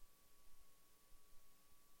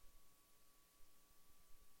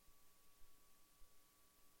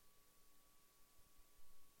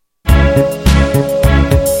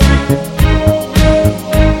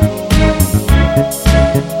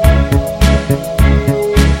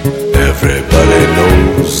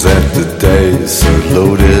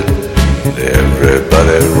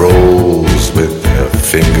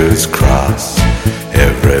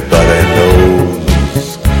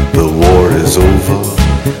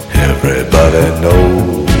Everybody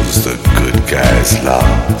knows the good guys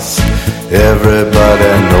lost.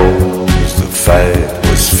 Everybody knows the fight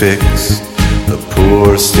was fixed. The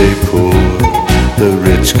poor stay poor, the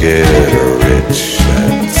rich get rich.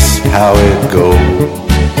 That's how it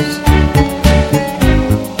goes.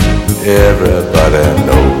 Everybody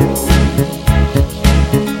knows.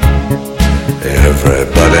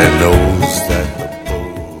 Everybody knows that.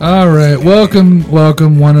 All right, welcome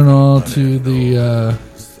one and all to the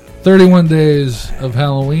 31 Days of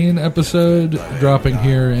Halloween episode, dropping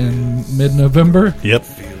here in mid-November. Yep.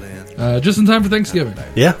 Just in time for Thanksgiving.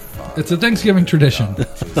 Yeah. It's a Thanksgiving tradition.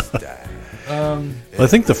 Well, I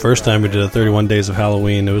think the first time we did a 31 Days of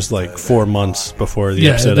Halloween, it was like 4 months before the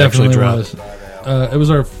episode actually dropped. It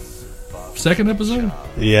was our second episode?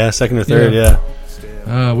 Yeah, second or third,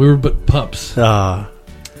 yeah. We were but pups. Ah.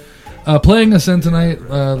 Playing us in tonight,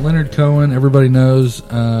 Leonard Cohen, everybody knows,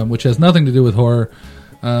 which has nothing to do with horror,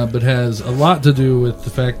 but has a lot to do with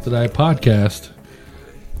the fact that I podcast,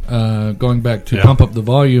 going back to Pump Up the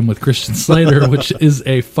Volume with Christian Slater, which is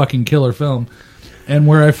a fucking killer film, and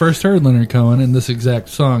where I first heard Leonard Cohen in this exact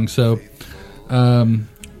song. So,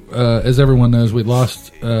 as everyone knows, we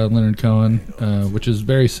lost Leonard Cohen, which is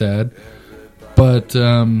very sad, but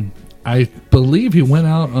I believe he went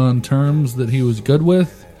out on terms that he was good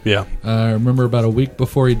with. Yeah. I remember about a week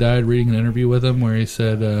before he died reading an interview with him where he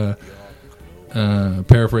said,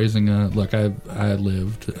 paraphrasing, look, I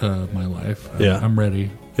lived my life. Yeah. I'm ready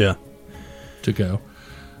Yeah. to go.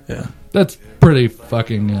 Yeah. That's pretty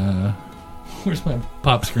fucking... where's my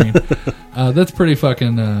pop screen? That's pretty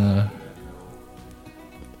fucking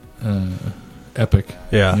epic.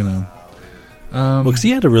 Yeah. You know? Well, because he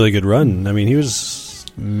had a really good run. I mean, he was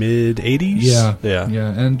mid-80s? Yeah. Yeah.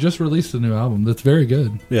 Yeah, and just released a new album that's very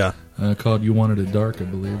good. Yeah. Called You Wanted It Dark, I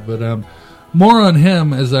believe. But more on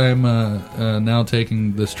him, as I'm now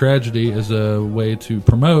taking this tragedy as a way to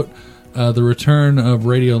promote the return of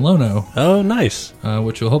Radio Lono. Oh, nice.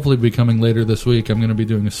 Which will hopefully be coming later this week. I'm going to be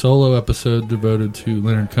doing a solo episode devoted to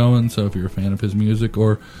Leonard Cohen, so if you're a fan of his music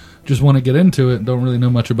or just want to get into it and don't really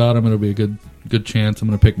know much about him, it'll be a good chance. I'm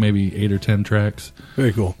going to pick maybe 8 or 10 tracks.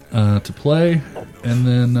 Very cool. To play. And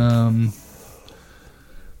then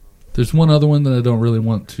there's one other one that I don't really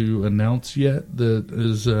want to announce yet that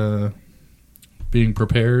is being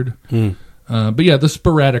prepared. But yeah, the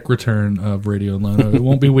sporadic return of Radio Lono. It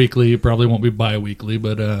won't be weekly. It probably won't be bi-weekly.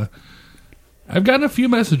 But I've gotten a few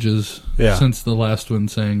messages since the last one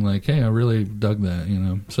saying, like, hey, I really dug that, you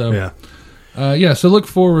know. So, so look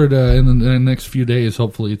forward in the next few days,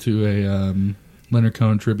 hopefully, to a Leonard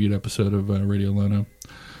Cohen tribute episode of Radio Lono.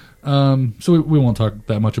 So we won't talk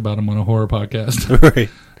that much about him on a horror podcast. Right.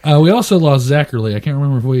 We also lost Zachary. I can't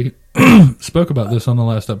remember if we spoke about this on the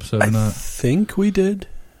last episode or not. I think we did.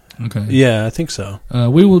 Okay. Yeah, I think so.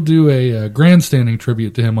 We will do a grandstanding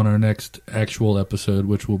tribute to him on our next actual episode,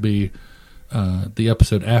 which will be the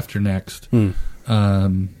episode after next.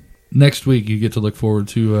 Next week, you get to look forward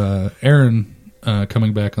to Aaron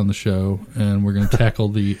coming back on the show, and we're going to tackle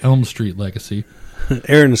the Elm Street legacy.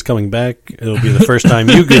 Aaron is coming back. It'll be the first time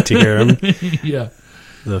you get to hear him. Yeah.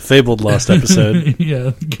 The fabled lost episode.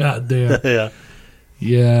 Yeah, goddamn. Yeah.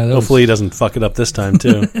 Yeah. Hopefully he doesn't fuck it up this time,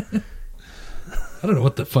 too. I don't know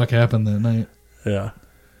what the fuck happened that night. Yeah.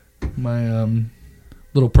 My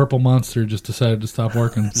little purple monster just decided to stop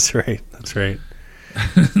working. That's right.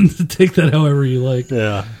 Take that however you like.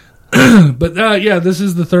 Yeah. But this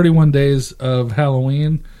is the 31 Days of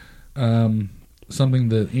Halloween. Something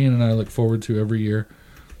that Ian and I look forward to every year.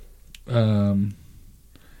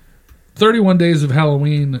 31 Days of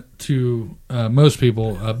Halloween to most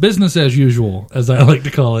people, business as usual, as I like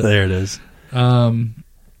to call it. There it is. And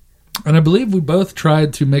I believe we both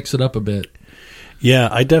tried to mix it up a bit. Yeah,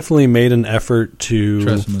 I definitely made an effort to...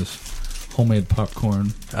 Trestmas, homemade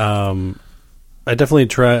popcorn. I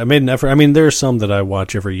made an effort. I mean, there are some that I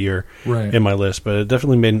watch every year in my list, but I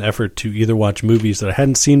definitely made an effort to either watch movies that I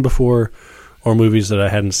hadn't seen before or movies that I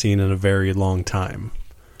hadn't seen in a very long time.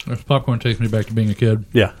 This popcorn takes me back to being a kid.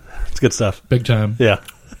 Yeah, it's good stuff. Big time. Yeah.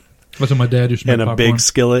 That's what my dad used to make And a popcorn. big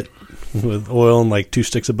skillet with oil and like 2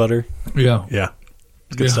 sticks of butter. Yeah. Yeah.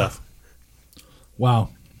 It's good stuff. Wow.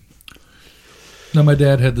 Now, my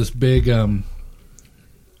dad had this big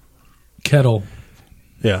kettle.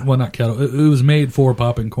 Yeah. Well, not kettle. It was made for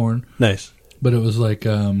popping corn. Nice. But it was like I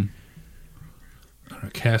don't know,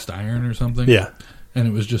 cast iron or something. Yeah. And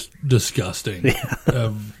it was just disgusting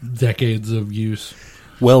of decades of use.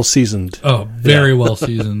 Well seasoned. Oh, very well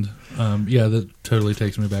seasoned. That totally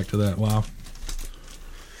takes me back to that. Wow.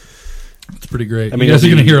 It's pretty great. I mean, you guys are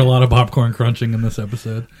going to hear a lot of popcorn crunching in this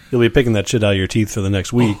episode. You'll be picking that shit out of your teeth for the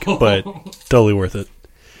next week, but totally worth it.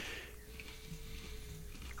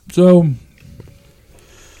 So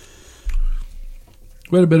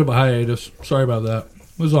we had a bit of a hiatus. Sorry about that.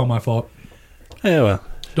 It was all my fault. Yeah, well.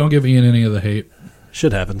 Don't give Ian any of the hate.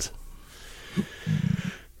 Shit happens.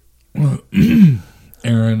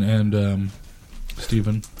 Aaron and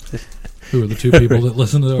Steven, who are the two people that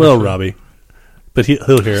listen to the Well, Robbie. But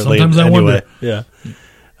he'll hear it Sometimes later I anyway. wonder. Yeah.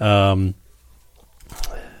 But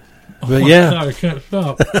Oh, yeah. God, I can't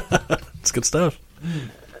stop. It's good stuff.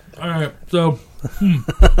 All right, so.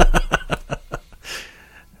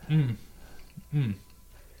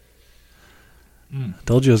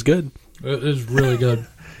 Told you it was good. It is really good.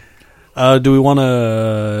 Do we want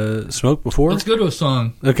to smoke before? Let's go to a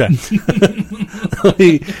song. Okay.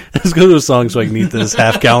 Let's go to a song so I can eat this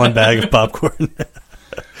half-gallon bag of popcorn.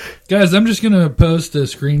 Guys, I'm just going to post a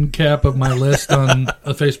screen cap of my list on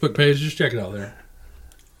a Facebook page. Just check it out there.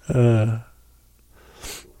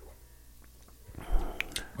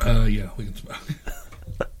 Yeah, we can smoke.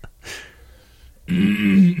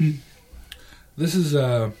 This is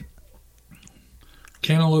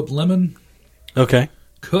Cantaloupe Lemon Okay.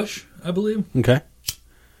 Kush, I believe. Okay.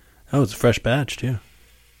 Oh, it's a fresh batch, too.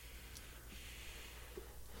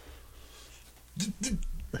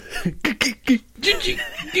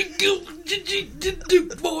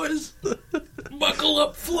 Boys, buckle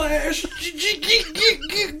up, Flash.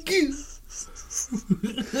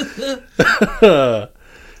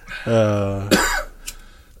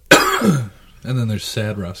 And then there's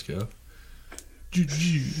Sad Roscoe.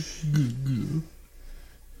 It's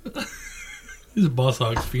a Boss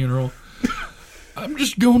Hogg's funeral. I'm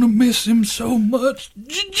just gonna miss him so much.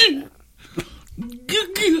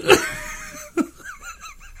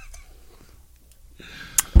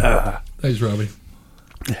 Thanks, Robbie.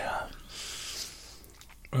 Yeah.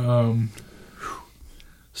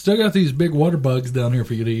 Still got these big water bugs down here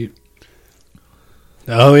for you to eat.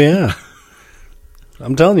 Oh, yeah.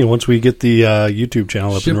 I'm telling you, once we get the YouTube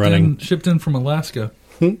channel up and running. Shipped in from Alaska.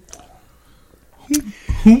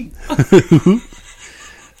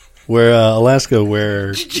 Where Alaska,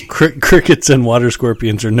 where crickets and water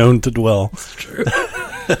scorpions are known to dwell. That's true.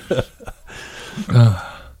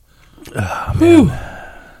 Man.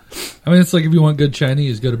 I mean, it's like if you want good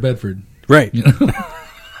Chinese, go to Bedford. Right. You know?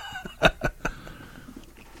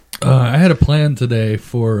 I had a plan today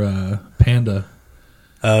for Panda.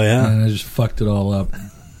 Oh, yeah. And I just fucked it all up.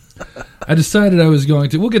 I decided I was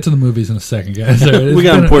going to... We'll get to the movies in a second, guys. We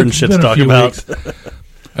got important shit to talk about.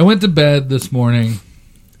 I went to bed this morning.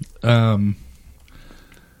 My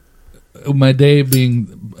day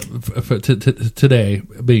being... today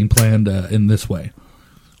being planned in this way.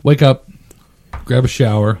 Wake up, grab a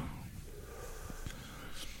shower,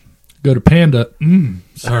 go to Panda.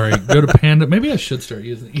 Go to Panda. Maybe I should start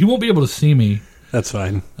using it. You won't be able to see me. That's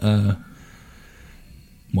fine.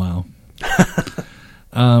 Wow.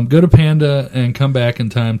 Go to Panda and come back in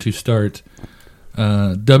time to start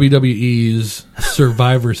WWE's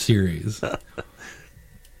Survivor Series.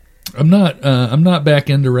 I'm not back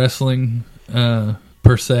into wrestling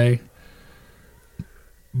per se,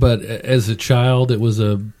 but as a child, it was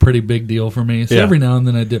a pretty big deal for me. So every now and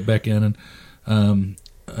then I dip back in, and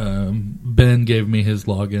Ben gave me his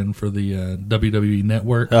login for the WWE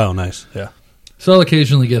Network. Oh, nice. Yeah. So I'll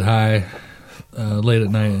occasionally get high late at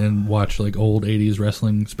night and watch like old 80s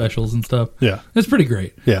wrestling specials and stuff. Yeah. It's pretty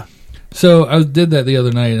great. Yeah. So I did that the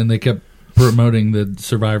other night, and they kept promoting the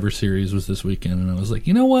Survivor Series was this weekend, and I was like,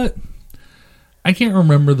 you know what? I can't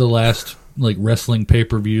remember the last like wrestling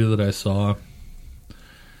pay-per-view that I saw.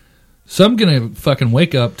 So I'm going to fucking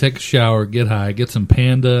wake up, take a shower, get high, get some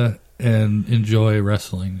Panda, and enjoy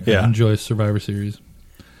wrestling. Yeah. Enjoy Survivor Series.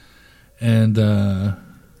 And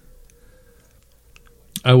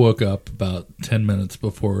I woke up about 10 minutes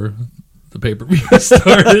before the pay-per-view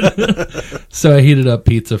started. So I heated up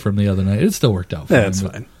pizza from the other night. It still worked out fine. Yeah, it's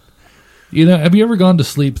fine. You know, have you ever gone to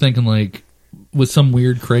sleep thinking like, with some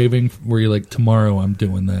weird craving where you're like, tomorrow I'm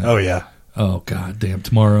doing that? Oh, yeah. Oh, god damn,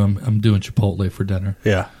 tomorrow I'm doing Chipotle for dinner.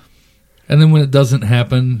 Yeah. And then when it doesn't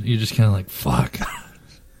happen, you're just kind of like, fuck.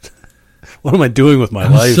 What am I doing with my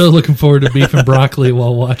I'm life? so looking forward to beef and broccoli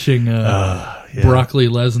while watching Broccoli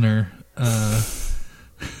Lesnar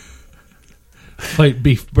fight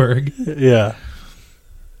Beefberg. Yeah.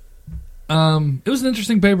 It was an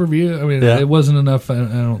interesting pay-per-view. I mean, it wasn't enough, I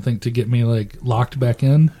don't think, to get me like locked back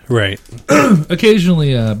in. Right.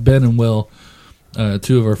 Occasionally, Ben and Will,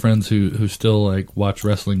 two of our friends who still like watch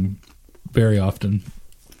wrestling very often,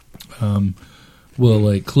 will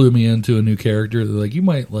like clue me into a new character. They're like, you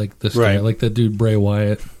might like this guy, like that dude Bray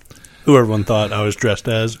Wyatt, who everyone thought I was dressed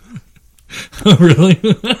as. Oh, really?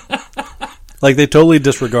 Like they totally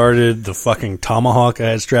disregarded the fucking tomahawk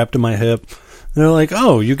I had strapped to my hip. they're like,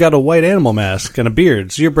 "Oh, you got a white animal mask and a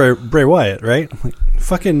beard, so you're Bray Wyatt, right?" I'm like,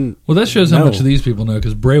 fucking. Well, that shows how much of these people know,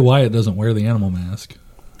 because Bray Wyatt doesn't wear the animal mask.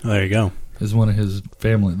 Oh, there you go. Is one of his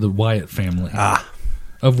family, the Wyatt family,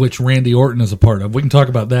 of which Randy Orton is a part of. We can talk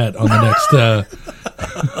about that on the next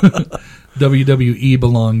WWE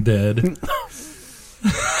Belong Dead.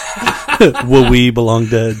 Will we belong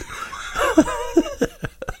dead?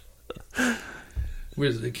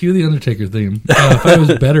 Where's the cue the Undertaker theme? If I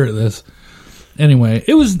was better at this. Anyway,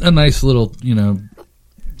 it was a nice little, I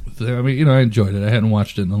enjoyed it. I hadn't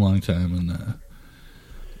watched it in a long time, and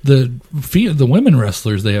the women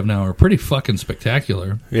wrestlers they have now are pretty fucking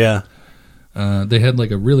spectacular. Yeah. They had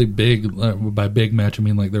like a really big, by big match, I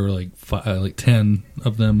mean like there were like 10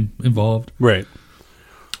 of them involved. Right.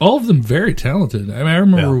 All of them very talented. I mean, I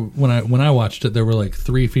remember when I watched it, there were like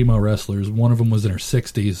 3 female wrestlers. One of them was in her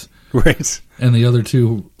 60s. Right. And the other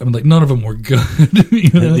 2, I mean, like none of them were good.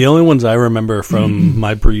 The only ones I remember from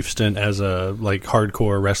my brief stint as a like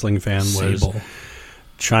hardcore wrestling fan was Sable.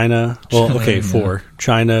 Chyna. Well, okay, 4.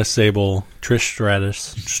 Chyna, Sable, Trish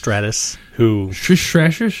Stratus,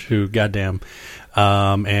 who goddamn,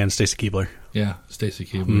 and Stacy Keibler. Yeah, Stacy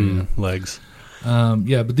Keibler. Legs.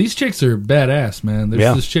 But these chicks are badass, man.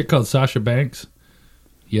 There's this chick called Sasha Banks.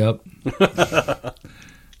 Yep.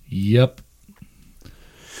 Yep.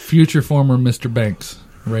 Future former Mr. Banks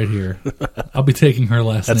right here. I'll be taking her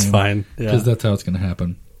last name. That's fine. Because that's how it's going to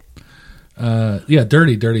happen.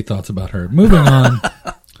 Dirty thoughts about her. Moving on.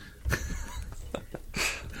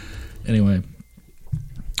 Anyway.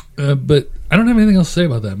 But I don't have anything else to say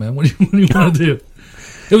about that, man. What do you want to do?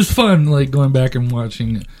 It was fun, like, going back and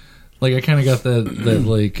watching. Like, I kind of got that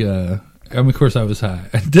like, I mean, of course I was high.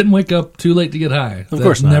 I didn't wake up too late to get high. Of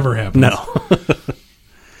course not. Never happened. No.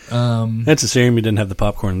 That's a shame you didn't have the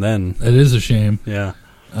popcorn then. It is a shame. Yeah.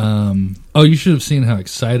 You should have seen how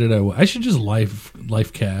excited I was. I should just live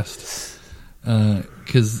cast.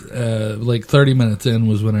 Because like 30 minutes in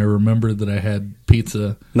was when I remembered that I had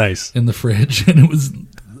pizza in the fridge. And it was,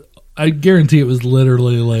 I guarantee it was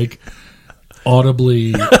literally like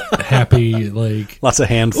audibly happy, like lots of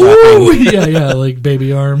hand flapping. Yeah, like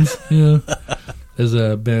baby arms. Yeah, as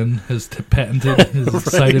Ben has patented his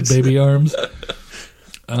sighted baby arms.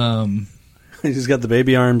 He's got the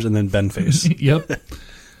baby arms and then Ben face. Yep.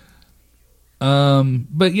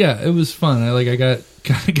 But yeah, it was fun. I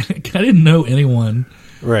didn't know anyone,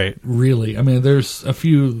 right? Really, I mean, there's a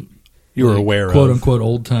few you were aware of, quote unquote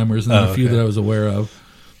old timers, and a few that I was aware of.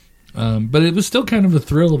 But it was still kind of a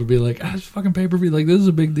thrill to be like, it's fucking pay-per-view. Like, this is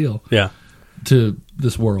a big deal. Yeah. To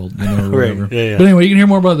this world, or right. whatever. Yeah. But anyway, you can hear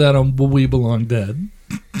more about that on Will We Belong Dead.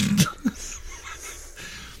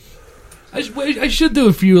 I should do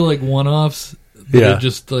a few, like, one-offs that are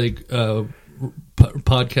just, like,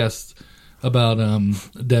 podcasts about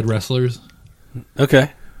dead wrestlers.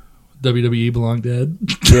 Okay. WWE Belong Dead.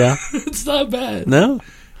 Yeah. It's not bad. No?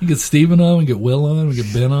 We get Steven on, we get Will on, we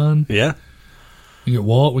get Ben on. Yeah. We get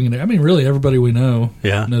Walt. Really, everybody we know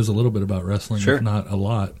knows a little bit about wrestling, sure. if not a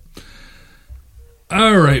lot.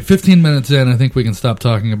 All right, 15 minutes in, I think we can stop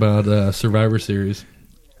talking about Survivor Series.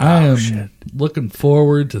 I am looking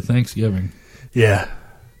forward to Thanksgiving. Yeah.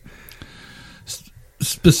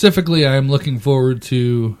 Specifically, I am looking forward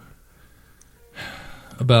to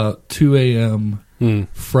about 2 a.m.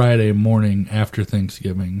 Friday morning after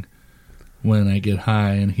Thanksgiving, when I get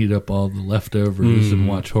high and heat up all the leftovers and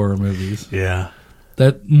watch horror movies. Yeah.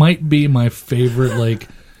 That might be my favorite, like,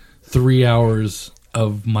 3 hours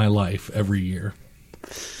of my life every year.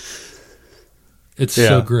 It's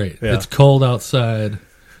so great. Yeah. It's cold outside.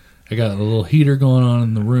 I got a little heater going on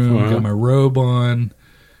in the room. Got my robe on.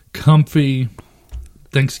 Comfy.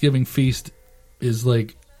 Thanksgiving feast is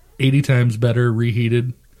like 80 times better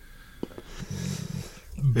reheated.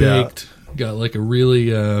 Baked. Yeah. Got like a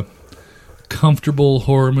really comfortable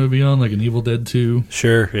horror movie on, like an Evil Dead 2.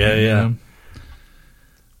 Sure, yeah.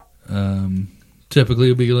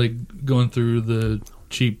 Typically it'll be like going through the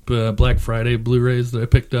cheap Black Friday Blu-rays that I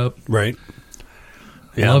picked up. Right.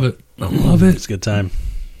 I love it. I love it. It's a good time.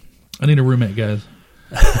 I need a roommate, guys.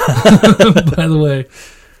 By the way,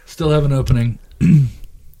 still have an opening.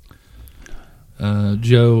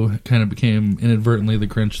 Joe kind of became inadvertently the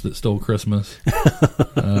Grinch that stole Christmas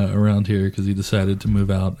around here because he decided to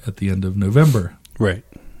move out at the end of November. Right.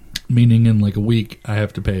 Meaning in like a week I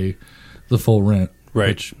have to pay the full rent. Right.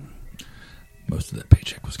 Which most of that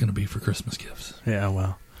paycheck was going to be for Christmas gifts. Yeah,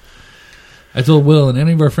 well. I told Will and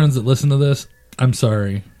any of our friends that listen to this, I'm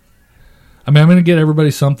sorry. I mean, I'm going to get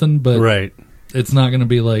everybody something, but right. It's not going to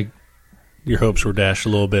be like your hopes were dashed a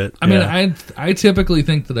little bit. I mean, I typically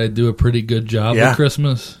think that I do a pretty good job at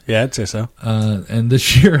Christmas. Yeah, I'd say so. And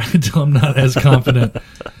this year, I'm not as confident.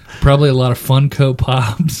 Probably a lot of Funko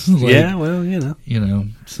Pops. Like, yeah, well, you know.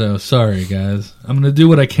 So sorry, guys. I'm going to do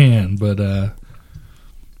what I can, but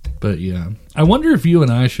yeah. I wonder if you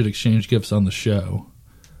and I should exchange gifts on the show.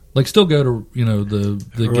 Like, still go to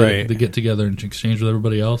the get together and exchange with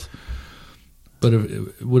everybody else. But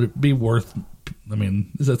would it be worth? I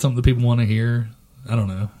mean, is that something that people want to hear? I don't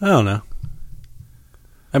know.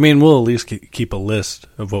 I mean, we'll at least keep a list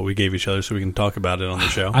of what we gave each other so we can talk about it on the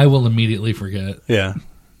show. I will immediately forget. Yeah.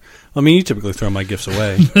 I mean, you typically throw my gifts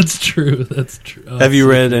away. That's true. Oh, have you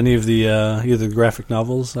read any of the either graphic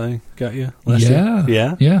novels I got you last year?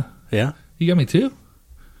 Yeah. Yeah? You got me two?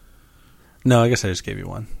 No, I guess I just gave you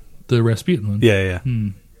one. The Rasputin one? Yeah.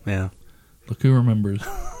 Yeah. Look who remembers.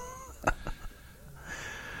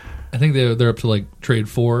 I think they're up to like trade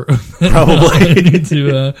 4. Probably.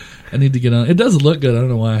 I need to get on. It does look good. I don't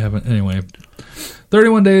know why I haven't. Anyway,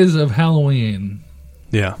 31 Days of Halloween.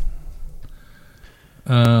 Yeah.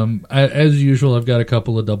 As usual, I've got a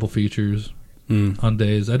couple of double features on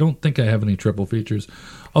days. I don't think I have any triple features.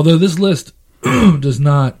 Although this list does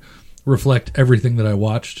not reflect everything that I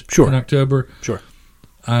watched in October. Sure.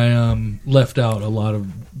 I left out a lot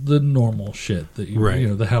of the normal shit that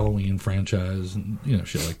the Halloween franchise and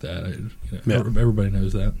shit like that. Everybody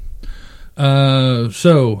knows that.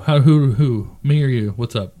 So who me or you?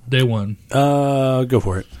 What's up? Day one. Go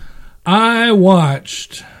for it. I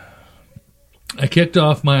kicked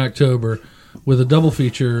off my October with a double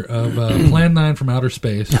feature of Plan 9 from Outer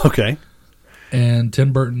Space. Okay. And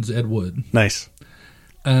Tim Burton's Ed Wood. Nice.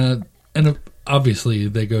 And obviously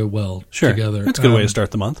they go well together. That's a good way to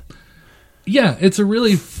start the month. Yeah, it's a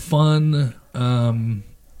really fun,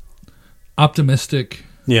 optimistic,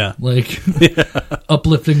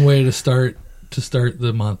 uplifting way to start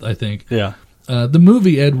the month, I think. Yeah. The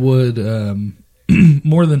movie Ed Wood,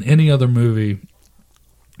 more than any other movie,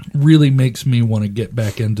 really makes me want to get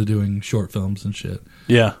back into doing short films and shit.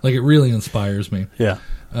 Yeah. Like, it really inspires me. Yeah.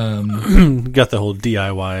 Got the whole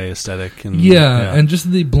DIY aesthetic. And and just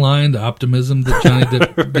the blind optimism that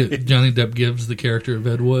Johnny Depp gives the character of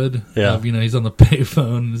Ed Wood. Yeah. He's on the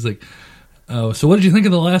payphone and he's like, oh, so what did you think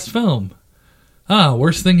of the last film?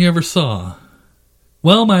 Worst thing you ever saw.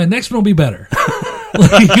 Well, my next one will be better.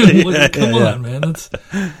 Come on, man. That's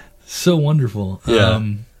so wonderful. Yeah.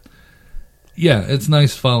 It's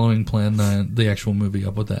nice following Plan 9, the actual movie,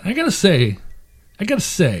 up with that. I gotta say,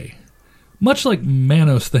 much like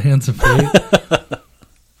Manos, the Hands of Fate,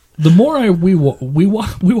 the more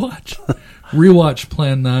rewatch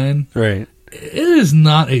Plan 9, right? It is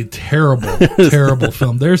not a terrible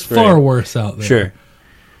film. There's far worse out there. Sure.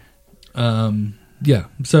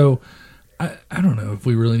 So I don't know if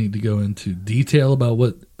we really need to go into detail about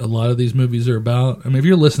what a lot of these movies are about. I mean, if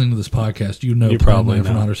you're listening to this podcast, you probably know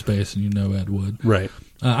from Outer Space and you know Ed Wood. Right.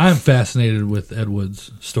 I'm fascinated with Ed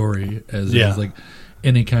Wood's story as like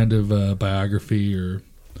any kind of biography or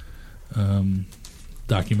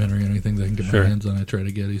documentary or anything that I can get my hands on. I try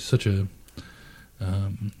to get. He's such a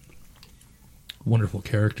wonderful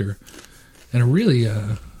character and a really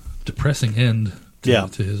depressing end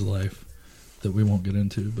to his life that we won't get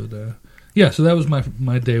into. But so that was my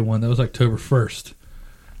day one. That was October 1st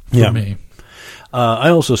for me. I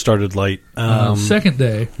also started light. Second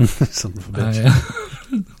day. Son of a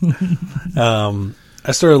bitch.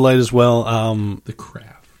 I started light as well. The Craft.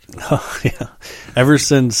 Oh, yeah. Ever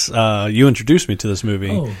since you introduced me to this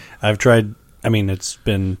movie, I've tried. I mean, it's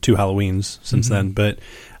been 2 Halloweens since then, but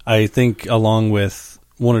I think along with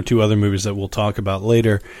one or two other movies that we'll talk about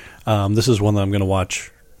later, this is one that I'm going to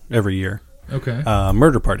watch every year. Okay.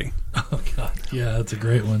 Murder Party. Oh, God. Yeah, that's a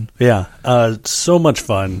great one. Yeah. So much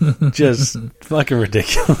fun. Just fucking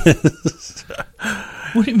ridiculous.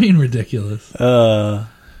 What do you mean ridiculous?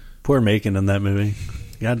 Poor Macon in that movie.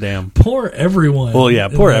 Goddamn. Poor everyone. Well, yeah,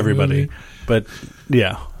 poor everybody. Movie. But,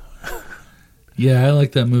 yeah. Yeah, I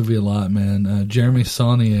like that movie a lot, man. Jeremy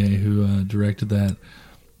Saulnier, who directed that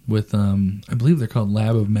with, I believe they're called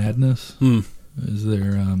Lab of Madness. Is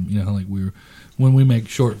there, like when we make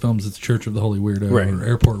short films, it's Church of the Holy Weirdo or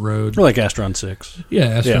Airport Road. Or like Astron 6.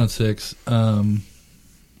 Yeah, Astron 6.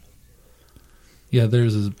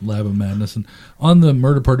 There's his Lab of Madness. And on the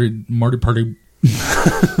Murder Party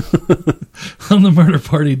on the Murder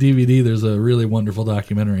Party DVD, there's a really wonderful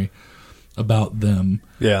documentary about them.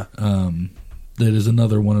 Yeah. That is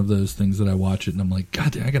another one of those things that I watch it and I'm like,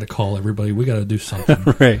 God damn, I got to call everybody. We got to do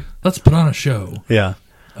something. Right. Let's put on a show. Yeah.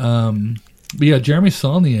 But yeah, Jeremy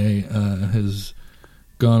Saulnier has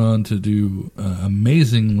gone on to do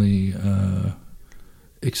amazingly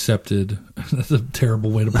accepted. That's a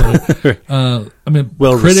terrible way to put it. I mean,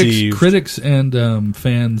 well received. Critics and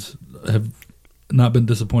fans have not been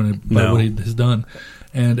disappointed by what he has done,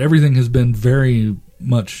 and everything has been very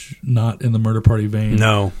much not in the Murder Party vein.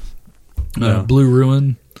 No. Blue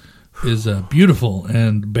Ruin is beautiful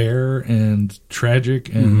and bare and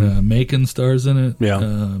tragic, and Macon stars in it.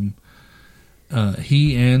 Yeah.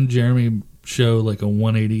 He and Jeremy show like a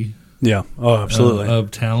 180. Yeah. Oh, absolutely. Of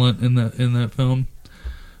talent in that film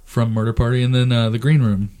from Murder Party, and then The Green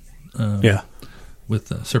Room.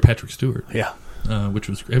 With Sir Patrick Stewart. Yeah. Which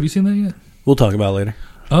was. Have you seen that yet? We'll talk about it later.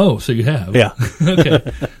 Oh, so you have? Yeah.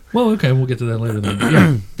 Okay. Well, okay, we'll get to that later then.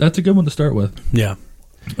 Yeah, that's a good one to start with. Yeah.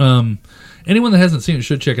 Anyone that hasn't seen it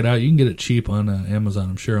should check it out. You can get it cheap on Amazon,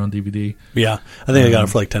 I'm sure, on DVD. Yeah. I think I got it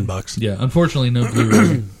for like $10. Yeah. Unfortunately, no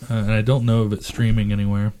Blu-ray, and I don't know if it's streaming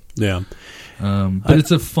anywhere. Yeah. But it's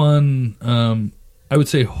a fun, I would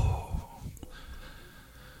say,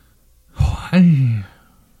 I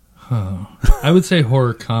would say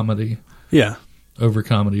horror comedy. Yeah. Over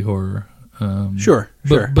comedy horror. Sure.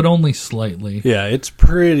 But only slightly. Yeah, it's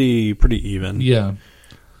pretty even. Yeah.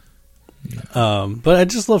 But I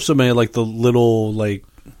just love so many, like, the little, like,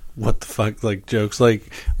 what the fuck, like, jokes.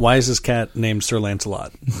 Like, why is this cat named Sir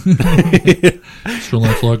Lancelot? Sir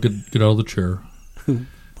Lancelot, get out of the chair.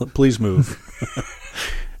 Please move.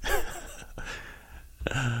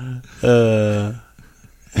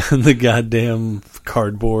 The goddamn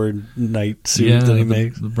cardboard knight suit that he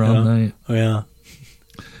makes. The brown knight. Oh, yeah.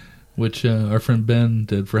 Which our friend Ben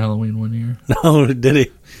did for Halloween one year. Oh, did he?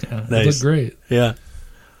 Yeah, nice. It looked great. Yeah.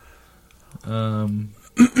 On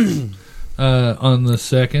the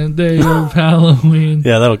second day of Halloween.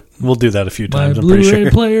 Yeah, we'll do that a few times. My I'm pretty Blu-ray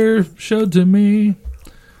sure. player showed to me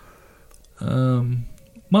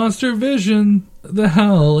Monster Vision, The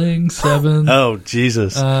Howling 7. Oh,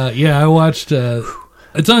 Jesus. Yeah, I watched...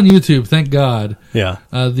 it's on YouTube, thank God. Yeah.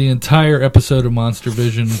 The entire episode of Monster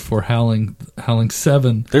Vision for Howling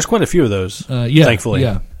 7. There's quite a few of those, yeah, thankfully.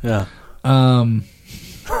 Yeah.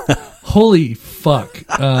 Holy fuck.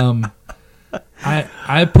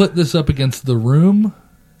 I put this up against The Room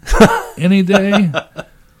any day.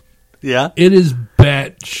 Yeah. It is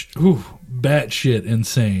batshit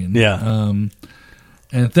insane. Yeah.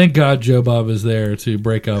 And thank God Joe Bob is there to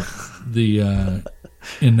break up the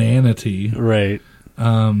inanity. Right.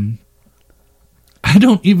 I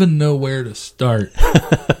don't even know where to start.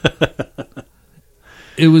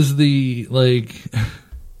 It was the, like,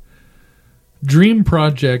 dream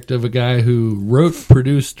project of a guy who wrote,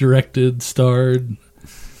 produced, directed, starred,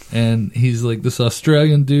 and he's like this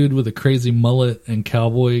Australian dude with a crazy mullet and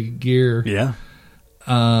cowboy gear. Yeah.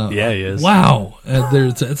 Yeah, he is. Wow.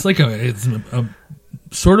 It's like a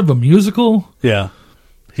sort of a musical. Yeah.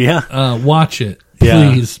 Yeah. Watch it.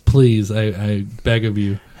 Please, I beg of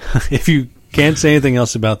you. If you can't say anything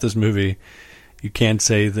else about this movie, you can't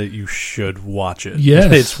say that you should watch it.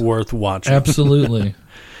 Yes. It's worth watching. Absolutely.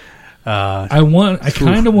 I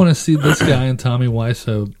kind of want to see this guy and Tommy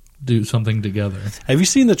Wiseau do something together. Have you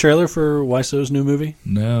seen the trailer for Wiseau's new movie?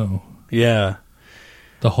 No. Yeah.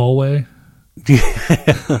 The Hallway?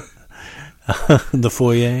 The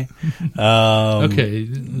Foyer. Okay.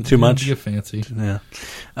 Too much? Get fancy. Yeah.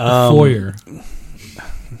 The Foyer.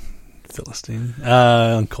 Philistine.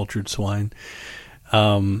 Uncultured swine.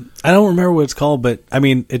 I don't remember what it's called, but I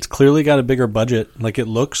mean, it's clearly got a bigger budget. Like, it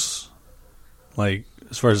looks like,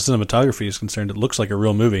 as far as cinematography is concerned, it looks like a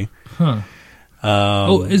rew movie. Huh.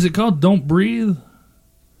 Is it called Don't Breathe?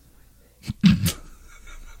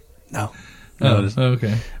 No. Oh,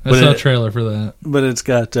 okay. I saw a trailer for that. But it's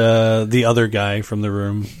got the other guy from The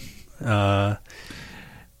Room. I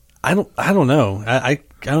don't know. I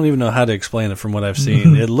don't even know how to explain it from what I've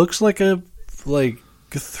seen. It looks like a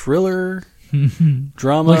thriller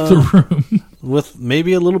drama, like The Room, with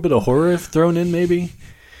maybe a little bit of horror thrown in. Maybe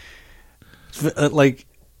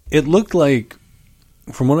it looked like,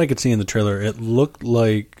 from what I could see in the trailer, it looked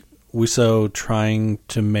like Wiseau trying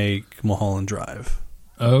to make Mulholland Drive.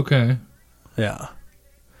 Okay. Yeah,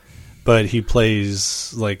 but he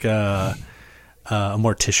plays like a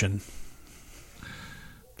mortician.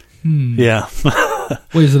 Yeah.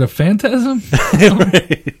 Wait, is it a Phantasm?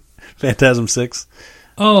 Right. Phantasm 6.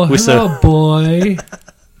 Oh, hello, boy.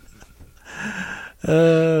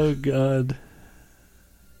 Oh, God.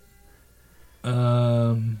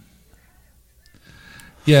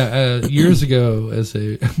 Years ago, as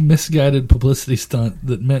a misguided publicity stunt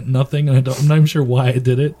that meant nothing, and I'm not even sure why I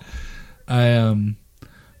did it, I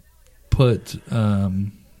put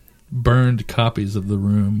burned copies of The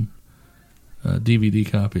Room, DVD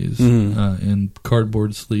copies, in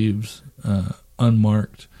cardboard sleeves,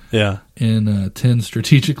 unmarked, Yeah. In 10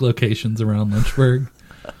 strategic locations around Lynchburg.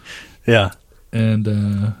 Yeah.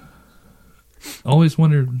 And always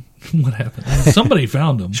wondered what happened. And somebody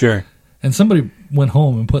found them. Sure. And somebody went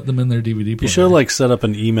home and put them in their DVD player. You should have set up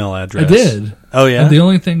an email address. I did. Oh, yeah? And the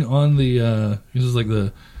only thing on the, this is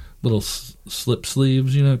the little slip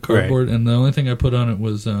sleeves, cardboard. Right. And the only thing I put on it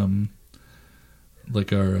was, our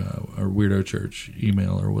Weirdo Church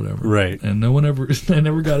email or whatever. Right. And I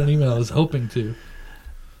never got an email. I was hoping to.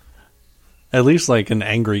 At least an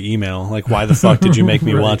angry email. Why the fuck did you make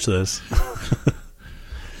me watch this?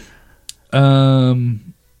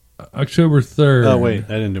 October 3rd. Oh, wait.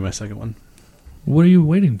 I didn't do my second one. What are you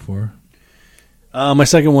waiting for? My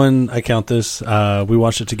second one, I count this. We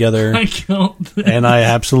watched it together. I count this. And I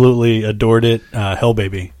absolutely adored it. Hell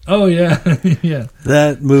Baby. Oh, yeah. Yeah.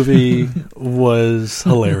 That movie was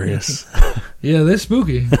hilarious. Yeah, they're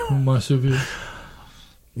spooky. Marsupial.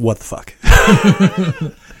 What the fuck?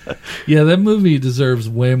 Yeah, that movie deserves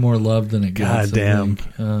way more love than it gets. God damn.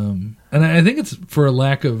 And I think it's for a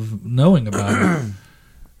lack of knowing about it.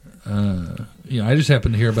 I just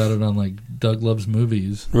happened to hear about it on Doug Loves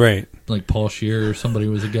Movies. Right. Paul Scheer or somebody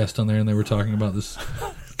was a guest on there, and they were talking about this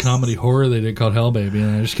comedy horror they did called Hell Baby,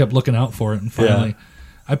 and I just kept looking out for it, and finally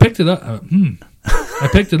I picked it up. I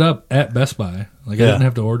picked it up at Best Buy. I didn't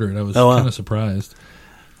have to order it. I was kind of surprised.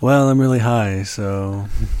 Well, I'm really high, so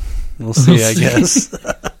we'll see, I guess.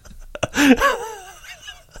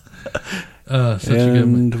 Such a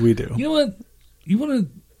good one. We do. You know what? You want to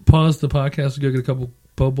pause the podcast and go get a couple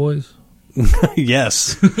po' boys?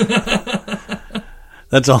 Yes.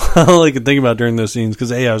 That's all I could think about during those scenes,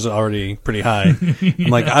 because I was already pretty high.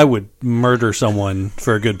 I'm I would murder someone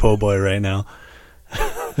for a good po' boy right now.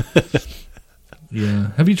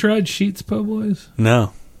 Yeah. Have you tried Sheetz po' boys?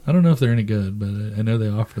 No. I don't know if they're any good, but I know they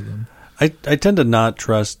offer them. I tend to not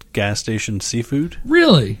trust gas station seafood.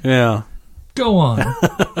 Really? Yeah. Go on.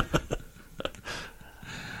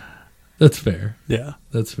 That's fair. Yeah.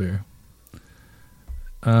 That's fair.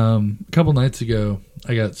 A couple nights ago,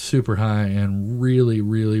 I got super high and really,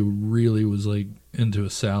 really, really was into a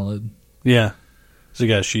salad. Yeah. So you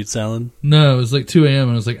got a sheet salad? No, it was 2 a.m.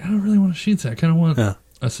 and I was I don't really want a sheet salad. I kind of want.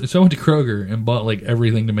 So I went to Kroger and bought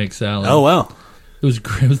everything to make salad. Oh wow! It was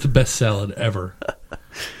great. It was the best salad ever.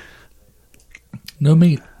 No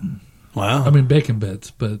meat. Wow. I mean bacon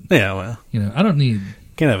bits, but yeah, well, I don't need.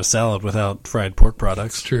 Can't have a salad without fried pork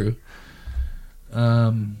products. It's true.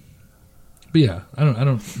 But yeah, I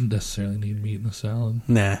don't necessarily need meat in the salad.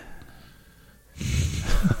 Nah.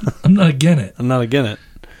 I'm not against it.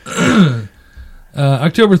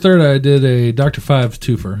 October 3rd, I did a Dr. Fives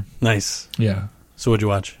twofer. Nice. Yeah. So what'd you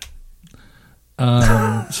watch?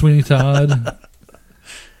 Sweeney Todd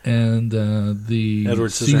and the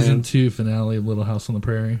Edward season Scissorhands. 2 finale of Little House on the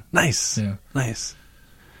Prairie. Nice. Yeah. Nice.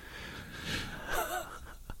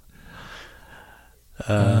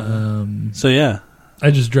 So yeah. I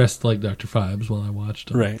just dressed like Dr. Fives while I watched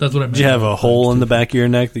them. Right. That's what I meant. Did you have a hole in the back of your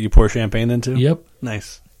neck that you pour champagne into? Yep.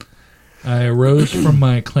 Nice. I arose from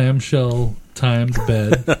my clamshell timed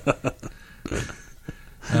bed.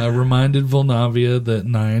 Reminded Volnavia that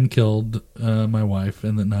Nyan killed my wife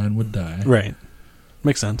and that Nyan would die. Right.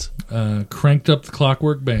 Makes sense. Cranked up the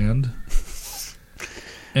Clockwork Band.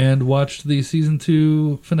 And watched the season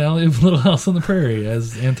 2 finale of Little House on the Prairie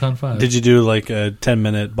as Anton Fives. Did you do a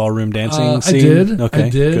 10-minute ballroom dancing scene? I did. Okay, I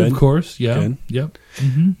did, good. of course. Yeah. Good. Yep.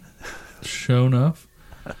 Mm-hmm. Show enough.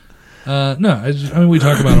 No, we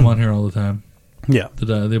talk about them on here all the time. Yeah.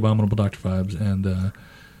 The Abominable Dr. Fives and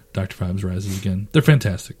Dr. Fives Rises Again. They're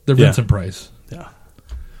fantastic. They're Vincent Price. Yeah.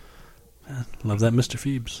 Love that Mr.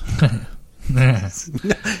 Phoebes.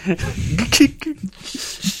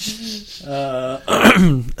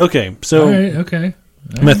 Okay, so all right, okay.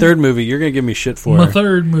 All my right. third movie, you're gonna give me shit for. My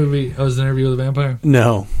third movie. Oh, was an Interview with a Vampire?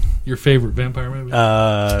 No. Your favorite vampire movie?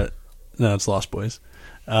 No, it's Lost Boys.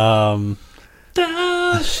 Thou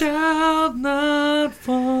shalt not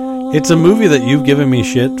fall. It's a movie that you've given me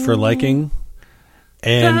shit for liking,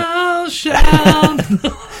 and Thou shalt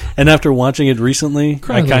and after watching it recently,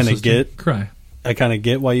 Cry, I kind little of get. Cry. I kind of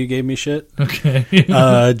get why you gave me shit. Okay.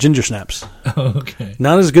 Ginger Snaps. Oh, okay.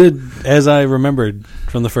 Not as good as I remembered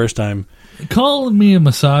from the first time. Call me a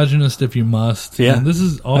misogynist if you must. Yeah. And this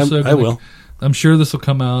is also... I will. I'm sure this will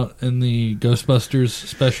come out in the Ghostbusters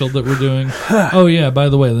special that we're doing. Oh, yeah, by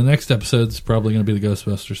the way, the next episode's probably going to be the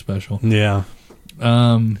Ghostbusters special. Yeah.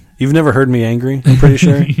 You've never heard me angry, I'm pretty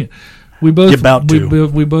sure. Yeah. We both about to.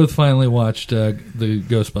 We both finally watched the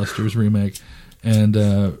Ghostbusters remake,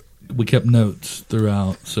 and we kept notes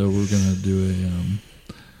throughout, so we're going to do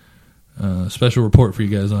a special report for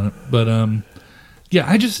you guys on it. But, yeah,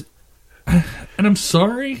 I and I'm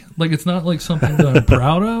sorry, like it's not like something that I'm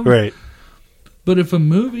proud of, Right. But if a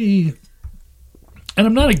movie, and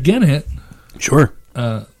I'm not against it, Sure.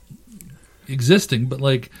 Existing, but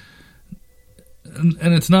like, and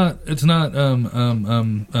it's not like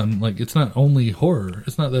it's not only horror.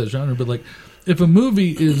 It's not that genre, but like, if a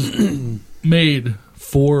movie is made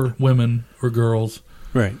for women or girls,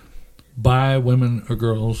 Right. by women or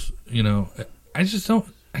girls, you know, I just don't.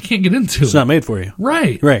 I can't get into it. It's not made for you.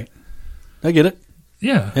 Right. Right. I get it.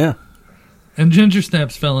 Yeah. Yeah. And Ginger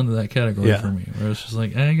Snaps fell into that category Yeah. for me, where it's just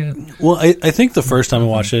like, I get. Well, I think the first time I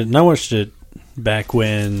watched it, and I watched it back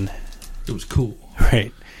when, It was cool.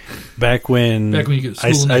 right, back when Back when you get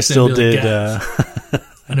to school, I still did,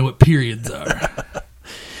 I know what periods are.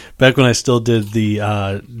 back when I still did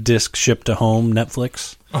the disc ship to home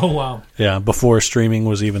Netflix. Oh wow! Yeah, before streaming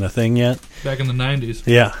was even a thing yet. Back in the 90s.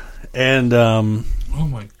 Yeah, and oh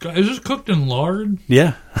my god, is this cooked in lard?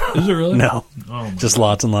 yeah, Is it really? no, Oh my just god.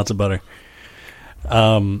 lots and lots of butter.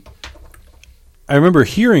 I remember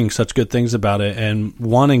hearing such good things about it and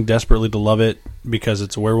wanting desperately to love it because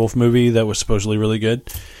it's a werewolf movie that was supposedly really good.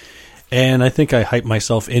 And I think I hyped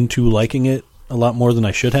myself into liking it a lot more than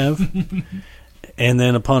I should have. And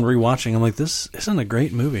then upon rewatching, I'm like, this isn't a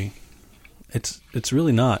great movie. It's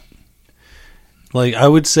really not. Like, I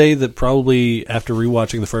would say that probably after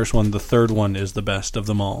rewatching the first one, the third one is the best of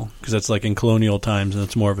them all. Because it's like in colonial times and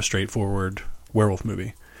it's more of a straightforward werewolf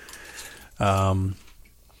movie.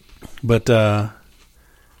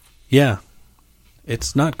 Yeah,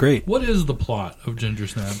 it's not great. What is the plot of Ginger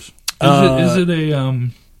Snaps? Is it a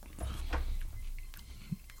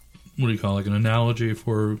what do you call it, like an analogy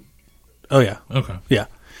for? Oh yeah, Okay. yeah.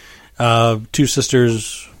 Two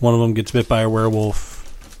sisters. One of them gets bit by a werewolf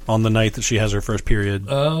on the night that she has her first period.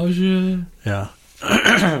 Oh shit! Yeah,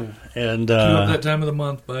 and Cue up That Time of the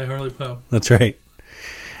Month by Harley Poe. that's right.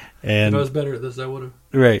 If And I was better at this, I would have.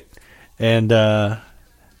 right, and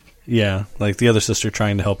yeah, like the other sister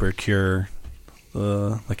trying to help her cure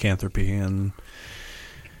lycanthropy, and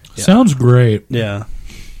yeah. Sounds great. Yeah,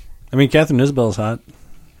 I mean Catherine Isabel's hot.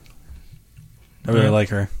 I really Yeah. like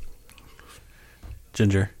her.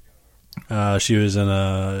 Ginger. She was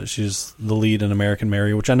in she's the lead in American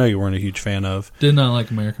Mary, which I know you weren't a huge fan of. Did not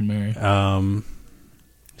like American Mary.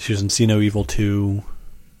 She was in See No Evil 2.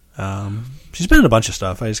 She's been in a bunch of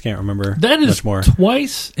stuff. I just can't remember That is much more.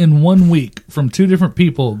 twice in 1 week from two different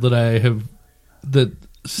people that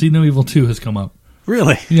See No Evil 2 has come up.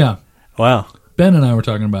 Really? Yeah. Wow. Ben and I were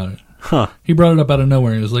talking about it. Huh. He brought it up out of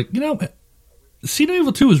nowhere. He was like, See No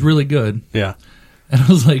Evil 2 is really good. Yeah. And I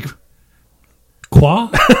was like, Qua?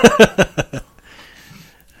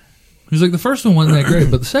 He's like, the first one wasn't that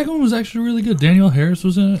great, but the second one was actually really good. Danielle Harris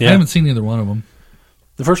was in it. Yeah. I haven't seen either one of them.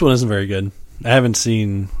 The first one isn't very good. I haven't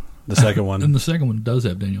seen the second one. And the second one does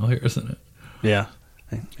have Danielle Harris in it. Yeah.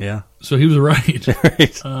 Yeah. So he was right.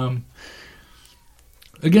 Right.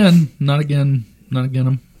 Not again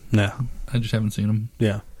him. No. I just haven't seen him.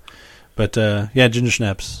 Yeah. But, yeah, Ginger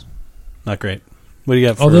Snaps. Not great. What do you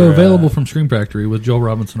got for... Although available from Scream Factory with Joel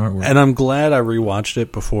Robinson artwork. And I'm glad I rewatched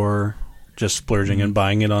it before just splurging and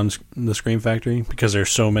buying it on the Scream Factory, because there's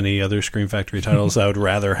so many other Scream Factory titles I would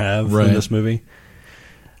rather have Right. than this movie.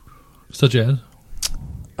 Such as?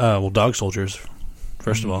 Well, Dog Soldiers,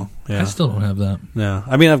 first of all. Yeah. I still don't have that. Yeah.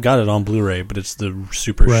 I mean, I've got it on Blu-ray, but it's the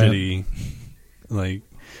super Right. shitty, like,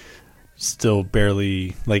 still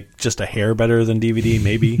barely, like, just a hair better than DVD,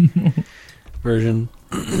 maybe, version.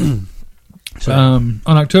 So, On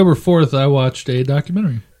October 4th, I watched a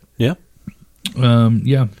documentary. yeah.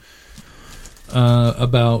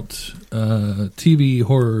 About TV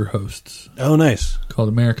horror hosts Oh, nice. called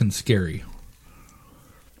American Scary.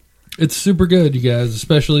 It's super good, you guys,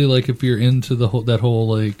 especially like if you're into that whole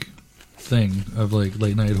like thing of like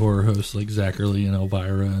late night horror hosts like Zachary and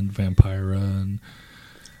Elvira and Vampira and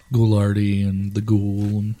Ghoulardi and The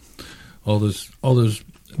Ghoul and all those.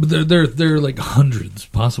 But they're like hundreds,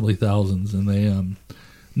 possibly thousands, and they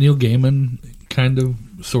Neil Gaiman kind of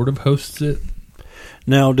sort of hosts it.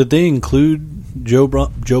 Now, did they include Joe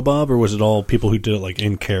Bob, or was it all people who did it like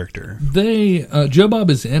in character? They Joe Bob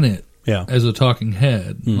is in it Yeah. as a talking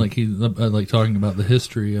head, like he's like talking about the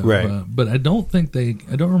history of. Right. But I don't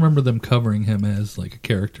remember them covering him as like a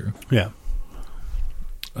character. Yeah.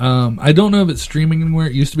 I don't know if it's streaming anywhere.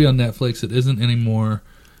 It used to be on Netflix. It isn't anymore.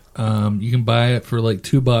 You can buy it for like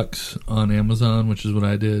 $2 on Amazon, which is what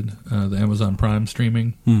I did. The Amazon Prime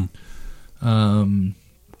streaming.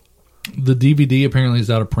 The DVD apparently is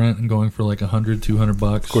out of print and going for like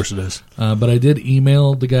 $100-$200. Of course it is. But I did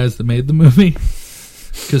email the guys that made the movie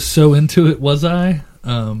because so into it was I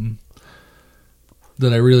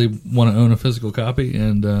that I really want to own a physical copy,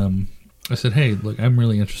 and I said, hey, look, I'm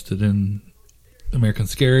really interested in American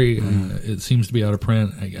Scary. It seems to be out of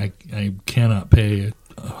print. I cannot pay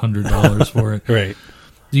 $100 for it. Right.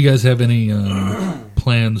 Do you guys have any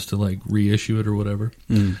plans to like reissue it or whatever?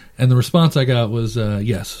 And the response I got was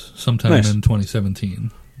yes, sometime in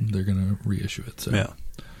 2017 they're going to reissue it. So. Yeah.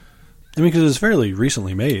 I mean, because it was fairly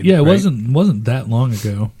recently made. Yeah, it right? wasn't that long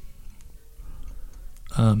ago.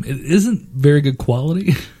 It isn't very good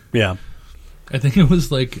quality. Yeah. I think it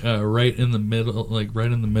was like right in the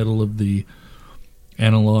middle of the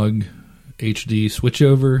analog HD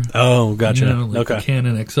switchover. Oh, gotcha. Like the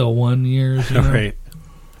Canon XL1 years. Right.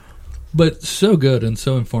 But so good and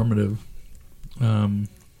so informative.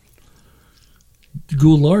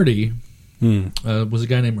 Ghoulardi was a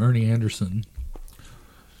guy named Ernie Anderson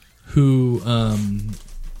who,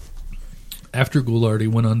 after Ghoulardi,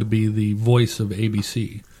 went on to be the voice of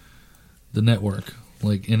ABC, the network.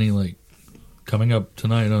 Coming up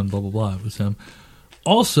tonight on blah, blah, blah. It was him.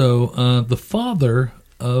 Also, the father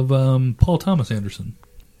of Paul Thomas Anderson.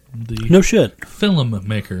 No shit.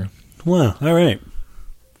 Filmmaker. Wow. All right.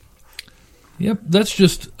 Yep, that's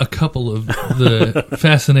just a couple of the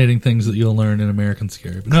fascinating things that you'll learn in American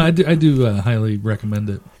Scary. But no, I do highly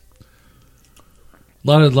recommend it. A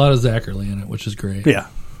lot of Zachary in it, which is great. Yeah.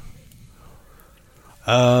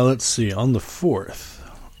 Let's see. On the 4th,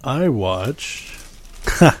 I watched...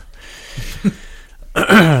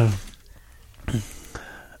 I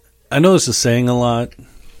know this is saying a lot,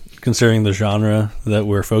 considering the genre that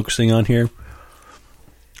we're focusing on here.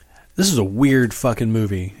 This is a weird fucking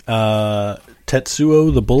movie.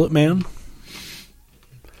 Tetsuo the Bullet Man.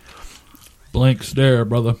 Blank stare,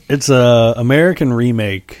 brother. It's a American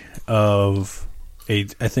remake of I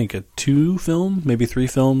think a 2-film, maybe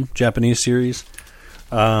 3-film Japanese series.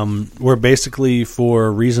 Where basically, for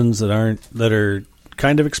reasons that are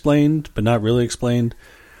kind of explained but not really explained,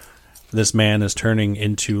 this man is turning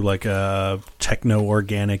into like a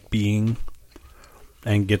techno-organic being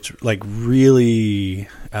and gets like really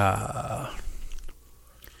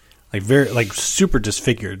super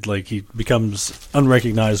disfigured. Like he becomes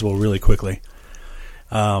unrecognizable really quickly.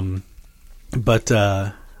 Yeah,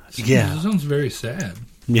 it sounds very sad.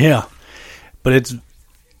 Yeah, but it's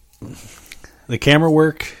the camera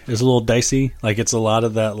work is a little dicey. Like it's a lot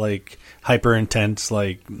of that like hyper intense,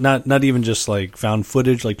 like not even just like found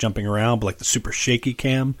footage, like jumping around, but like the super shaky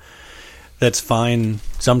cam. That's fine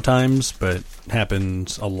sometimes, but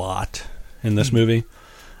happens a lot in this movie.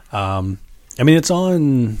 I mean, it's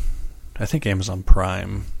on, I think, Amazon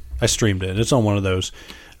Prime. I streamed it. It's on one of those.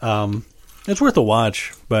 It's worth a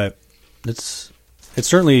watch, but it's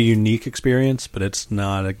certainly a unique experience, but it's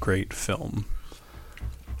not a great film.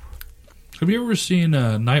 Have you ever seen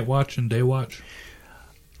Night Watch and Day Watch?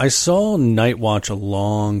 I saw Night Watch a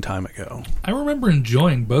long time ago. I remember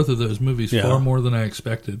enjoying both of those movies far more than I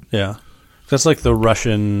expected. Yeah. That's like the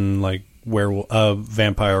Russian, like,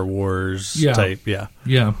 Vampire Wars type. Yeah.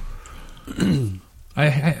 Yeah. I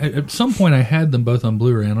at some point I had them both on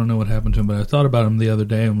Blu-ray. I don't know what happened to them, but I thought about them the other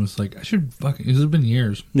day and was like, I should fucking... It's been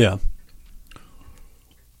years. Yeah.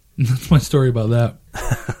 That's my story about that.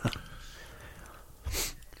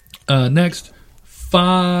 Next,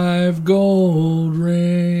 5 gold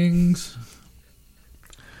rings.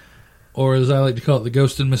 Or as I like to call it, The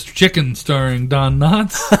Ghost and Mr. Chicken, starring Don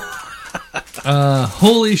Knotts.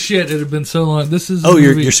 Holy shit, it had been so long. This is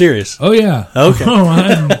you're serious? Oh, yeah. Okay.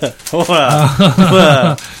 Wow.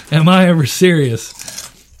 Am I ever serious?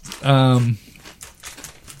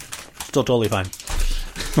 Still totally fine.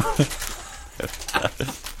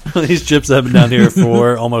 These chips have been down here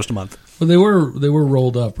for almost a month. Well, they were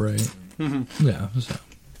rolled up, right? Mm-hmm. Yeah. So.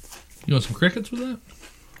 You want some crickets with that?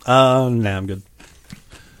 Nah, I'm good.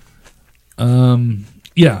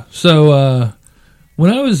 Yeah. So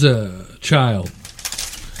when I was a child,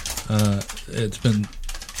 it's been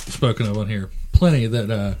spoken of on here plenty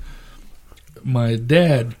that my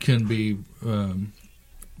dad can be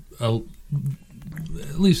at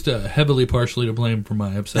least heavily partially to blame for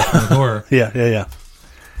my obsession with horror. Yeah.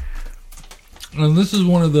 And this is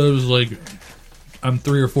one of those, like, I'm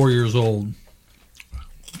 3 or 4 years old,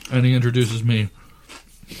 and he introduces me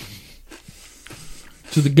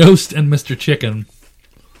to The Ghost and Mr. Chicken.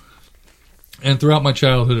 And throughout my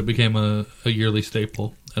childhood, it became a yearly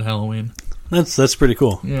staple at Halloween. That's pretty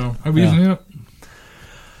cool. Yeah. Have you seen it?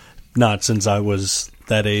 Not since I was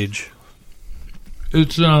that age.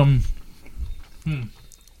 It's, I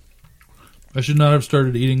should not have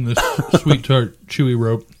started eating this sweet tart chewy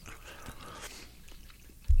rope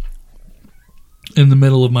in the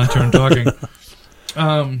middle of my turn talking.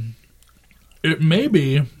 It may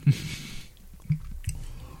be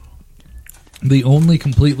the only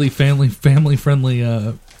completely family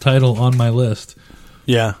friendly title on my list.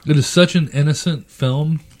 Yeah. It is such an innocent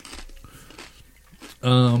film.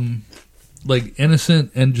 Like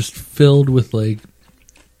innocent and just filled with like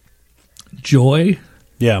joy.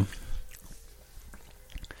 Yeah.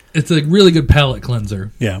 It's a really good palate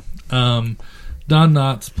cleanser. Yeah. Don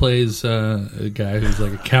Knotts plays a guy who's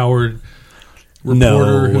like a coward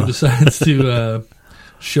reporter who decides to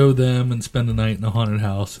show them and spend the night in a haunted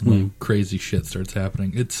house, and like crazy shit starts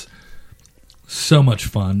happening. It's so much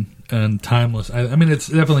fun and timeless. I mean, it's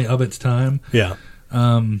definitely of its time. Yeah.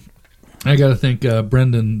 I got to thank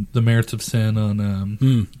Brendan, the Merits of Sin, on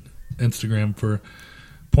Instagram for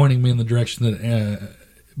pointing me in the direction that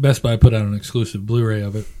Best Buy put out an exclusive Blu-ray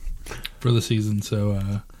of it for the season. So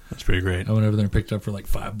that's pretty great. I went over there and picked it up for like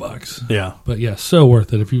 $5. Yeah. But yeah, so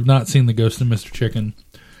worth it. If you've not seen The Ghost of Mr. Chicken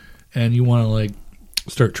and you want to like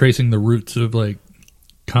start tracing the roots of like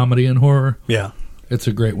comedy and horror, yeah, it's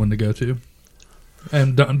a great one to go to.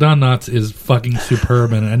 And Don Knotts is fucking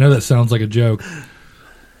superb, and I know that sounds like a joke,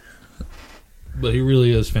 but he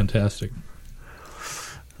really is fantastic.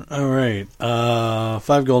 All right.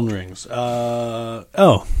 5 Golden Rings. I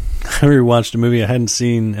rewatched a movie I hadn't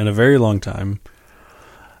seen in a very long time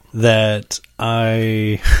that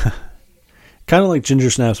I kind of like Ginger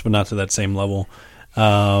Snaps, but not to that same level.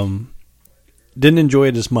 Didn't enjoy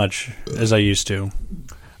it as much as I used to,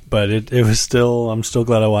 but it was still, I'm still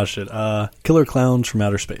glad I watched it. Killer Clowns from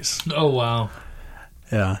Outer Space. Oh, wow.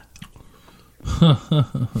 Yeah.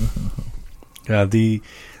 Yeah, the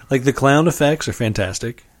clown effects are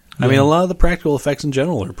fantastic. I mean, a lot of the practical effects in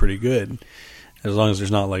general are pretty good, as long as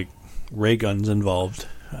there's not like ray guns involved,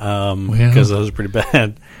 because those are pretty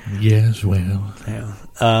bad. Yes, well, yeah.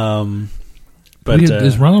 But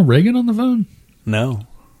is Ronald Reagan on the phone? No.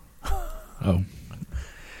 Oh.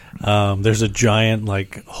 There's a giant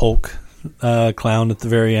like Hulk clown at the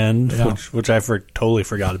very end, yeah. which I totally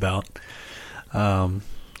forgot about.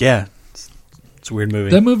 Yeah, it's a weird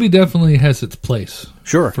movie. That movie definitely has its place.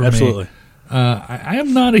 Sure, absolutely. I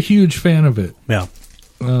am not a huge fan of it. Yeah.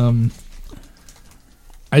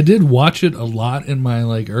 I did watch it a lot in my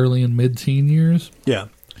like early and mid-teen years. Yeah.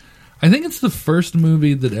 I think it's the first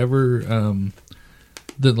movie that ever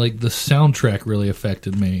that like the soundtrack really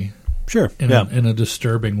affected me. Sure. In a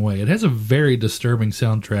disturbing way. It has a very disturbing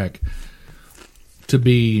soundtrack to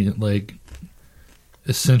be like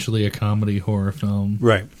essentially a comedy horror film.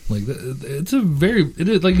 Right. Like it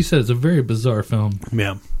is, like you said, it's a very bizarre film.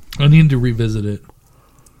 Yeah. I need to revisit it.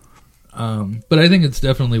 But I think it's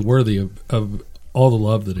definitely worthy of all the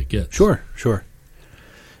love that it gets. Sure.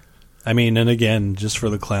 I mean, and again, just for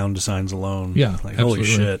the clown designs alone. Yeah. Like, absolutely. holy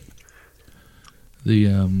shit.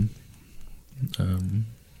 The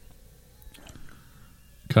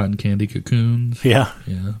cotton candy cocoons. Yeah.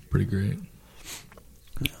 Yeah, pretty great.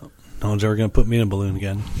 No one's ever going to put me in a balloon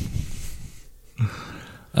again.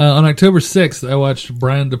 On October 6th, I watched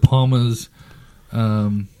Brian De Palma's,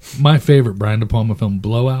 my favorite Brian De Palma film,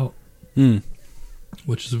 Blowout,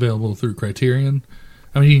 which is available through Criterion.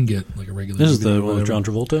 I mean, you can get like a regular. This is the one with John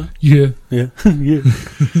Travolta? Yeah. Yeah. Yeah.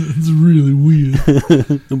 It's really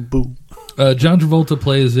weird. Boom. John Travolta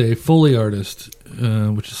plays a Foley artist,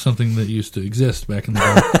 which is something that used to exist back in the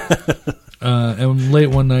day. And late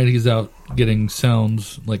one night, he's out getting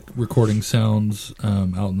sounds, like recording sounds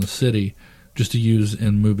out in the city, just to use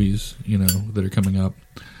in movies, that are coming up.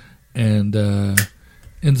 And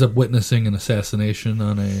ends up witnessing an assassination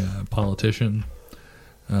on a politician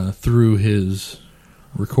through his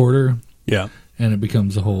recorder. Yeah. And it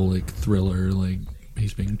becomes a whole like thriller, like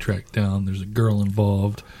he's being tracked down. There's a girl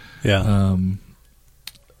involved. Yeah.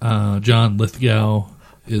 John Lithgow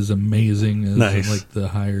is amazing as nice. like the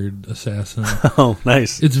hired assassin. Oh,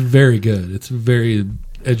 nice. It's very good. It's very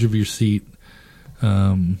edge of your seat.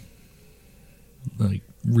 Like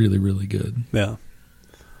really, really good. Yeah.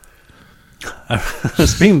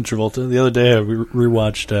 Speaking of Travolta, the other day I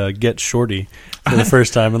rewatched Get Shorty for the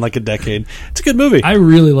first time in like a decade. It's a good movie. I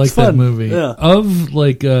really like that fun. movie. Yeah. Of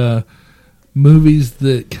like movies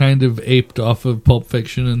that kind of aped off of Pulp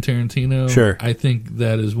Fiction and Tarantino, sure. I think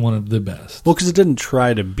that is one of the best. Well, because it didn't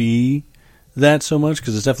try to be that so much,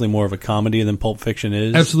 because it's definitely more of a comedy than Pulp Fiction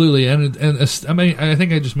is. Absolutely, and I mean, I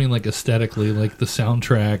think I just mean like aesthetically, like the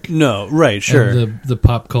soundtrack. No, right, sure. And the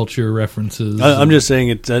pop culture references. I'm just saying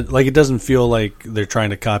it like it doesn't feel like they're trying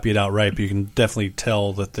to copy it outright, but you can definitely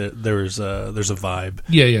tell that there's a vibe.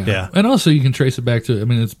 Yeah. And also you can trace it back to. I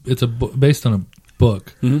mean, it's based on a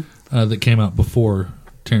book that came out before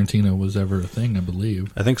Tarantino was ever a thing, I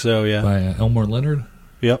believe. I think so. Yeah. By Elmore Leonard.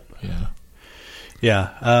 Yep. Yeah.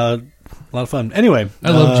 A lot of fun. Anyway,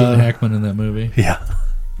 I love Gene Hackman in that movie. Yeah.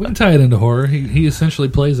 We can tie it into horror. He essentially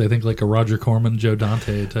plays, I think, like a Roger Corman, Joe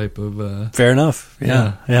Dante type of... Fair enough.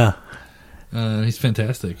 Yeah. He's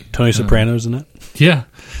fantastic. Tony Soprano's in it? Yeah.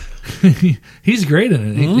 He's great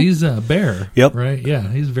in it. Mm-hmm. He's Bear. Yep. Right?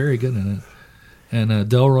 Yeah, he's very good in it. And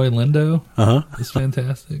Delroy Lindo is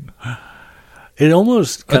fantastic. It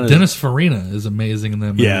almost kind of... Dennis Farina is amazing in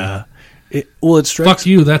that movie. Yeah. It strikes... Fuck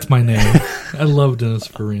you, that's my name. I love Dennis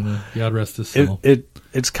Farina. God rest his soul.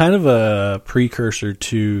 It's kind of a precursor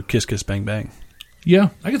to Kiss Kiss Bang Bang. Yeah,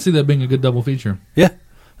 I can see that being a good double feature. Yeah.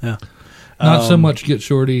 Not so much Get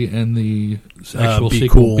Shorty and the actual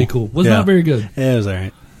sequel. Be Cool. Was not very good. Yeah, it was all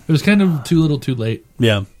right. It was kind of too little too late.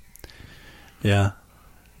 Yeah.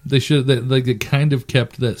 They should, it kind of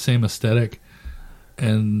kept that same aesthetic,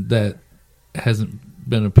 and that hasn't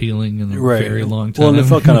been appealing in a very long time. Well, and it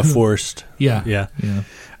felt kind of forced. Yeah.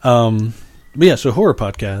 But yeah, so horror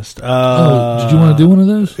podcast. Did you want to do one of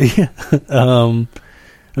those? Yeah.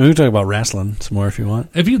 We can talk about wrestling some more if you want.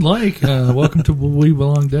 If you'd like. Welcome to We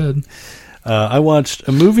Belong Dead. I watched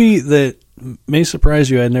a movie that may surprise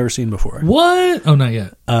you. I had never seen before. What? Oh, not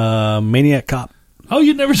yet. Maniac Cop. Oh,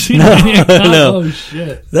 you'd never seen Maniac Cop? No. Oh,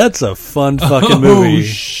 shit. That's a fun fucking movie. Oh,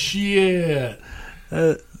 shit.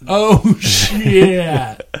 Oh,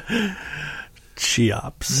 shit.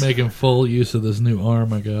 Cheops. Making full use of this new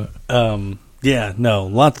arm I got. Yeah, no,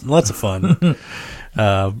 lots of fun.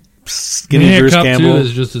 Skinny Maniac Bruce Cop Campbell 2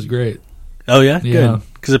 is just as great. Oh yeah, Yeah. good,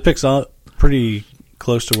 because it picks up pretty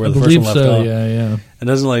close to where I the first one believe left so. off. Yeah. And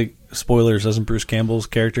doesn't spoilers? Doesn't Bruce Campbell's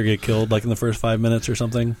character get killed like in the first 5 minutes or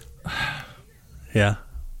something? Yeah,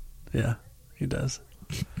 he does.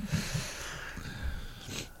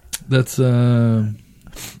 That's our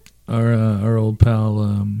old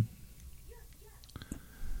pal.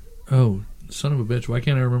 Oh, son of a bitch! Why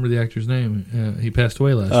can't I remember the actor's name? He passed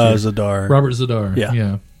away last year. Zadar. Robert Zadar.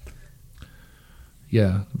 Yeah.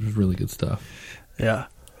 It was really good stuff. Yeah.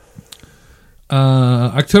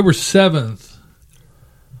 October 7th,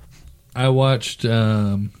 I watched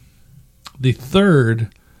the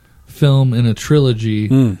third film in a trilogy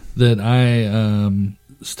that I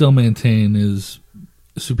still maintain is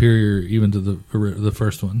superior even to the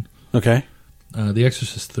first one. Okay. The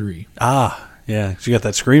Exorcist 3. Yeah, so you got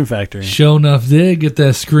that Scream Factory. Sure enough, did get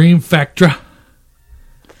that Scream Factor.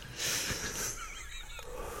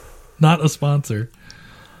 Not a sponsor.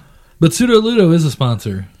 But Pseudo Ludo is a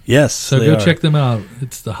sponsor. Yes, so go check them out.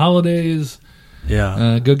 It's the holidays.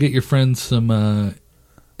 Yeah. Go get your friends some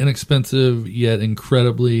inexpensive yet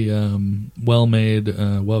incredibly well-made,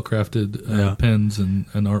 well-crafted pens and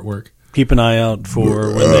artwork. Keep an eye out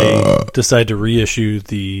for when they decide to reissue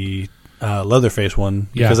the Leatherface one,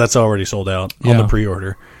 because that's already sold out on the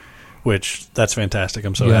pre-order, which that's fantastic.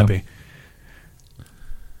 I'm so happy.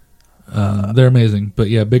 They're amazing. But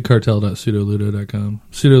yeah, bigcartel.pseudoludo.com.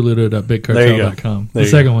 Pseudoludo.bigcartel.com. The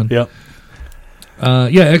second one. Yep.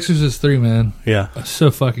 Exorcist 3, man. Yeah.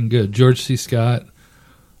 So fucking good. George C. Scott,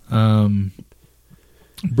 Brad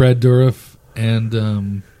Dourif,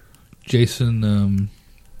 and Jason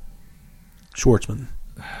Schwartzman.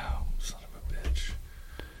 Oh, son of a bitch.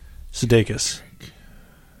 Sudeikis.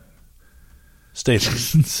 Statham.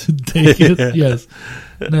 Sudeikis, yes.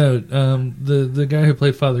 No, the guy who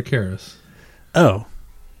played Father Karras. Oh.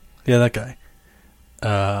 Yeah, that guy.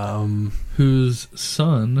 Whose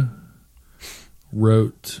son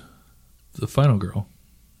wrote The Final Girl.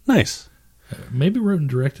 Nice. Maybe wrote and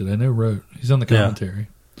directed. I know wrote. He's on the commentary.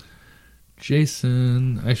 Yeah.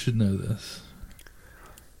 Jason, I should know this.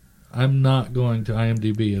 I'm not going to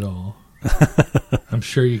IMDb at all. I'm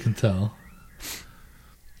sure you can tell.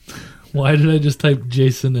 Why did I just type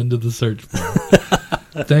Jason into the search bar?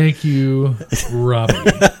 Thank you, Robbie.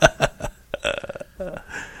 Have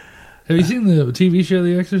you seen the TV show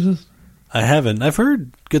The Exorcist? I haven't. I've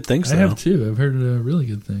heard good things, though. I have, too. I've heard really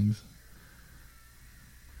good things.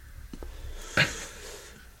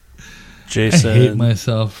 Jason. I hate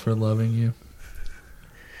myself for loving you.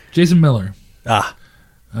 Jason Miller.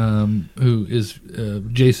 Who is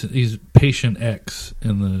Jason? He's Patient X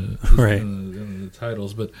in the in the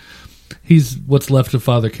titles, but he's what's left of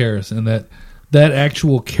Father Karras, and that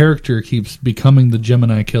actual character keeps becoming the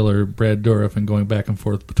Gemini killer, Brad Dourif, and going back and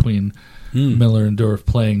forth between Miller and Dourif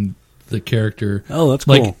playing the character. Oh, that's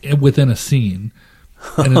cool. Within a scene,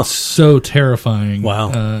 and it's so terrifying.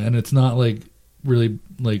 Wow! And it's not really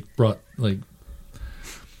brought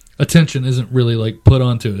attention isn't really put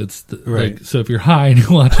onto it. It's so if you're high and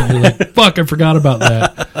you're watching, you're like, "Fuck, I forgot about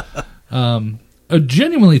that." A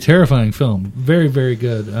genuinely terrifying film, very very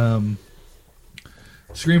good.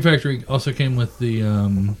 Scream Factory also came with the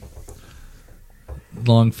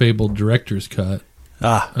long fabled director's cut.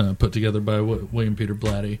 put together by William Peter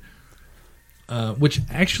Blatty. Which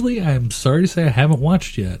actually, I'm sorry to say, I haven't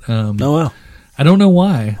watched yet. Oh wow! I don't know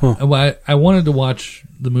why. Huh. I wanted to watch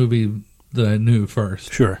the movie that I knew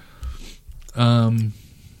first. Sure. And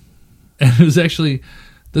it was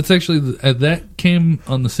that came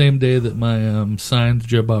on the same day that my signed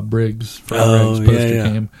Joe Bob Briggs poster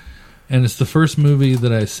came, and it's the first movie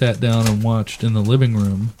that I sat down and watched in the living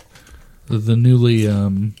room, the newly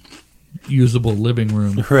usable living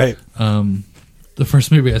room. Right. The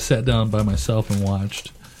first movie I sat down by myself and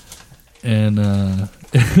watched, and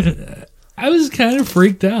I was kind of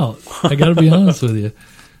freaked out. I got to be honest with you.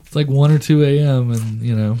 It's like 1 or 2 a.m.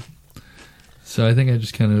 and so I think I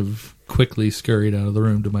just kind of quickly scurried out of the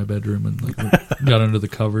room to my bedroom and got under the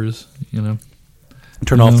covers.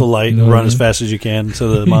 Turn off the light and run as fast as you can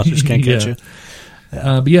so the monsters can't catch you.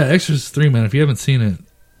 Yeah. But yeah, Exorcist 3, man. If you haven't seen it,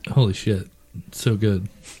 holy shit, it's so good.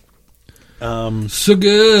 So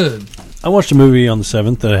good. I watched a movie on the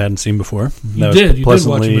 7th that I hadn't seen before. You did watch a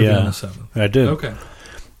movie on the 7th. I did. Okay.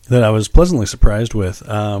 That I was pleasantly surprised with.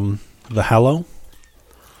 The Hallow.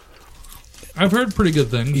 I've heard pretty good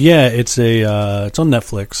things. Yeah, it's on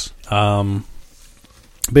Netflix.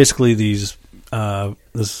 Basically, this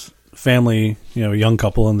family, young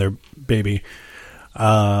couple and their baby.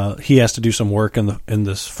 He has to do some work in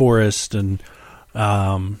this forest, and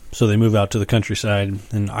so they move out to the countryside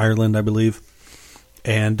in Ireland, I believe.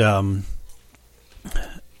 And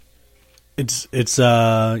it's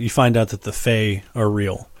you find out that the Fae are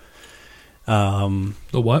real. The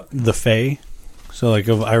what? The Fae. So like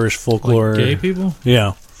of Irish folklore. Like gay people?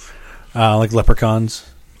 Yeah. Like leprechauns.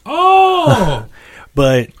 Oh!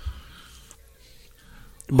 But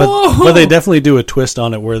they definitely do a twist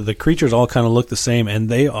on it where the creatures all kind of look the same,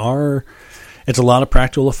 and it's a lot of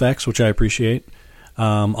practical effects, which I appreciate.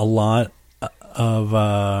 A lot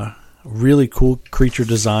of really cool creature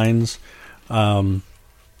designs.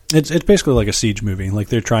 It's basically like a siege movie. Like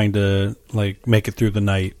they're trying to like make it through the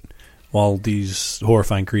night while these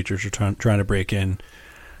horrifying creatures are trying to break in.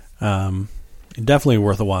 Definitely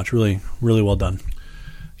worth a watch. Really, really well done.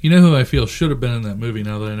 You know who I feel should have been in that movie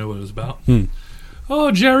now that I know what it was about?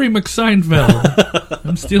 Oh, Jerry McSeinfeld.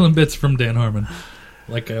 I'm stealing bits from Dan Harmon,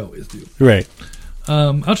 like I always do. Right.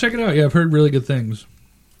 I'll check it out. Yeah, I've heard really good things.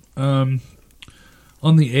 On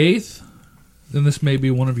the 8th, and this may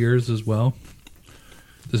be one of yours as well.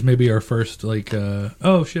 This may be our first,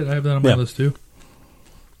 oh shit, I have that on my list too.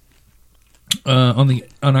 On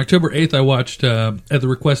October 8th, I watched, at the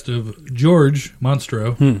request of George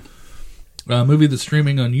Monstro, a movie that's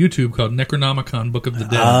streaming on YouTube called Necronomicon: Book of the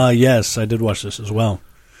Dead. Yes, I did watch this as well.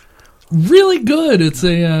 Really good. It's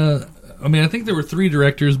I think there were 3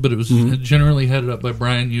 directors, but it was generally headed up by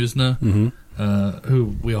Brian Usna,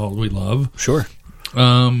 who we love. Sure.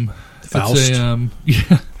 Faust.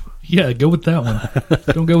 Yeah, go with that one.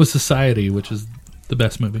 Don't go with Society, which is the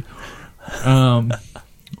best movie.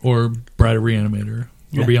 Or Bride of Reanimator.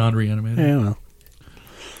 Or Beyond Reanimator. Yeah, I don't know.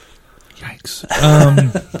 Yikes.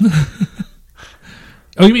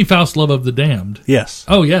 Oh, you mean Faust, Love of the Damned? Yes.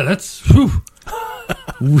 Oh, yeah, that's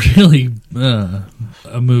really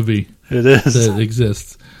a movie. It is. That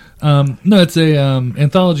exists. No, it's a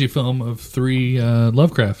anthology film of 3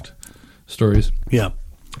 Lovecraft stories. Yeah.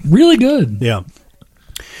 Really good. Yeah.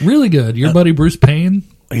 Really good. Your buddy Bruce Payne?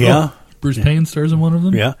 Yeah. Bruce Payne stars in one of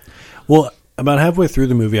them? Yeah. Well, about halfway through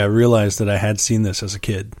the movie, I realized that I had seen this as a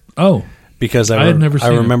kid. Oh. Because I had never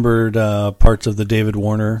seen remembered parts of the David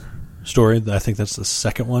Warner story. I think that's the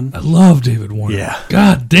second one. I love David Warner. Yeah.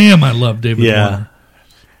 God damn, I love David Warner.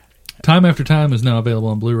 Time After Time is now available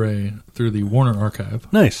on Blu-ray through the Warner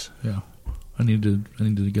Archive. Nice. Yeah. I need to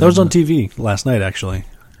get that was on TV last night, actually.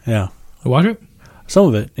 Yeah. Watch it? Some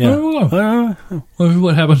of it, yeah.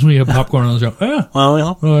 What happens when you have popcorn on the show? Yeah.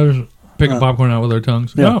 Well, just picking popcorn out with our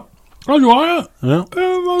tongues. Yeah. Oh, you want it? Yeah.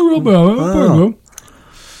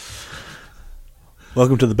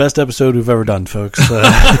 Welcome to the best episode we've ever done, folks.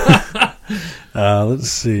 Let's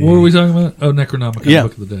see. What were we talking about? Oh, Necronomicon,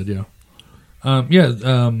 Book of the Dead,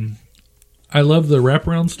 I love the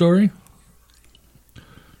wraparound story.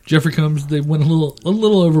 Jeffrey Combs, they went a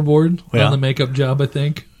little overboard on the makeup job, I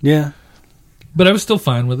think. Yeah. But I was still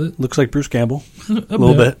fine with it. Looks like Bruce Campbell. a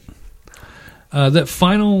little bit. That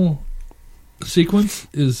final sequence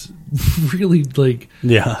is really,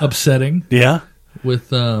 upsetting. Yeah.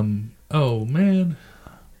 With, oh, man.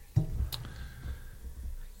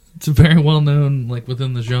 It's a very well-known,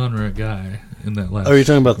 within the genre guy in that last... Oh, are you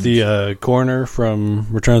talking about the coroner from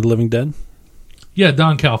Return of the Living Dead? Yeah,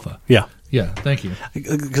 Don Calfa. Yeah. Yeah, thank you.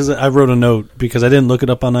 Because I wrote a note, because I didn't look it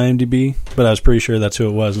up on IMDb, but I was pretty sure that's who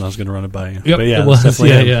it was, and I was going to run it by you. Yep, but yeah, it was.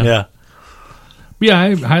 Definitely him. Yeah. Yeah,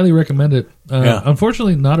 I highly recommend it.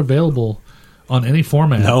 Unfortunately, not available on any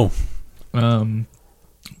format. No.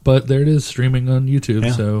 But there it is, streaming on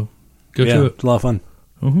YouTube. So go to it. It's a lot of fun.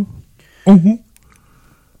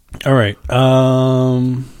 All right. I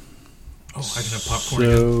can have popcorn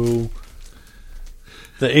again.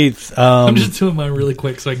 The 8th. I'm just doing mine really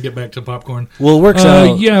quick so I can get back to popcorn. Well, it works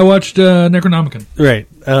out. Yeah, I watched Necronomicon. Right.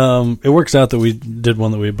 It works out that we did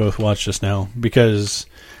one that we both watched just now because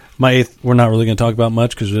my 8th, we're not really going to talk about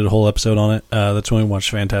much because we did a whole episode on it. That's when we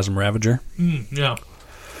watched Phantasm Ravager. Yeah.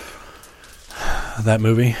 That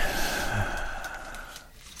movie.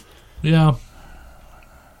 Yeah.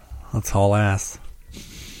 That's all ass.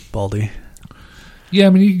 Baldy. Yeah, I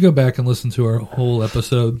mean, you can go back and listen to our whole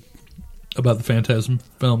episode about the Phantasm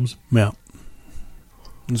films. Yeah.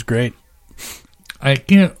 It was great. I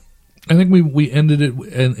think we ended it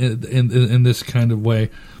in this kind of way.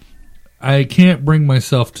 I can't bring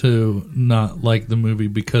myself to not like the movie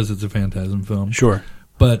because it's a Phantasm film. Sure.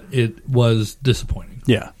 But it was disappointing.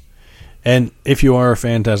 Yeah. And if you are a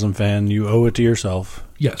Phantasm fan, you owe it to yourself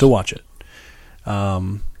to watch it.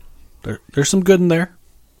 There's some good in there,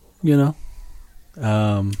 you know.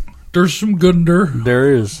 There's some good in there.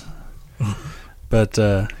 There is. But,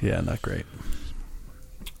 not great.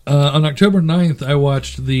 On October 9th, I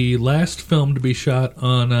watched the last film to be shot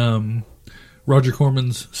on Roger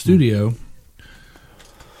Corman's studio.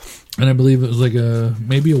 And I believe it was like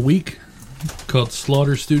maybe a week, called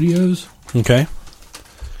Slaughter Studios. Okay.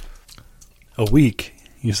 A week,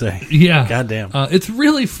 you say? Yeah. Goddamn. It's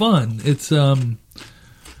really fun. It's one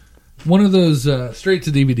of those, straight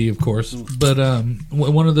to DVD, of course, but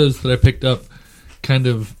one of those that I picked up kind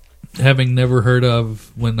of having never heard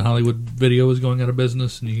of when Hollywood Video was going out of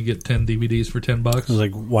business and you could get 10 DVDs for $10. I was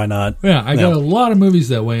like, why not? Yeah, I got a lot of movies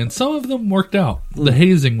that way, and some of them worked out. The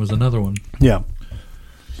Hazing was another one. Yeah.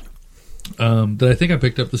 That I think I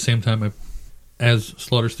picked up the same time as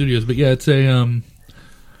Slaughter Studios. But yeah, it's a...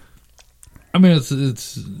 I mean,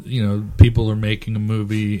 it's you know, people are making a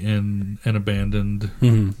movie in an abandoned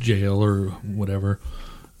jail or whatever,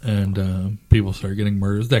 and people start getting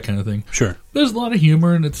murders, that kind of thing. Sure. There's a lot of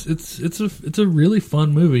humor, and it's a really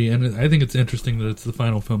fun movie, and I think it's interesting that it's the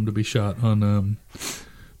final film to be shot on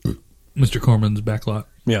Mr. Corman's backlot.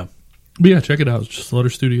 Yeah. But yeah, check it out. It's just Slaughter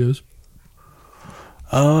Studios.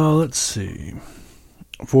 Let's see.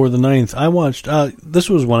 For the 9th, I watched, this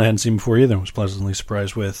was one I hadn't seen before either and was pleasantly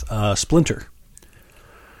surprised with, Splinter.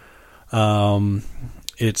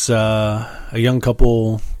 It's a young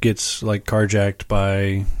couple gets like carjacked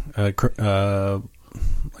by like a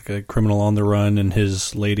criminal on the run and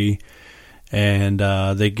his lady, and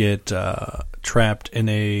they get trapped in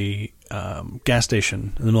a gas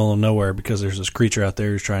station in the middle of nowhere because there's this creature out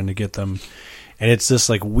there who's trying to get them, and it's this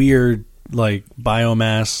like weird like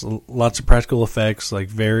biomass, lots of practical effects, like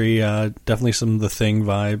very definitely some of the Thing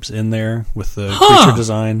vibes in there with the creature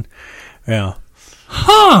design. Yeah.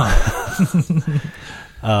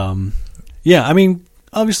 Yeah, I mean,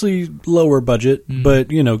 obviously lower budget,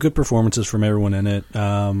 but you know, good performances from everyone in it.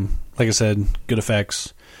 Like I said, good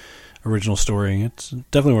effects, original story. It's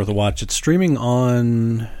definitely worth a watch. It's streaming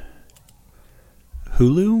on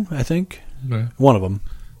Hulu, I think. Okay. One of them.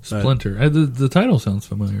 Splinter. The title sounds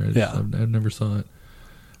familiar. I never saw it.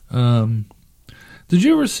 Did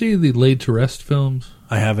you ever see the Laid to Rest films?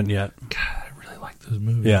 I haven't yet. God, I really like those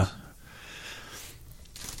movies. Yeah.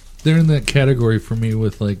 They're in that category for me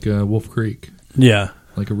with like Wolf Creek. Yeah.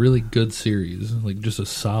 Like a really good series. Like just a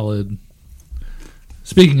solid...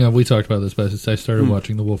 Speaking of, we talked about this, but I started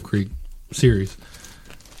watching the Wolf Creek series.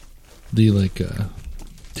 The like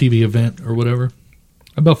TV event or whatever.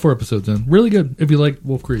 About 4 episodes in. Really good if you like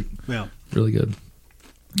Wolf Creek. Yeah. Really good.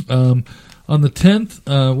 On the 10th,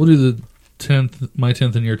 we'll do the 10th, my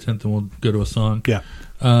 10th and your 10th, and we'll go to a song. Yeah.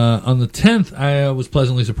 On the 10th, I was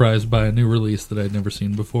pleasantly surprised by a new release that I'd never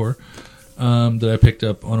seen before, that I picked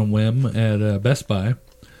up on a whim at Best Buy.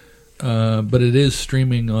 But it is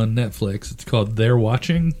streaming on Netflix. It's called They're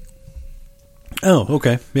Watching. Oh,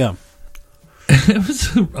 okay. Yeah. It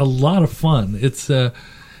was a lot of fun. It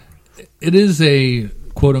is a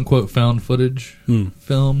quote-unquote found footage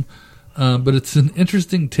film, but it's an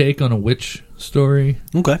interesting take on a witch story.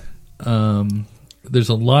 Okay. There's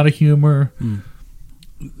a lot of humor.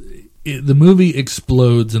 The movie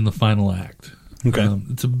explodes in the final act. Okay.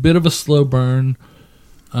 It's a bit of a slow burn.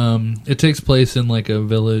 It takes place in like a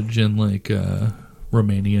village in like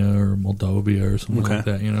Romania or Moldova or something like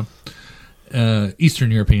that, you know.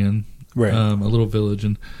 Eastern European. Right. A little village,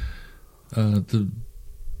 and the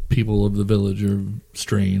people of the village are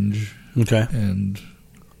strange. Okay. And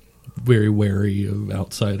very wary of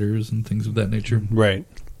outsiders and things of that nature. Right.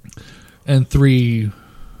 and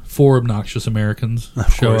 4 obnoxious Americans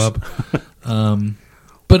show up.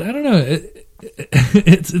 But I don't know.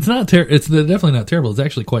 It's not it's definitely not terrible. It's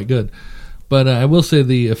actually quite good. But I will say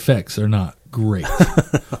the effects are not great.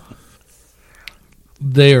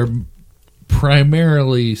 They are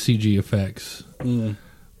primarily CG effects.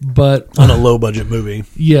 But on a low budget movie.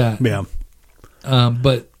 Yeah. Yeah.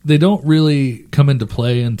 But they don't really come into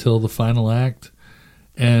play until the final act.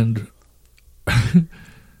 And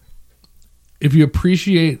if you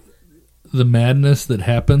appreciate the madness that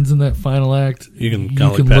happens in that final act, you can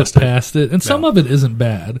look past it. And some of it isn't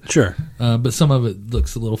bad. Sure. But some of it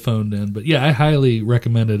looks a little phoned in. But yeah, I highly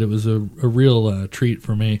recommend it. It was a real treat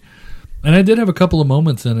for me. And I did have a couple of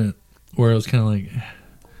moments in it where I was kind of like,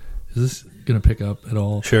 is this going to pick up at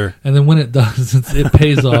all? Sure. And then when it does, it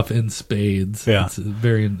pays off in spades. Yeah. It's a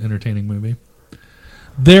very entertaining movie.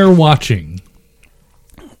 They're watching.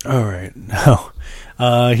 All right. Now,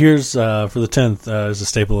 here's for the 10th is a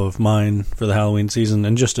staple of mine for the Halloween season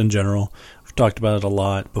and just in general. We've talked about it a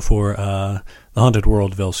lot before. The Haunted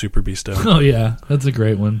World of El Superbeasto. Oh, yeah. That's a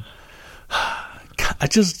great one. I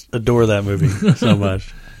just adore that movie so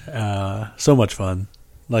much. So much fun.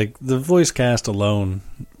 Like, the voice cast alone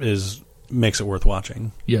makes it worth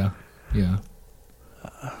watching. Yeah. Yeah.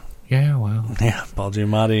 Yeah, wow. Yeah, Paul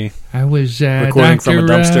Giamatti. I was recording from a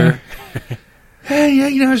dumpster. Hey,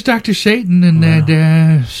 yeah, I was Dr. Satan in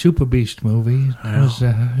that Super Beast movie. It was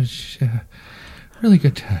a really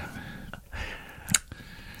good time.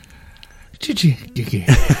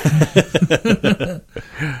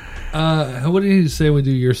 What do you say we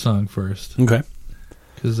do your song first? Okay.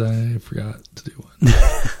 Because I forgot to do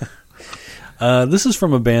one. This is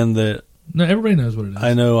from a band that... No, everybody knows what it is.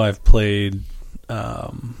 I know I've played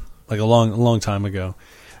like a long time ago.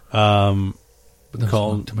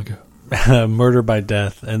 Called Murder by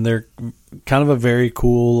Death. And they're kind of a very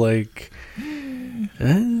cool, like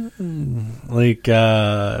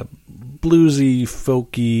bluesy,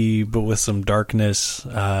 folky, but with some darkness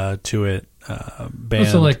to it. Band.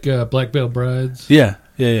 Also like Black Veil Brides. Yeah.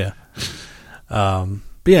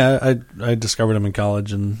 But yeah, I discovered them in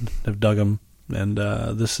college and have dug them. And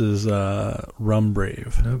this is Rum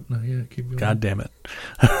Brave. Nope, not yet. Keep going. God damn it.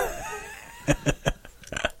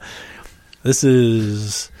 This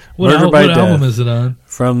is Murder by Death. What album is it on?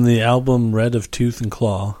 From the album Red of Tooth and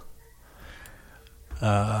Claw.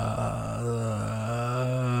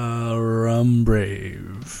 Rum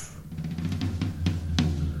Brave.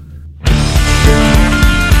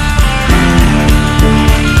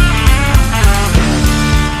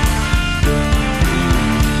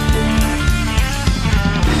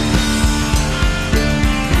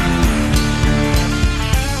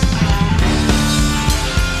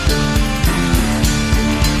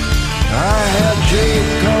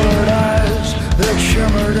 Jade-colored eyes that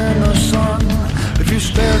shimmered in the sun. If you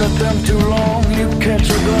stared at them too long, you'd catch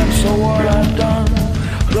a glimpse of what I'd done.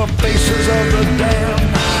 The faces of the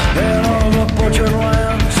damned and all the butchered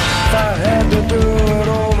lambs. If I had to do it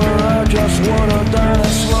over, I just would have done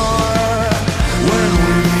it slower. When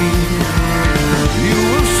we meet, you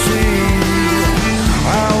will see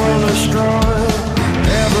I will destroy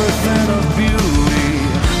everything of beauty.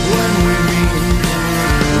 When we meet,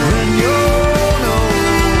 then you'll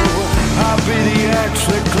be the axe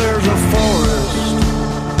that clears a forest.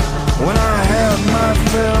 When I had my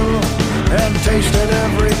fill and tasted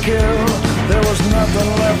every kill, there was nothing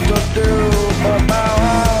left to do but bow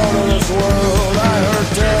out of this world. I heard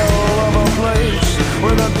tell of a place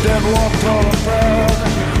where the dead walk tall and proud,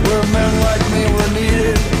 where men like me were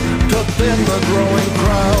needed to thin the growing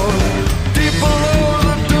crowd. Deep below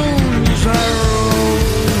the dunes I rode,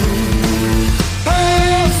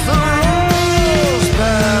 past the rose,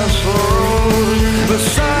 past the rose,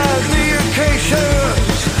 beside the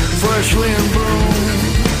acacias, freshly in bloom,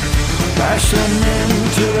 passing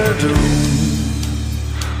into their doom.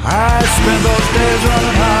 I spent those days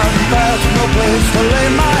running hard and fast, no place to lay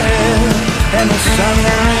my head, and the sun and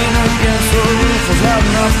the rain against the roof was loud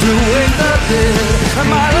enough to wake the dead. And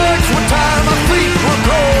my legs were tired, my feet were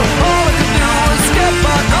cold, all I could do was get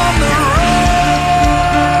back on the road.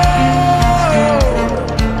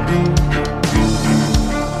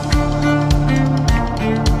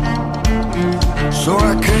 So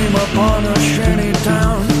I came upon a shanty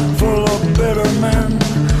town full of bitter men,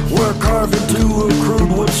 where carved into a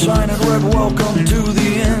crude wood sign it read, "Welcome to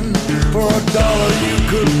the inn." For $1 you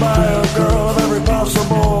could buy a girl of every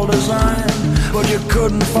possible design, but you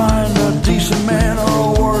couldn't find a decent man or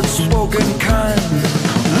a word spoken kind.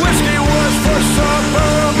 Whiskey was for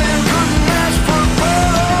supper, men couldn't ask for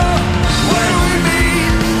better. When we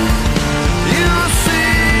meet, you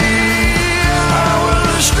see I will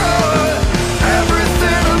destroy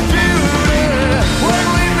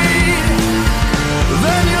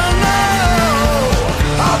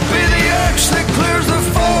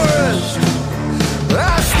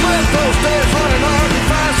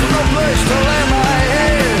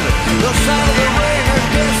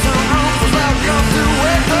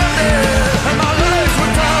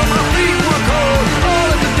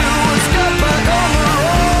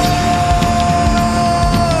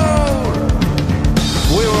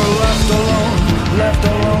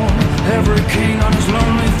every king on his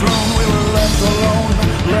lonely throne. We were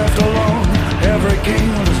left alone, every king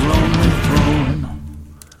on his lonely throne.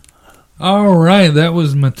 All right, that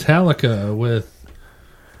was Metallica with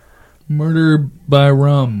Murder by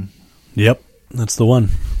Rum. Yep, that's the one.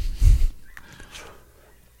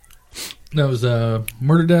 That was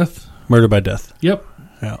Murder Death? Murder by Death. Yep.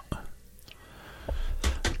 Yeah.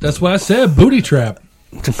 That's why I said Booty Trap.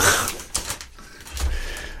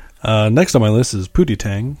 Next on my list is Pootie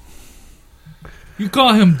Tang. You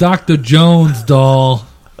call him Dr. Jones, doll.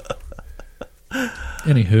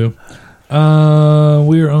 Anywho.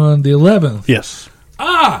 We're on the 11th. Yes.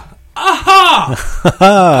 Aha!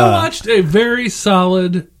 I watched a very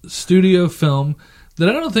solid studio film that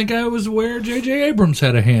I don't think I was aware J.J. Abrams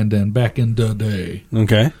had a hand in back in the day.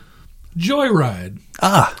 Okay. Joyride.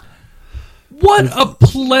 What a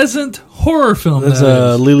pleasant horror film that's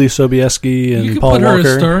that is. Lily Sobieski and you can Paul put her Walker.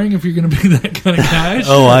 as starring if you're going to be that kind of guy.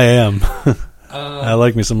 Oh, I am. I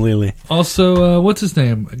like me some Lily. Also, what's his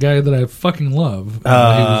name? A guy that I fucking love. He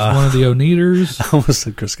was one of the Oneaters. I almost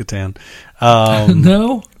said Chris Kattan.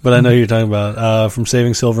 No? But I know who you're talking about. From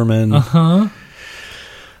Saving Silverman. Uh-huh.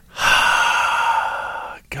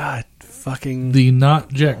 God, fucking... The not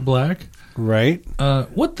Jack Black. Right?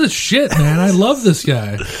 What the shit, man? I love this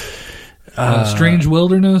guy. Strange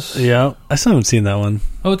Wilderness. Yeah. I still haven't seen that one.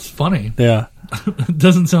 Oh, it's funny. Yeah. It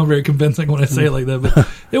doesn't sound very convincing when I say it like that, but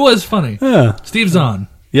it was funny. Yeah. Steve Zahn.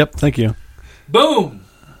 Yep, thank you. Boom!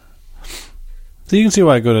 So you can see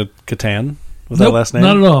why I go to Catan with that last name?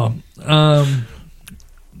 Not at all.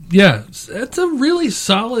 Yeah, it's a really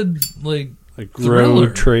solid, like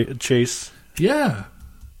road chase. Yeah.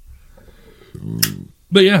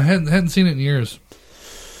 But yeah, hadn't seen it in years.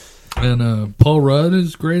 And Paul Rudd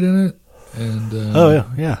is great in it. And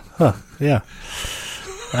yeah.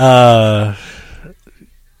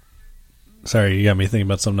 Sorry, you got me thinking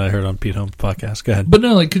about something I heard on Pete Holmes' podcast. Go ahead. But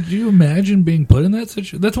no, like, could you imagine being put in that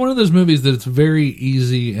situation? That's one of those movies that it's very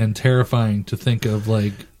easy and terrifying to think of.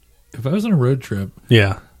 Like, if I was on a road trip,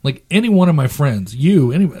 yeah, like any one of my friends,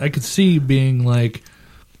 I could see being like,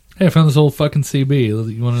 "Hey, I found this old fucking CB.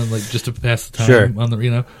 You want to like just to pass the time sure. on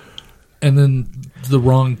the and then the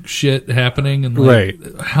wrong shit happening and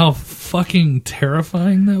like, how fucking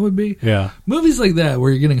terrifying that would be." Yeah, movies like that where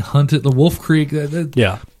you're getting hunted, the Wolf Creek.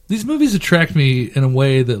 Yeah. These movies attract me in a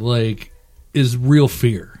way that, like, is real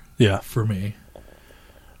fear for me.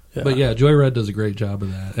 Yeah. But, yeah, Joyride does a great job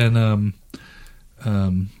of that. And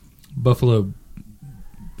Buffalo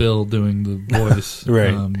Bill doing the voice.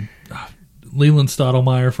 Right. Leland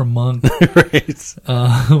Stottlemyre from Monk. Right.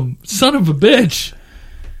 Son of a bitch.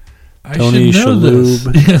 Tony I should know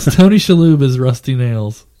Shalhoub. this. Yes, Tony Shalhoub is Rusty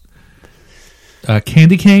Nails.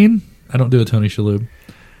 Candy Cane. I don't do a Tony Shalhoub.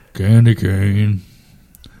 Candy Cane.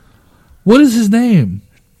 What is his name?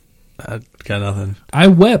 I got nothing. I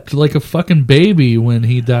wept like a fucking baby when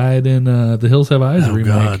he died in The Hills Have Eyes remake.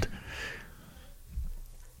 God.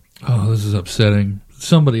 Oh, this is upsetting.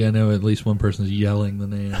 Somebody I know, at least one person is yelling the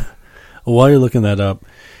name. While you're looking that up,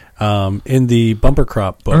 in the Bumper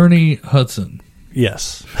Crop book... Ernie Hudson.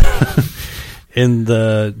 Yes. In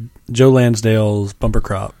the Joe Lansdale's Bumper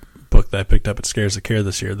Crop book that I picked up at Scares of Care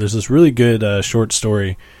this year, there's this really good short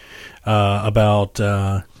story about...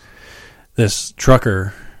 this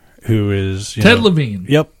trucker who is... Ted Levine.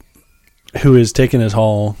 Yep. Who is taking his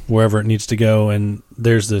haul wherever it needs to go, and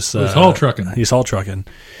there's this... he's haul trucking. He's haul trucking.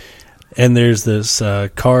 And there's this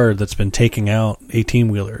car that's been taking out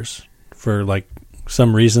 18-wheelers for, like,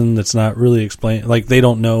 some reason that's not really explained. Like, they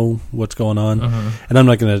don't know what's going on. Uh-huh. And I'm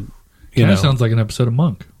not going to, Kind of sounds like an episode of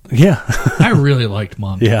Monk. Yeah. I really liked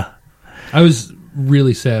Monk. Yeah. I was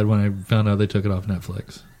really sad when I found out they took it off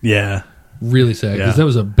Netflix. Yeah. Really sad, because that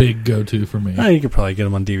was a big go-to for me. You could probably get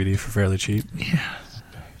them on DVD for fairly cheap.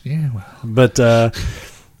 Yeah, well. But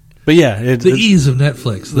yeah. The ease of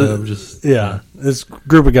Netflix, though. This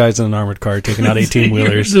group of guys in an armored car taking out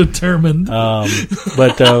 18-wheelers. You're determined.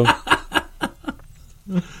 But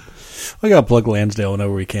we got to plug Lansdale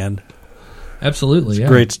whenever we can. Absolutely,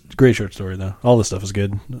 it's great short story, though. All this stuff is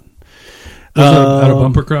good. Out of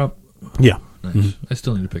Bumper Crop? Yeah. Nice. Mm-hmm. I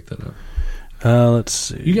still need to pick that up. Let's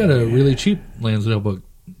see. You got a really cheap Lansdale book.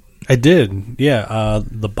 I did, yeah.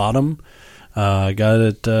 The Bottom. I got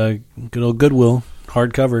it good old Goodwill,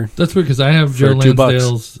 hardcover. That's weird, because I have Joe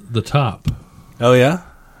Lansdale's The Top. Oh, yeah?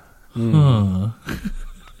 Mm.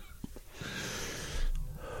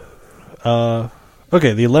 Huh.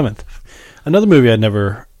 Okay, the 11th. Another movie I'd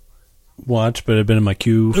never watched, but had been in my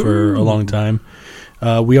queue for a long time.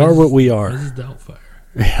 We Are What We Are. This is Doubtfire.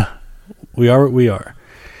 Yeah. We Are What We Are.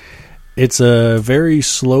 It's a very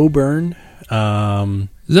slow burn.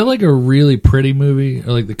 Is Is that like a really pretty movie?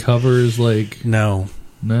 Or like the cover is like... No.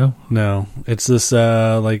 It's this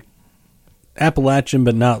like Appalachian,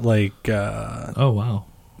 but not like... oh, wow.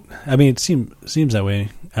 I mean, it seems that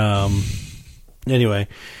way. Anyway,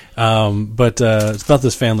 but it's about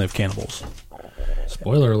this family of cannibals.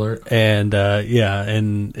 Spoiler alert. And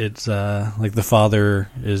and it's like the father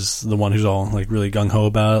is the one who's all like really gung ho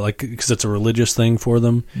about it, like because it's a religious thing for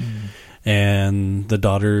them, and the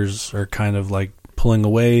daughters are kind of like pulling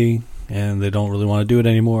away, and they don't really want to do it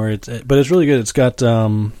anymore. But it's really good. It's got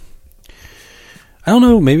I don't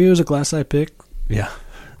know, maybe it was a Glass Eye pick,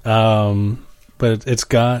 but it's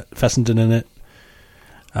got Fessenden in it.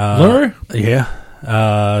 Lure? Yeah.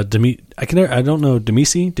 I don't know,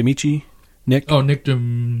 Demichi. Nick. Oh, Nick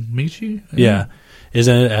Demichi? Yeah. Is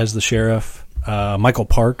in it as the sheriff. Michael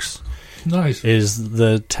Parks. Nice. Is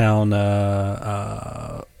the town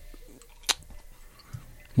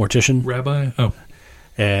mortician. Rabbi? Oh.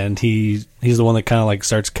 And he's the one that kind of like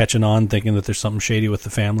starts catching on, thinking that there's something shady with the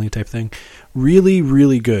family type thing. Really,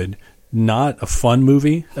 really good. Not a fun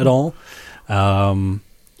movie at all. And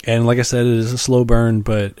like I said, it is a slow burn,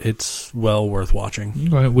 but it's well worth watching.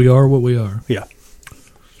 Right, we are what we are. Yeah.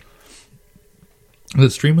 Is it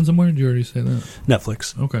streaming somewhere? Did you already say that?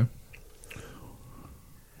 Netflix. Okay.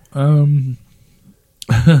 On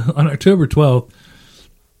October 12th,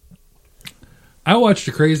 I watched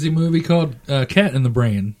a crazy movie called Cat in the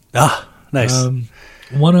Brain. Ah, nice.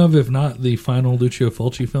 One of, if not the final Lucio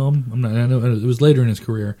Fulci film. I know it was later in his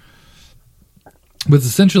career. But it's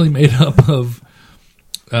essentially made up of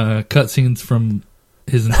cutscenes from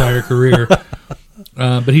his entire career.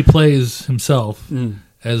 But he plays himself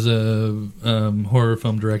as a horror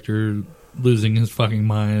film director losing his fucking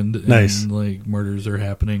mind. Nice. And like murders are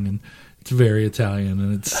happening, and it's very Italian,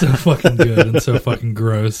 and it's so fucking good and so fucking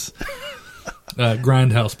gross.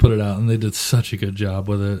 Grindhouse put it out, and they did such a good job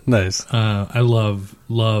with it. Nice. I love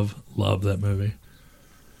that movie.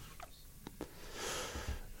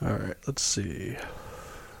 All right, let's see.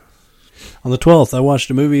 On the 12th, I watched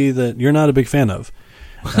a movie that you're not a big fan of.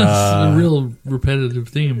 It's a real repetitive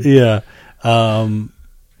theme. Yeah.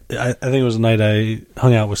 I think it was a night I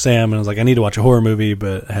hung out with Sam, and I was like, I need to watch a horror movie,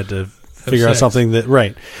 but I had to figure out something that,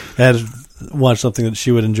 right. I had to watch something that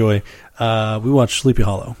she would enjoy. We watched Sleepy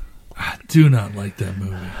Hollow. I do not like that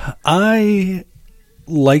movie. I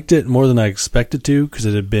liked it more than I expected to, because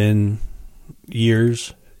it had been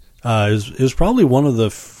years. It was probably one of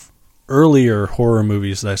the earlier horror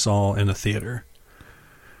movies that I saw in a theater.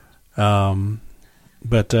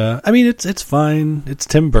 But I mean, it's fine. It's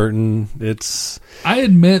Tim Burton. I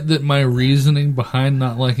admit that my reasoning behind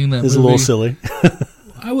not liking that is movie a little silly.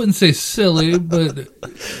 I wouldn't say silly, but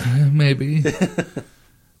maybe.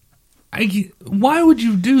 Why would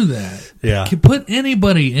you do that? Yeah, You put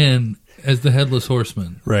anybody in as the Headless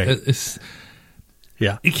Horseman, right?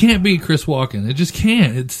 Yeah, it can't be Chris Walken. It just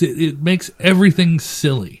can't. It makes everything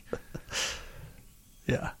silly.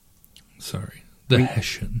 Yeah, sorry, the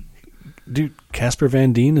Hessian. Dude, Casper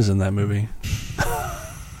Van Dien is in that movie.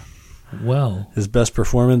 Well, his best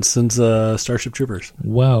performance since Starship Troopers.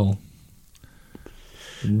 Well.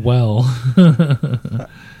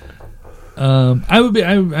 I would be.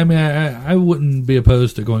 I wouldn't be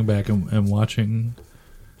opposed to going back and watching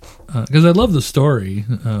because I love the story.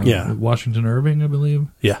 Washington Irving, I believe.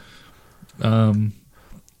 Yeah. I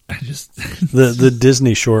just the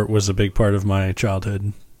Disney short was a big part of my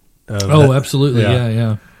childhood. Absolutely.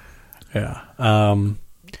 Yeah.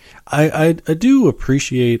 I do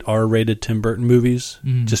appreciate R-rated Tim Burton movies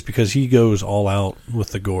just because he goes all out with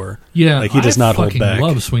the gore. Yeah, like he does not hold back. I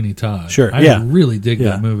love Sweeney Todd. Sure, I really dig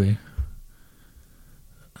that movie.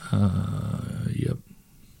 Yep.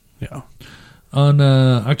 Yeah. On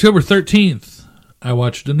October 13th, I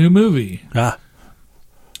watched a new movie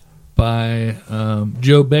by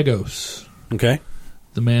Joe Begos. Okay.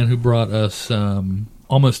 The man who brought us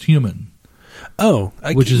Almost Human. Oh,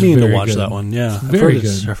 I which is mean to very watch good. that one. Yeah, it's very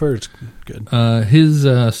good. I've heard it's good. His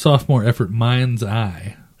sophomore effort, Mind's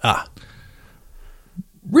Eye.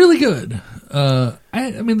 Really good.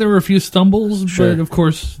 I mean, there were a few stumbles, but of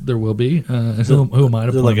course there will be. Who am I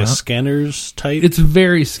to point like them a out? Scanners type? It's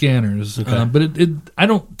very Scanners, okay. but I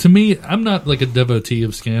don't. To me, I'm not like a devotee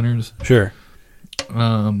of Scanners. Sure.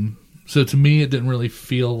 So to me, it didn't really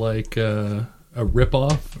feel like a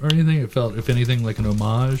ripoff or anything. It felt, if anything, like an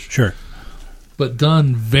homage. Sure. But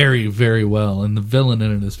done very, very well, and the villain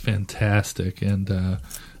in it is fantastic. And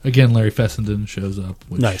again, Larry Fessenden shows up,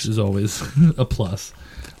 which is always a plus.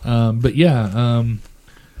 But yeah,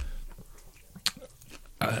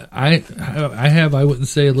 I have, I wouldn't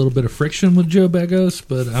say a little bit of friction with Joe Begos,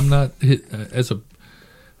 but I'm not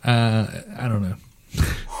I don't know.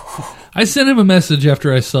 I sent him a message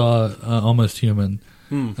after I saw Almost Human.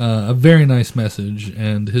 A very nice message,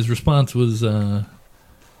 and his response was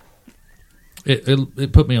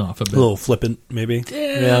it put me off a bit. A little flippant, maybe.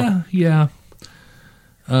 Yeah.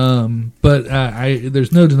 But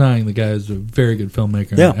there's no denying the guy is a very good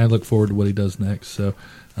filmmaker. Yeah. I look forward to what he does next. So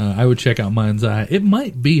I would check out Mind's Eye. It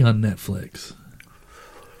might be on Netflix.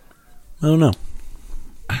 I don't know.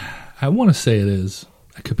 I want to say it is.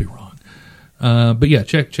 I could be wrong. But yeah,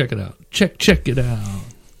 check it out. Check it out.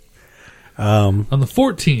 On the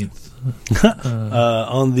 14th.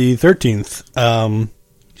 On the 13th.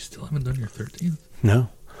 You still haven't done your 13th? No.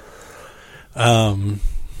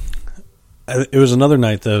 It was another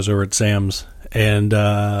night that I was over at Sam's, and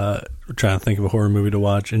we're trying to think of a horror movie to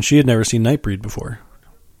watch, and she had never seen Nightbreed before.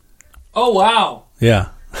 Oh, wow. Yeah.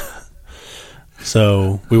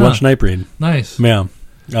 So we watched Nightbreed. Nice. Yeah.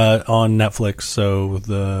 On Netflix. So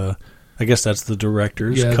I guess that's the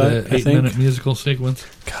director's cut, the I think. 8-minute musical sequence.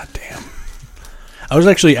 God damn. I was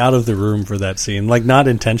actually out of the room for that scene. Like, not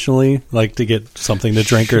intentionally, like to get something to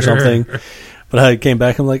drink or something. But I came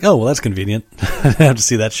back and I'm like, oh, well, that's convenient. I didn't have to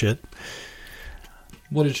see that shit.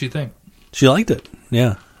 What did she think? She liked it.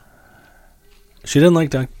 Yeah. She didn't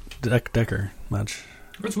like Decker much.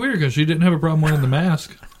 It's weird because she didn't have a problem wearing the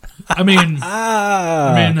mask. I mean,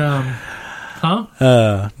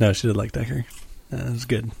 huh? No, she did like Decker. It was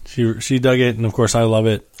good. She dug it, and of course I love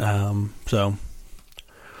it. So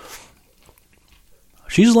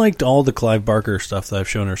she's liked all the Clive Barker stuff that I've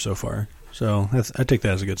shown her so far. So I take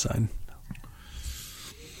that as a good sign.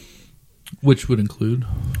 Which would include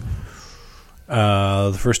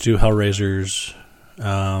the first two Hellraisers,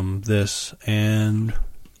 this, and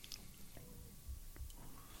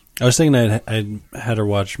I was thinking I'd had her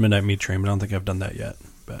watch Midnight Meat Train, but I don't think I've done that yet.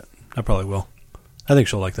 But I probably will. I think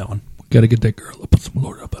she'll like that one. Got to get that girl up on some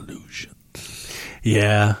Lord of Illusion.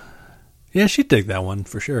 Yeah. Yeah, she'd dig that one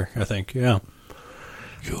for sure, I think. Yeah.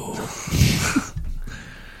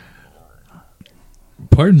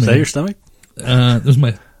 Pardon me. Is that your stomach? This is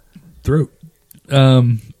my throat.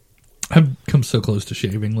 I've come so close to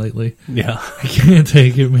shaving lately. Yeah. I can't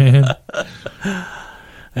take it, man.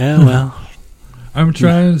 Yeah, well. I'm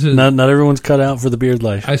trying to... Not everyone's cut out for the beard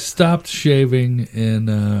life. I stopped shaving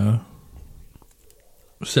in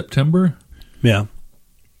September. Yeah.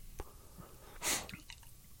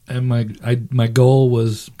 And my goal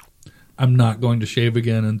was I'm not going to shave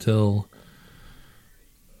again until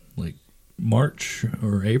like March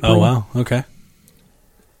or April. Oh, wow. Okay.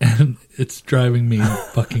 And it's driving me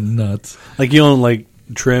fucking nuts. Like, you don't, like,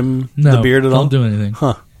 trim the beard at all? Don't do anything.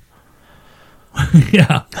 Huh.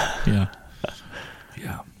 Yeah.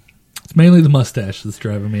 It's mainly the mustache that's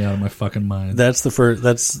driving me out of my fucking mind. That's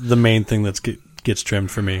the main thing that gets trimmed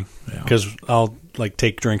for me. Because I'll, like,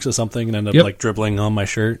 take drinks of something and end up, like, dribbling on my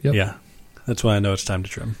shirt. Yep. Yeah. That's why I know it's time to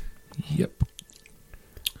trim. Yep.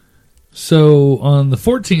 So on the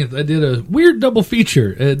 14th, I did a weird double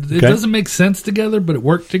feature. It doesn't make sense together, but it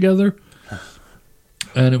worked together.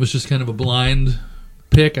 And it was just kind of a blind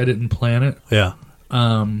pick. I didn't plan it. Yeah.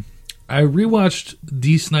 I rewatched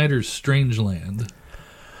Dee Snider's Strangeland.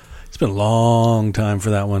 It's been a long time for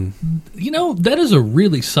that one. You know, that is a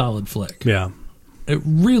really solid flick. Yeah. It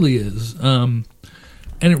really is. And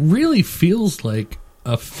it really feels like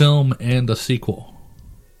a film and a sequel.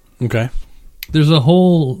 Okay. There's a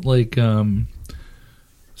whole like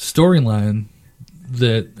storyline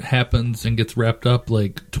that happens and gets wrapped up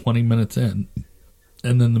like 20 minutes in,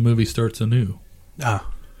 and then the movie starts anew. Ah.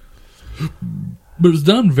 But it was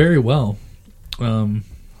done very well. It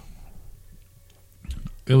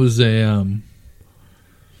was a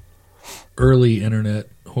early internet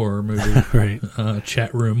horror movie, right?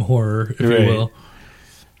 Chat room horror, if you will.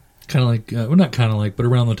 Kind of like, well, not kind of like, but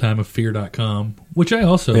around the time of Fear.com, which I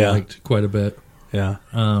also liked quite a bit. Yeah.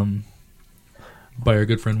 By our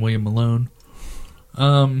good friend William Malone.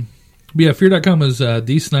 But yeah, Fear.com is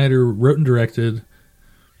Dee Snider wrote and directed.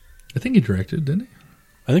 I think he directed, didn't he?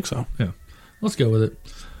 I think so. Yeah. Let's go with it.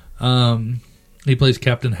 He plays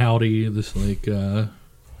Captain Howdy, this like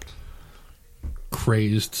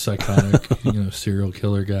crazed, psychotic, serial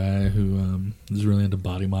killer guy who is really into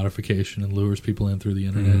body modification and lures people in through the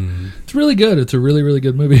internet. It's really good. It's a really, really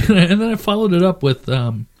good movie. And then I followed it up with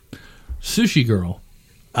Sushi Girl.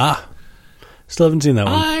 Still haven't seen that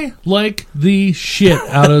one. I like the shit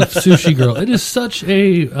out of Sushi Girl. It is such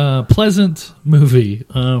a pleasant movie.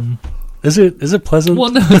 Is it pleasant?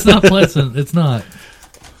 Well, no, it's not pleasant. It's not.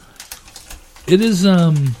 It is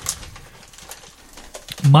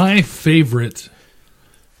my favorite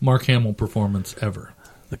Mark Hamill performance ever.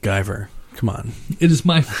 The Guyver. Come on. It is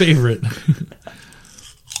my favorite.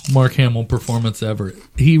 Mark Hamill performance ever.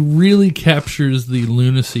 He really captures the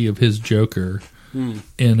lunacy of his Joker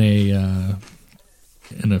in a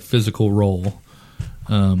physical role.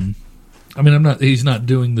 I mean, he's not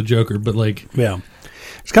doing the Joker, but like, yeah,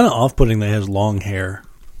 it's kind of off-putting that he has long hair.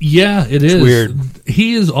 Yeah, it's weird.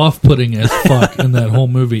 He is off-putting as fuck in that whole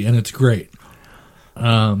movie, and it's great.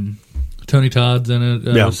 Tony Todd's in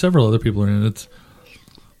it. Several other people are in it. It's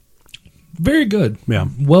very good. Yeah,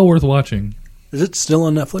 well worth watching. Is it still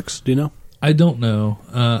on Netflix? Do you know? I don't know.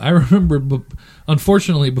 I remember,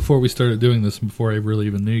 unfortunately, before we started doing this, and before I really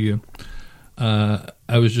even knew you,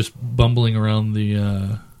 I was just bumbling around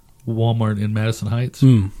the Walmart in Madison Heights.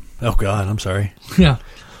 Oh, God, I'm sorry. Yeah.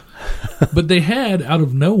 But they had, out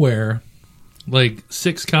of nowhere, like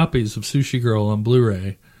 6 copies of Sushi Girl on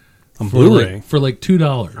Blu-ray. On Blu-ray? For like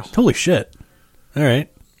 $2. Holy shit. All right.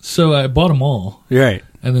 So I bought them all. You're right.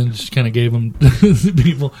 And then just kind of gave them to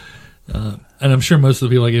people. And I'm sure most of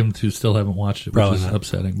the people I gave them to still haven't watched it, which is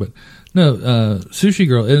upsetting. But no, Sushi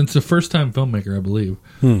Girl, and it's a first-time filmmaker, I believe,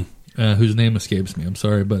 whose name escapes me. I'm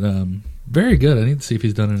sorry, but very good. I need to see if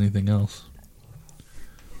he's done anything else.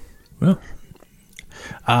 Well,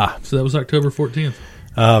 so that was October 14th.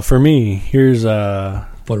 For me, here's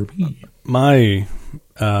my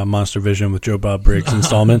Monster Vision with Joe Bob Briggs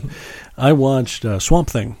installment. I watched Swamp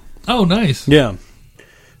Thing. Oh, nice. Yeah.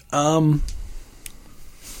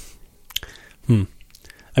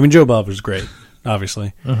 I mean, Joe Bob was great,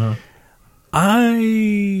 obviously.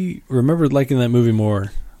 I remember liking that movie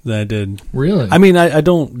more than I did. Really? I mean, I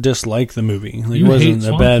don't dislike the movie. Like, it wasn't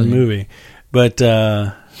a bad movie. But,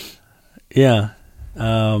 yeah.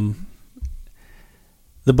 The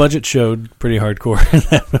budget showed pretty hardcore in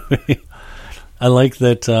that movie. I like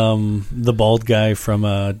that the bald guy from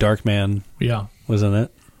Darkman was in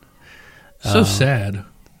it. So sad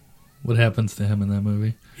what happens to him in that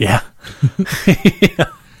movie. Yeah. Yeah.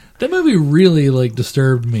 That movie really like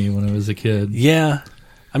disturbed me when I was a kid. Yeah.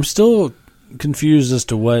 I'm still confused as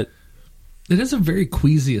to what... It has a very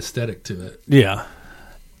queasy aesthetic to it. Yeah.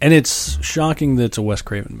 And it's shocking that it's a Wes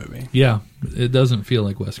Craven movie. Yeah. It doesn't feel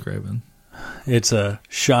like Wes Craven. It's a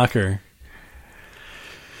shocker.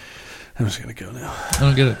 I'm just going to go now. I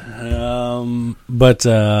don't get it. But,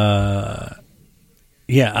 the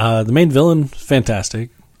main villain, fantastic.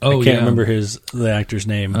 Oh, I can't remember the actor's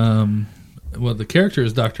name. Well, the character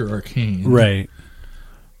is Dr. Arcane. Right.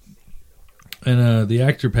 And the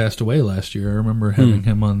actor passed away last year. I remember having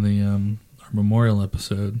him on the our memorial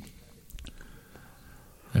episode.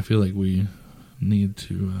 I feel like we need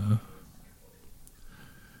to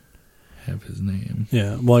have his name.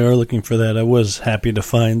 Yeah. While you're looking for that, I was happy to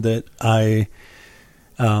find that I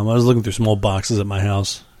was looking through some old boxes at my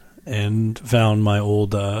house and found my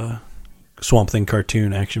old Swamp Thing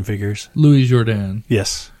cartoon action figures. Louis Jourdan.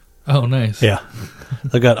 Yes. Oh, nice. Yeah.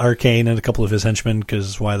 I got Arcane and a couple of his henchmen,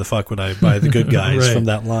 because why the fuck would I buy the good guys from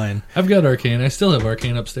that line? I've got Arcane. I still have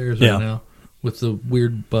Arcane upstairs right now with the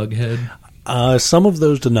weird bug head. Some of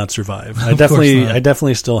those did not survive. I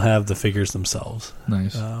definitely still have the figures themselves.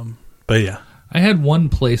 Nice. But yeah. I had one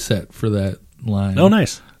play set for that line. Oh,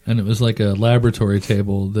 nice. And it was like a laboratory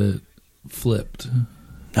table that flipped.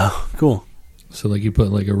 Oh, cool. So like you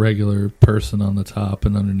put like a regular person on the top,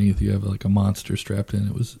 and underneath you have like a monster strapped in.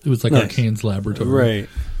 It was like Arcane's laboratory. Right.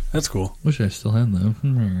 That's cool. Wish I still had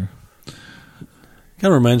them. Kind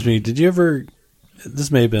of reminds me, did you ever,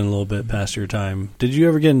 this may have been a little bit past your time, did you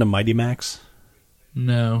ever get into Mighty Max?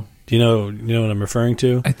 No. Do you know what I'm referring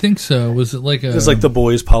to? I think so. Was it like It's like the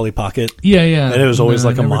boys' Polly Pocket. Yeah, yeah. And it was always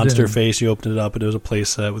like a monster face. You opened it up, and it was a play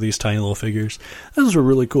set with these tiny little figures. Those were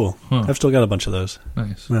really cool. Huh. I've still got a bunch of those.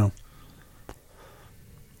 Nice. No.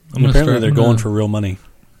 Apparently they're going for real money.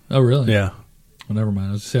 Oh, really? Yeah. Well, never mind.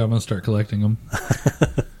 I was going to say I'm going to start collecting them.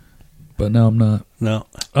 But no, I'm not. No.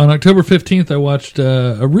 On October 15th, I watched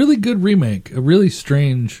a really good remake, a really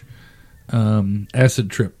strange acid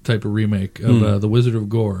trip type of remake of The Wizard of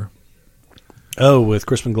Gore. Oh, with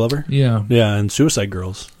Crispin Glover? Yeah. Yeah, and Suicide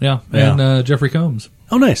Girls. Yeah, and Jeffrey Combs.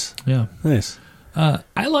 Oh, nice. Yeah. Nice.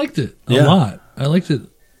 I liked it a lot. I liked it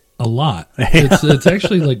a lot. It's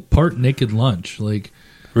actually like part Naked Lunch. Like,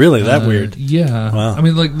 really? That weird? Yeah. Wow. I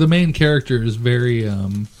mean, like, the main character is very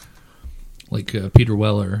like Peter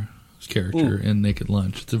Weller's character in Naked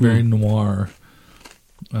Lunch. It's a very noir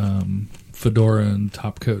fedora and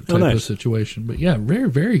top coat type of situation. But yeah, very,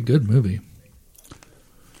 very good movie.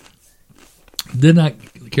 Did not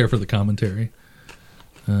care for the commentary.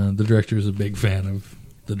 The director is a big fan of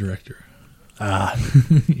the director.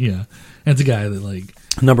 Yeah. And it's a guy that, like,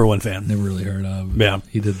 number one fan. Never really heard of. Yeah.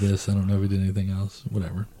 He did this. I don't know if he did anything else.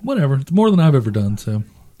 Whatever. It's more than I've ever done, so.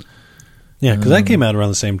 Yeah, because that came out around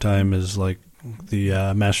the same time as, like,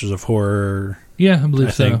 the Masters of Horror. Yeah, I believe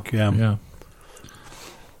I think, yeah.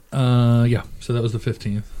 Yeah. So that was the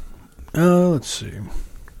 15th. Let's see.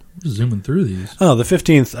 Just zooming through these. Oh, the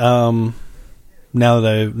 15th. Now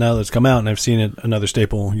that it's come out and I've seen it, another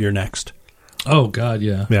staple. You're Next. Oh God,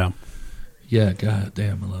 yeah. Yeah. Yeah. God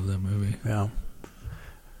damn, I love that movie. Yeah.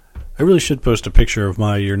 I really should post a picture of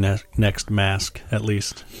my You're Next mask at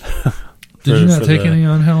least. Did you not take any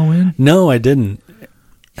on Halloween? No, I didn't.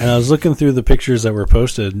 And I was looking through the pictures that were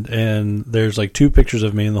posted, and there's like 2 pictures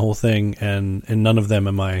of me in the whole thing, and in none of them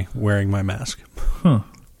am I wearing my mask. Huh.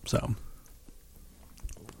 So.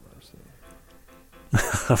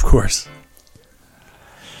 Of course.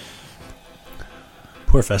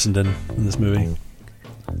 Poor Fessenden in this movie.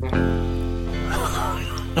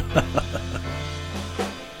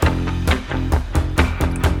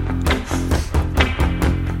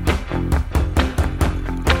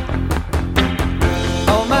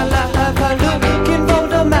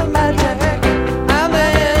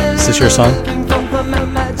 Is this your song?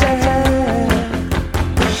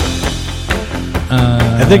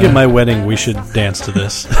 I think at my wedding we should dance to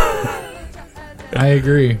this. I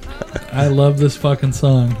agree. I love this fucking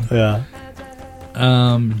song. Yeah.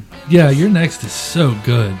 Yeah, Your Next is so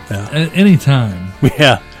good. Yeah. At any time.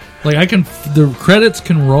 Yeah. Like the credits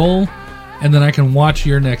can roll, and then I can watch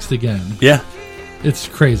Your Next again. Yeah. It's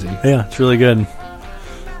crazy. Yeah, it's really good.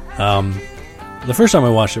 The first time I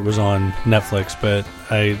watched it was on Netflix, but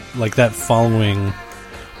I like that following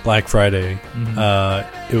Black Friday.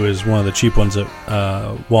 It was one of the cheap ones at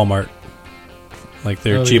Walmart. Like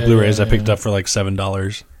their cheap Blu-rays I picked up for like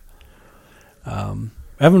 $7. I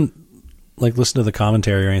haven't like listened to the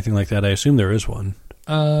commentary or anything like that. I assume there is one.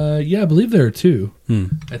 Yeah, I believe there are 2.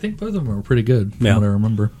 I think both of them are pretty good from Yeah. what I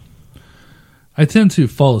remember. I tend to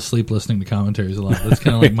fall asleep listening to commentaries a lot. That's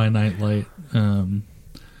kind of like my nightlight. And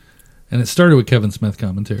it started with Kevin Smith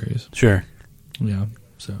commentaries. Sure. Yeah,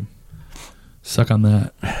 so suck on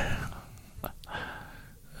that.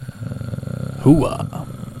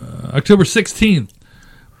 October 16th,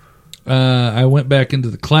 I went back into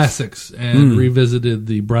the classics and revisited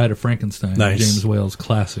The Bride of Frankenstein, Nice. James Whale's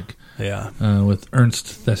classic. Yeah. With Ernst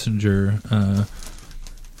Thesiger,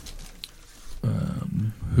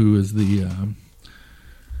 who is the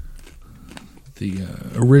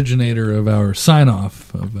originator of our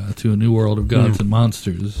sign-off of To a New World of Gods and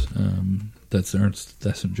Monsters. That's Ernst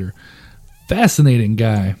Thesiger. Fascinating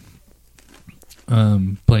guy,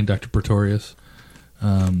 playing Dr. Pretorius.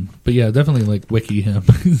 But yeah, definitely like wiki him.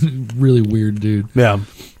 He's a really weird dude. Yeah.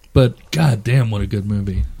 But goddamn, what a good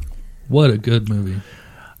movie. What a good movie.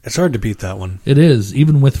 It's hard to beat that one. It is,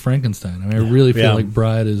 even with Frankenstein. I mean, I really feel Yeah. like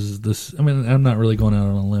Bride is this. I mean, I'm not really going out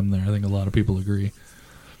on a limb there. I think a lot of people agree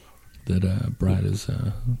that Bride is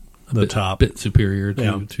a bit superior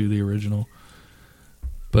to the original.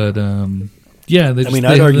 But yeah,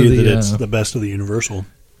 I'd argue that it's the best of the Universal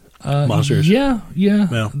monsters. Yeah.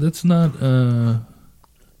 That's not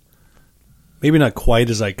maybe not quite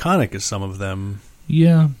as iconic as some of them.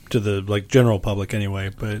 Yeah, to the like general public anyway,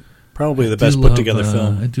 but probably the best put together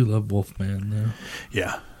film. I do love Wolfman though.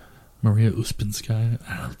 Yeah. Maria Uspinskaya.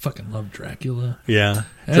 I fucking love Dracula. Yeah.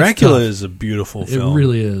 That's Dracula tough. is a beautiful film. It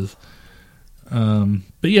really is.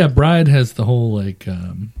 But yeah, Bride has the whole like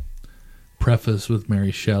preface with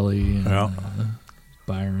Mary Shelley and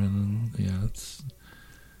Byron. And, yeah, it's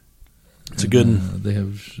a good one. They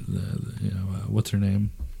have what's her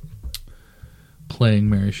name playing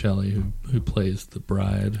Mary Shelley, who plays the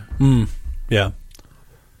bride. Yeah.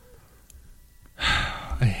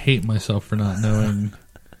 I hate myself for not knowing.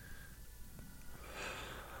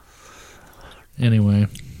 Anyway.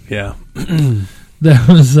 Yeah. That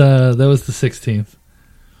was the 16th.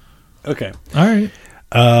 Okay. All right.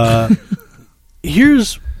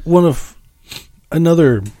 Here's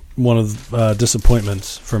another one of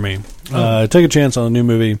disappointments for me. Take a chance on a new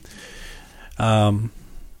movie.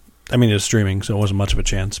 I mean, it's streaming, so it wasn't much of a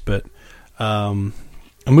chance, but a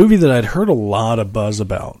movie that I'd heard a lot of buzz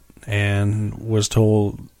about and was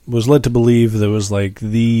led to believe there was like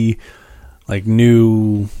the like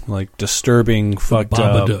new like disturbing fucked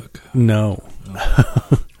Babadook. up no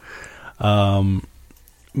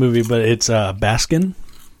movie, but it's Baskin.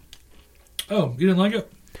 Oh, you didn't like it?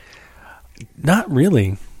 Not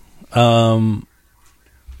really. Have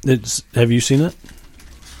you seen it?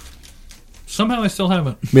 Somehow I still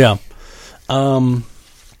haven't. Yeah.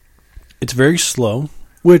 It's very slow,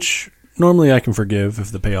 which normally I can forgive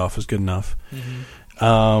if the payoff is good enough.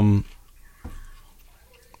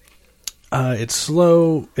 It's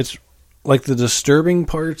slow. It's like the disturbing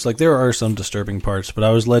parts. Like there are some disturbing parts, but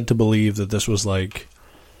I was led to believe that this was like,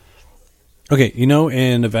 okay,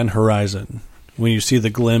 in Event Horizon, when you see the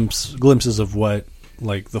glimpses of what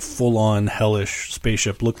like the full-on hellish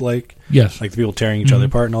spaceship looked like. Yes. Like the people tearing each other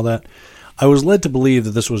apart and all that. I was led to believe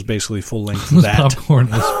that this was basically full-length that. Popcorn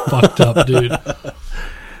is fucked up, dude.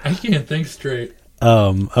 I can't think straight.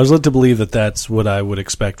 I was led to believe that that's what I would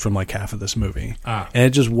expect from like half of this movie. And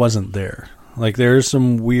it just wasn't there. Like there's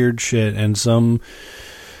some weird shit and some,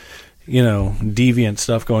 deviant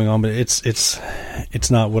stuff going on, but it's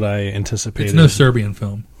not what I anticipated. It's no Serbian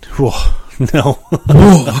film. Whoa, no.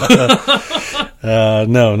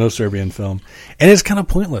 No Serbian film. And it's kind of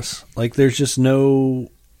pointless. Like there's just no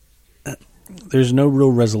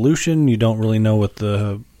real resolution. You don't really know what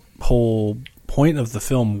the whole point of the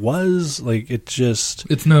film was. Like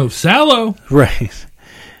it's no Sallow. Right.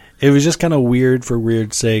 It was just kind of weird for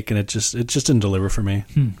weird's sake, and it just didn't deliver for me.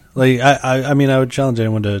 Like I mean, I would challenge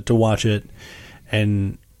anyone to watch it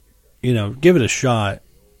and give it a shot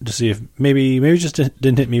to see if maybe it just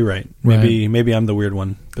didn't hit me right. Maybe I'm the weird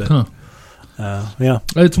one. But yeah,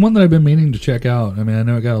 it's one that I've been meaning to check out. I mean, I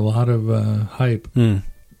know it got a lot of hype.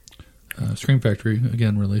 Scream Factory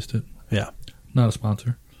again released it. Yeah, not a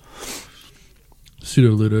sponsor.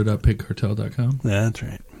 Pseudoludo.pigcartel.com. Yeah, that's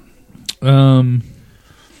right.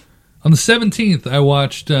 On the 17th, I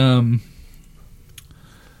watched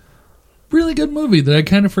really good movie that I'd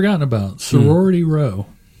kind of forgotten about, Sorority Row,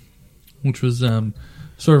 which was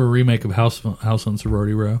sort of a remake of House on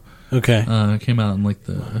Sorority Row. Okay. It came out in like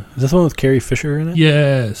the... Is that the one with Carrie Fisher in it?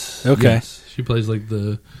 Yes. Okay. Yes. She plays like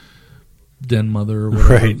the den mother or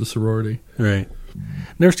whatever of the sorority. Right.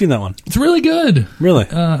 Never seen that one. It's really good. Really?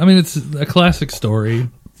 I mean, it's a classic story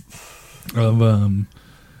of... a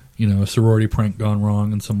sorority prank gone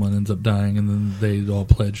wrong and someone ends up dying and then they all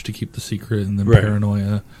pledge to keep the secret and then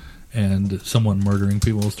paranoia and someone murdering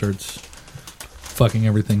people starts fucking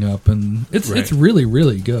everything up and it's really,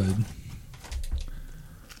 really good.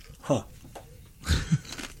 Huh.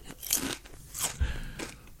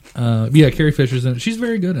 Yeah, Carrie Fisher's in it. She's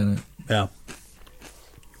very good in it. Yeah.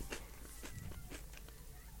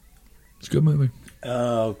 It's a good movie.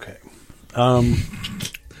 Okay.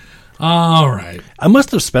 All right. I must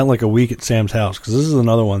have spent like a week at Sam's house because this is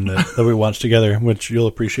another one that we watched together, which you'll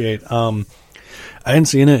appreciate. I hadn't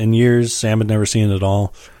seen it in years. Sam had never seen it at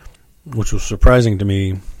all, which was surprising to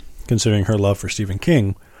me considering her love for Stephen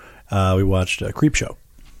King. We watched Creepshow.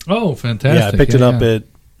 Oh, fantastic. Yeah, I picked it up at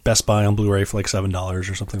Best Buy on Blu-ray for like $7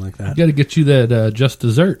 or something like that. Got to get you that Just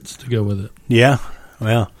Desserts to go with it. Yeah.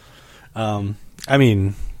 I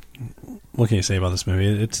mean, what can you say about this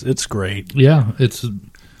movie? It's great. Yeah, it's...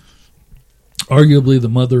 arguably the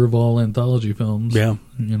mother of all anthology films. Yeah.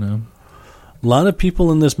 A lot of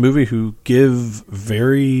people in this movie who give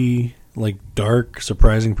very like dark,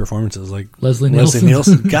 surprising performances. Like Leslie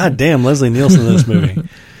Nielsen. God damn, Leslie Nielsen in this movie.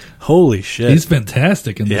 Holy shit. He's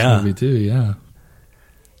fantastic in this movie too, yeah.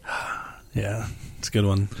 Yeah. It's a good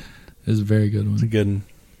one. It's a very good one. It's a good one.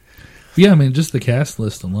 Yeah, I mean just the cast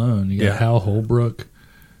list alone. You got Hal Holbrook.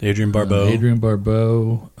 Adrienne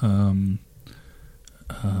Barbeau.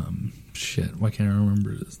 Shit, why can't I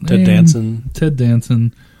remember his name? Ted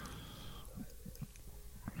Danson.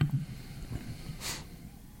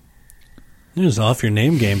 You're just off your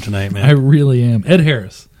name game tonight, man. I really am. Ed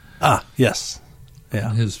Harris. Ah, yes.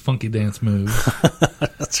 Yeah. His funky dance move.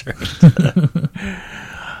 That's right.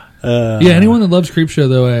 Yeah, anyone that loves Creepshow,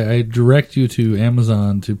 though, I direct you to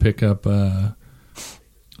Amazon to pick up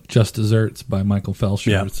Just Desserts by Michael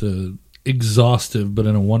Felsher. Yeah. It's a exhaustive, but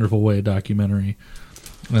in a wonderful way, documentary.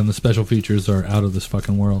 And the special features are out of this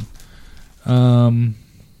fucking world. On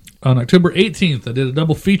October 18th, I did a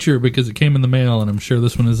double feature because it came in the mail, and I'm sure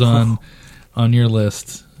this one is on your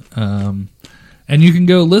list. And you can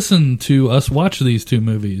go listen to us watch these two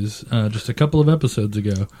movies just a couple of episodes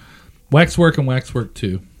ago. Waxwork and Waxwork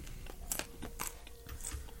 2.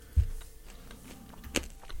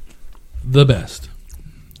 The best.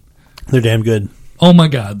 They're damn good. Oh my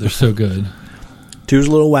God, they're so good. 2's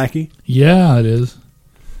a little wacky. Yeah, it is.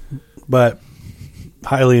 But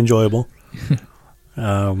highly enjoyable.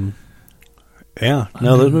 Those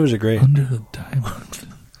movies are great. Under the Diamond.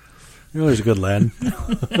 You're always a good lad.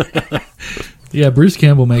 Yeah, Bruce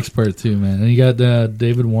Campbell makes part 2, man. And you got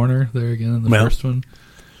David Warner there again in the first one.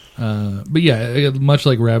 But yeah, much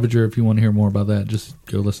like Ravager, if you want to hear more about that, just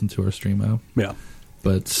go listen to our streamo. Yeah.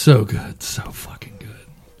 But so good. So fucking good.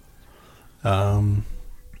 All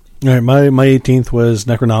right, my 18th was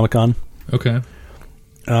Necronomicon. Okay.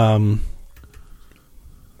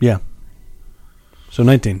 Yeah. So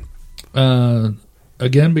 19.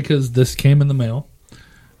 Again, because this came in the mail,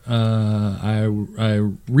 I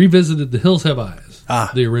revisited The Hills Have Eyes,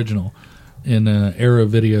 the original, in Era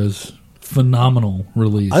Video's phenomenal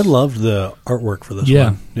release. I loved the artwork for this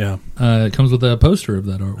one. Yeah. It comes with a poster of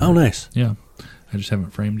that artwork. Oh, nice. Yeah. I just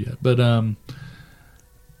haven't framed yet. But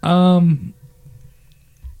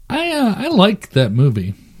I like that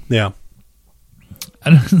movie. Yeah.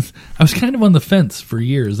 I was kind of on the fence for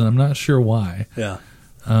years, and I'm not sure why. Yeah.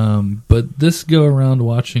 But this go around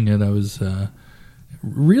watching it, I was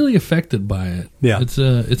really affected by it. Yeah. It's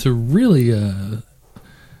a really a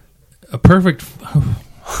perfect.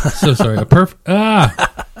 So sorry. A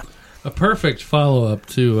perfect follow up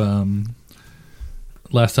to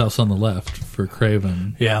Last House on the Left for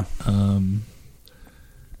Craven. Yeah.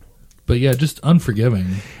 But yeah, just unforgiving.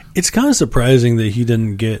 It's kind of surprising that he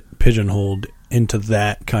didn't get pigeonholed into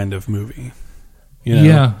that kind of movie. You know?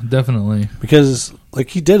 Yeah, definitely. Because like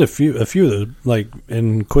he did a few of those like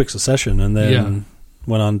in quick succession, and then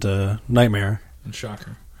went on to Nightmare And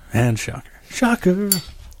Shocker. Shocker.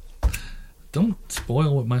 Don't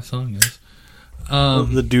spoil what my song is.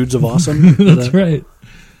 The Dudes of Awesome. That's right.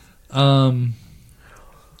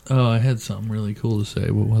 Oh, I had something really cool to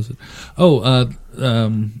say. What was it? Oh,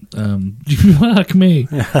 fuck me.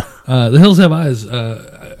 The Hills Have Eyes.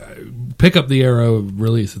 Pick up the Arrow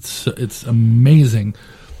release. It's amazing.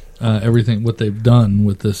 Everything what they've done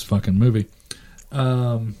with this fucking movie.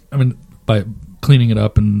 I mean, by cleaning it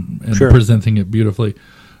up and Sure. presenting it beautifully,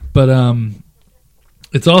 but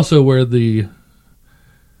it's also where the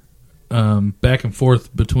back and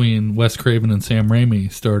forth between Wes Craven and Sam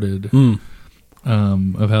Raimi started.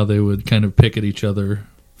 Of how they would kind of pick at each other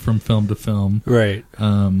from film to film. Right.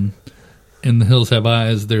 In The Hills Have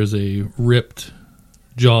Eyes, there's a ripped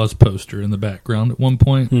Jaws poster in the background at one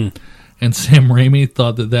point. And Sam Raimi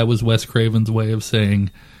thought that was Wes Craven's way of saying,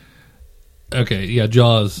 okay, yeah,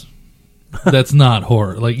 Jaws, that's not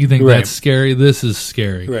horror. Like, you think Right. that's scary? This is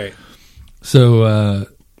scary. Right. So,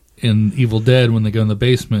 in Evil Dead, when they go in the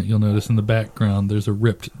basement, you'll notice in the background there's a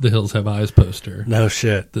ripped The Hills Have Eyes poster No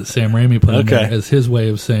shit. that Sam Raimi put in there as his way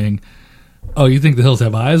of saying, oh, you think The Hills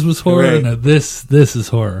Have Eyes was horror? Right. No, this is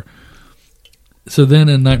horror. So then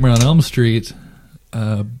in Nightmare on Elm Street,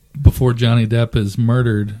 before Johnny Depp is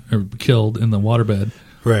murdered or killed in the waterbed,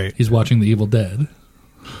 Right. he's watching The Evil Dead.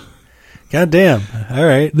 God damn. All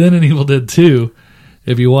right. Then in Evil Dead 2,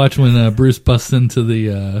 if you watch when Bruce busts into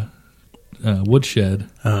the woodshed,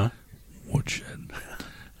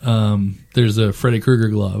 there's a Freddy Krueger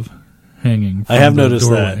glove hanging from I have the noticed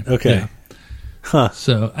doorway. that. Okay. Yeah. Huh.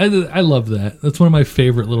 So I love that. That's one of my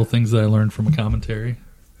favorite little things that I learned from a commentary.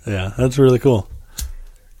 Yeah, that's really cool.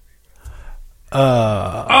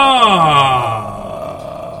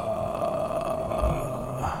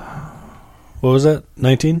 What was that?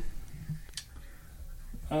 19?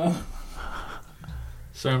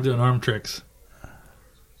 Sorry, I'm doing arm tricks.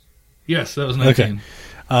 Yes, that was 19.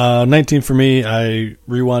 Okay. 19 for me. I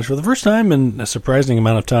rewatched for the first time in a surprising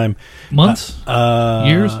amount of time. Months?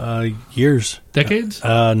 Years? Years. Decades?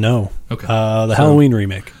 No. Okay. The Halloween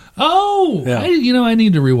remake. Oh! Yeah. I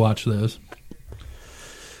need to rewatch those.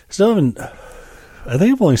 Still haven't. I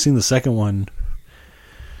think I've only seen the second one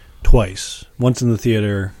twice. Once in the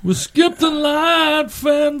theater. We skipped the light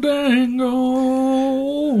fandango.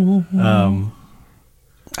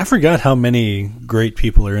 I forgot how many great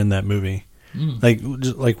people are in that movie. Like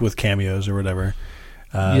with cameos or whatever.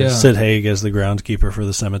 Sid Haig as the groundskeeper for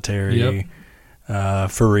the cemetery. Yep.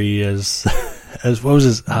 Fareed as what was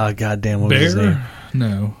his? Goddamn, what was his name?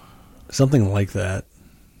 No. Something like that.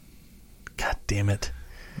 God damn it.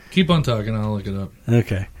 Keep on talking. I'll look it up.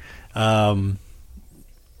 Okay.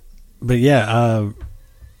 But yeah,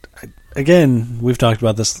 again, we've talked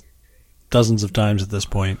about this dozens of times at this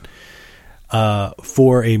point.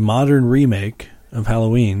 For a modern remake of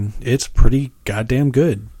Halloween, it's pretty goddamn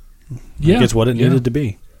good. Yeah. It's what it needed to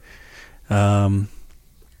be. It's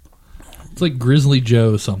like Grizzly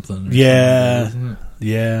Joe something. Yeah. Something, isn't it?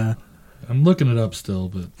 Yeah. I'm looking it up still,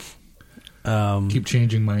 but keep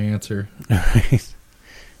changing my answer.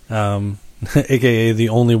 AKA the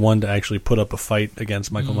only one to actually put up a fight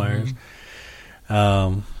against Michael Myers.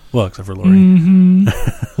 Well, except for Laurie. Mm-hmm.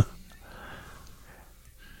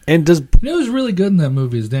 And does... You know who's really good in that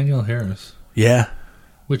movie is Danielle Harris. Yeah.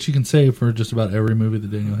 Which you can say for just about every movie that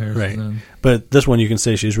Danielle Harris Right. is in. But this one you can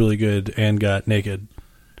say she's really good and got naked.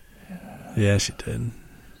 Yeah, she did.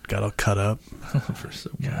 Got all cut up. I love her so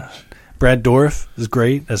much. Brad Dourif is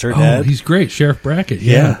great as her Oh, dad. he's great. Sheriff Brackett.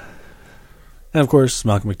 Yeah. And of course,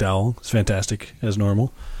 Malcolm McDowell is fantastic as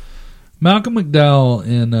normal. Malcolm McDowell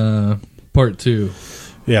in part 2.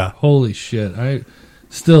 Yeah. Holy shit.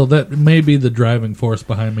 That may be the driving force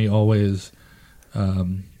behind me always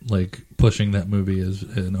like pushing that movie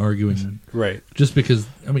and arguing. Right. Just because,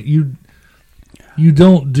 I mean, You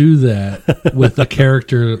don't do that with a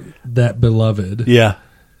character that beloved. Yeah.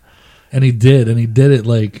 And he did it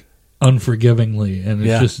like unforgivingly, and it's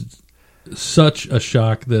Yeah. just such a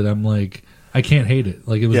shock that I'm like, I can't hate it.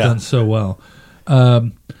 Like, it was done so well.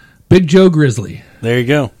 Big Joe Grizzly. There you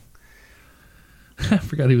go. I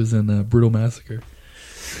forgot he was in Brutal Massacre.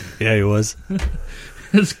 Yeah, he was.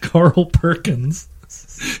 It's Carl Perkins.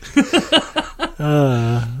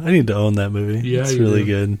 I need to own that movie. Yeah, it's you really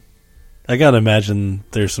do. good. I gotta imagine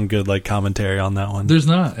there's some good like commentary on that one. There's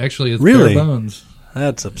not actually. It's Really? bare bones.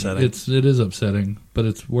 That's upsetting. It is upsetting, but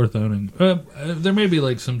it's worth owning. There may be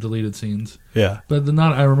like some deleted scenes, yeah, but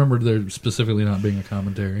I remember there specifically not being a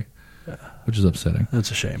commentary, which is upsetting.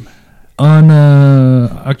 that's a shame. On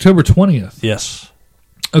October 20th. Yes.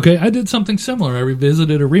 Okay, I did something similar. I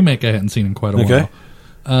revisited a remake I hadn't seen in quite a Okay.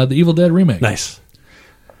 while. The Evil Dead remake. Nice.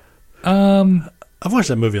 I've watched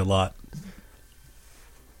that movie a lot.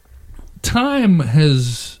 Time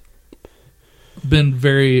has been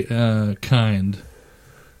very kind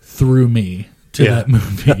through me to Yeah. that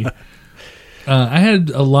movie. I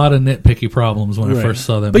had a lot of nitpicky problems when I Right. first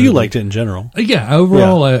saw that But movie. you liked it in general. Yeah,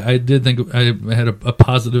 overall, I did think I had a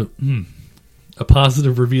positive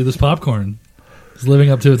review of this popcorn. It's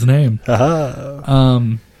living up to its name.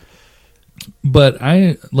 But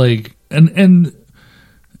I like and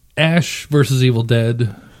Ash versus Evil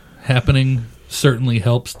Dead happening certainly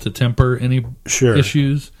helps to temper any Sure.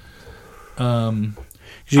 issues. You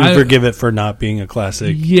forgive it for not being a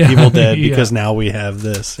classic Yeah, Evil Dead yeah. because now we have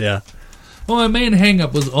this. Yeah. Well, my main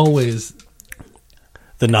hang-up was always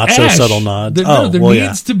The not Ash. so subtle nod. There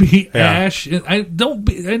needs to be Yeah. Ash. I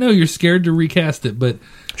know you're scared to recast it, but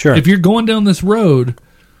Sure. if you're going down this road,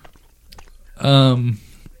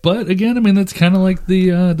 but again, I mean, that's kind of like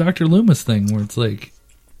the Dr. Loomis thing, where it's like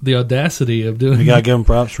the audacity of doing You gotta give him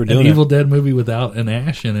props for an doing Evil it. Dead movie without an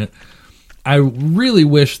Ash in it. I really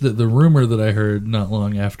wish that the rumor that I heard not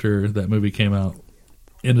long after that movie came out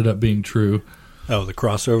ended up being true. Oh, the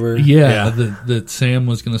crossover. Yeah. That Sam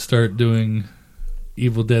was going to start doing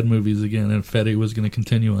Evil Dead movies again, and Fetty was going to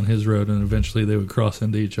continue on his road, and eventually they would cross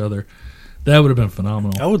into each other. That would have been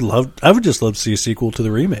phenomenal. I would just love to see a sequel to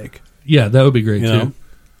the remake. Yeah, that would be great You too. know?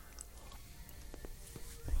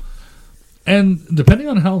 And depending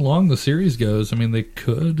on how long the series goes, I mean, they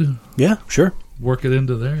could Yeah, sure. work it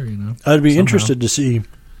into there. I'd be somehow. interested to see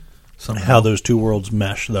Somehow. how those two worlds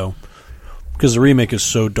mesh, though, because the remake is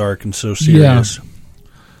so dark and so serious.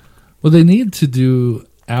 Well, they need to do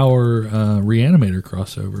our Reanimator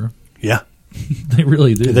crossover. Yeah, They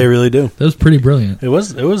really do. they really do. That was pretty brilliant. It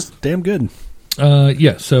was damn good. Evil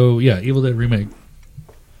Dead remake,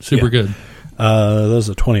 super Yeah. good. That was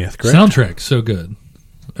the 20th, correct? Soundtrack so good,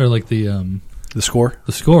 or like the score.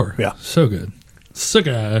 score, Yeah. so good. So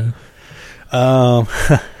good.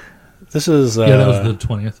 This is That was the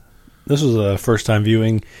 20th. This was a first time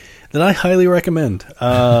viewing that I highly recommend.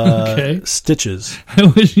 Okay. Stitches. I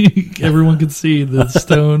wish everyone could see the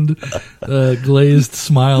stoned, glazed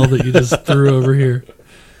smile that you just threw over here.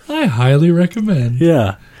 I highly recommend.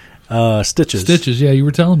 Yeah. Stitches. Stitches, yeah, you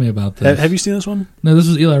were telling me about this. Have you seen this one? No, this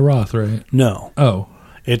is Eli Roth, right? No. Oh,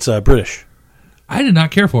 It's British. I did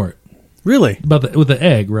not care for it. Really? About with the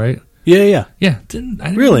egg, right? Yeah. Yeah, I didn't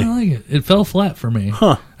Really? like it. It fell flat for me.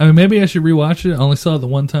 Huh. I mean, maybe I should rewatch it. I only saw it the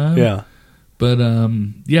one time. Yeah. But I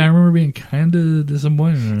remember being kind of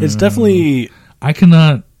disappointed. It's definitely I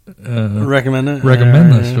cannot recommend it.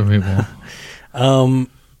 recommend this for people.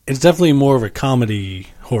 It's definitely more of a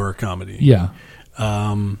horror comedy. Yeah.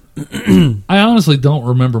 I honestly don't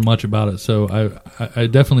remember much about it, so I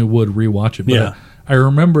definitely would rewatch it. But Yeah. I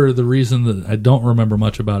remember the reason that I don't remember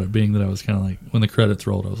much about it being that I was kind of like, when the credits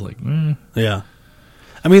rolled, I was like, Yeah.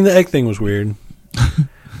 I mean, the egg thing was weird.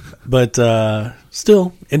 But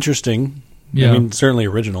still interesting. Yeah. I mean, certainly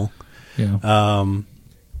original. yeah.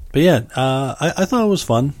 But yeah, I thought it was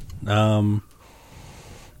fun.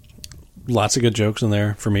 Lots of good jokes in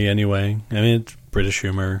there for me anyway. I mean, it's British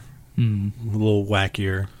humor, a little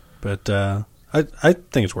wackier, but I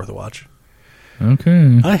think it's worth a watch.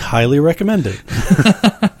 Okay. I highly recommend it.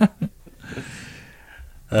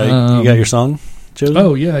 You got your song chosen?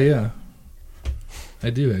 Oh, yeah. I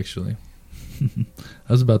do, actually.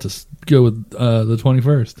 I was about to go with the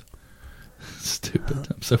 21st. Stupid.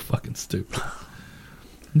 I'm so fucking stupid.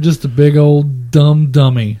 I'm just a big old dumb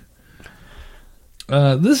dummy.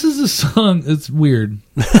 This is a song that's weird.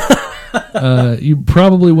 You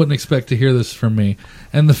probably wouldn't expect to hear this from me.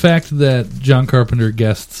 And the fact that John Carpenter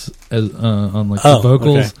guests as on like the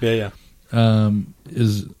vocals Okay. Yeah.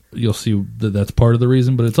 is, you'll see that's part of the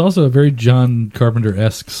reason, but it's also a very John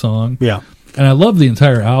Carpenter-esque song. Yeah. And I love the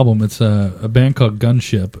entire album. It's a band called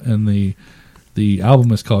Gunship, and the The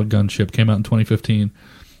album is called Gunship, came out in 2015.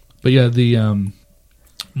 But yeah, the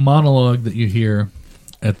monologue that you hear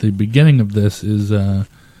at the beginning of this is the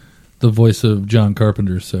voice of John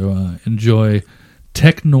Carpenter. So enjoy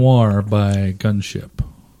Tech Noir by Gunship.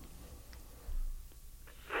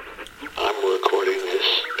 I'm recording this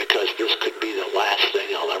because this could be the last thing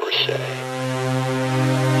I'll ever say.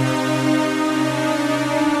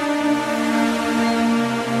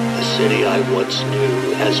 The city I once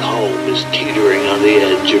knew as home is teetering on the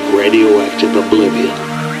edge of radioactive oblivion.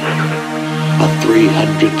 A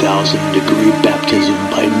 300,000 degree baptism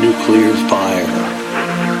by nuclear fire.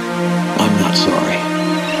 I'm not sorry.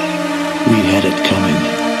 We had it coming.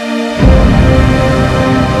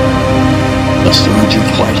 A surge of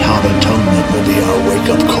white-hot atonement will be our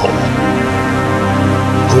wake-up call.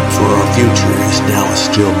 Hope for our future is now a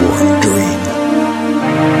stillborn dream.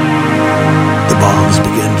 The bombs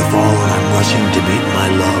begin to fall and I'm rushing to meet my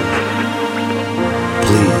love.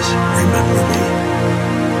 Please remember me.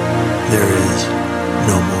 There is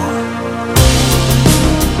no more.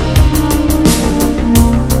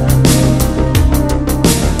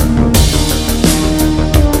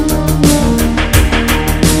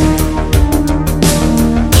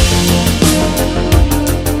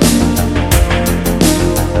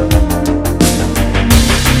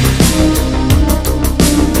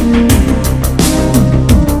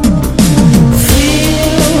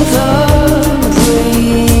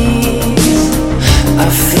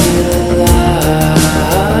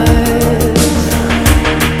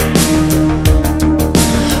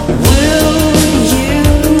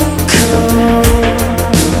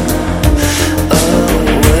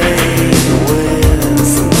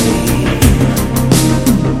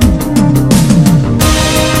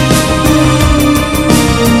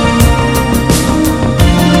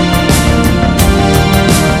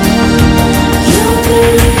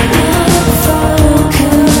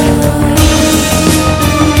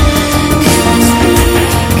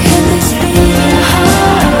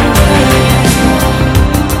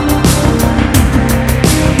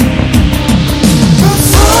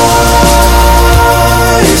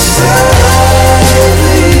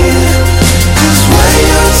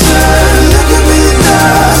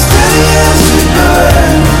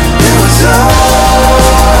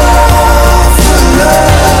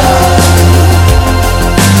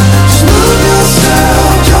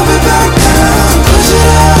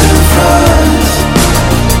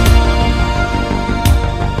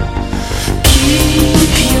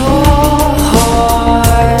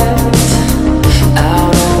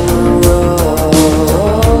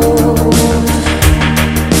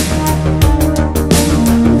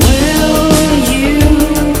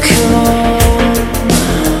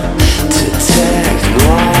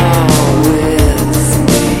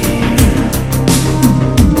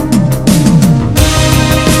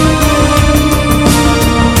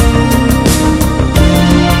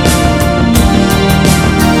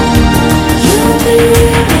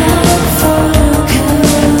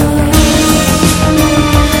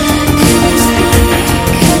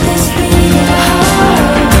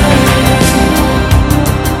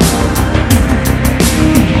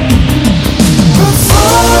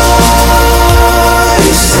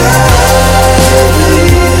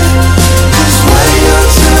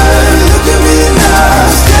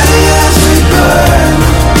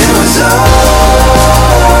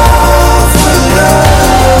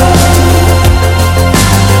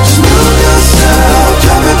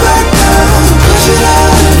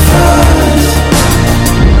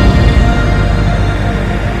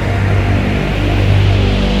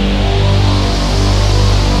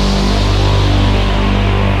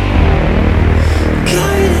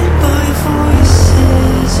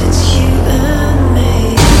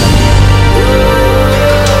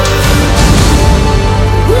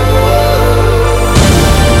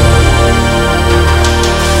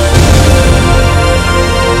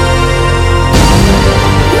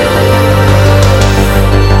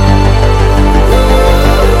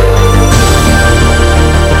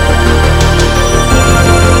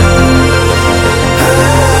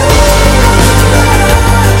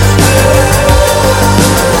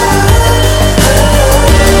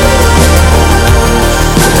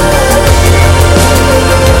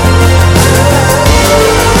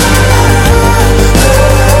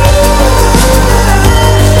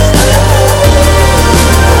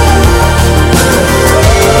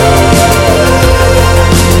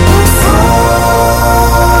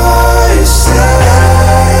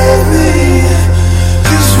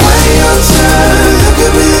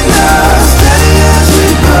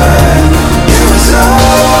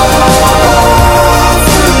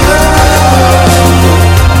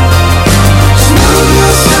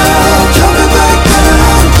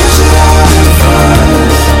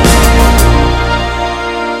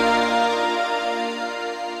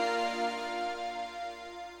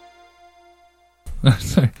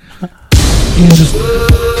 Sorry.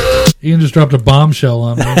 Ian just dropped a bombshell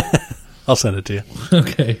on me. I'll send it to you.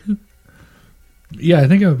 Okay. Yeah, I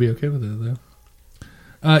think I would be okay with it,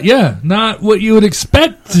 though. Yeah, not what you would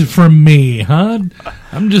expect from me, huh?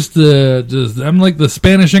 I'm just I'm like the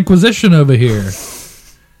Spanish Inquisition over here.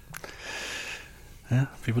 Yeah,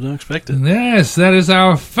 people don't expect it. Yes, that is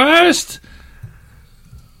our first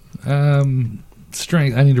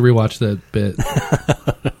strength. I need to rewatch that bit.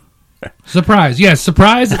 Surprise. Yes,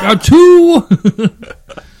 surprise. Two.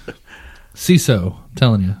 CISO, I'm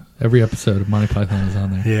telling you. Every episode of Monty Python is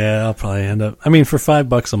on there. Yeah, I'll probably end up. I mean, for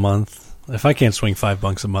 $5 a month, if I can't swing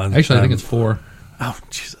 $5 a month. Actually, I think it's $4. Oh,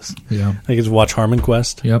 Jesus. Yeah. I think it's watch Harmon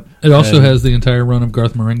Quest. Yep. It also has the entire run of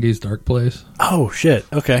Garth Marenghi's Dark Place. Oh, shit.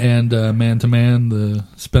 Okay. And Man to Man, the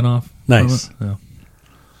spinoff. Nice. Yeah.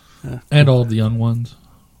 And all of the young ones.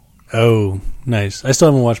 Oh, nice. I still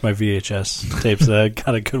haven't watched my VHS tapes. I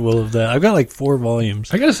got a Goodwill of that. I've got like 4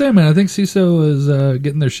 volumes. I gotta say, man, I think CISO is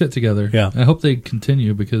getting their shit together. Yeah. I hope they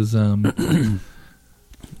continue because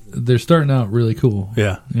they're starting out really cool.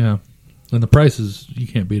 Yeah. Yeah. And the prices, you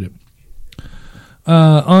can't beat it.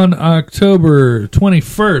 On October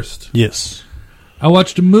 21st, Yes. I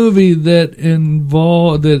watched a movie that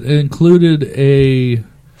included a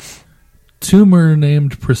tumor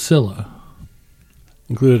named Priscilla.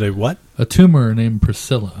 Included a what? A tumor named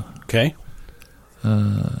Priscilla. Okay.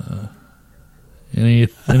 Any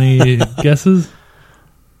guesses?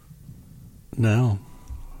 No.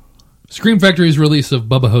 Scream Factory's release of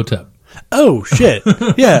Bubba Hotep. Oh, shit.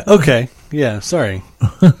 Yeah, okay. Yeah, sorry.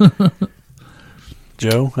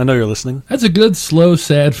 Joe, I know you're listening. That's a good, slow,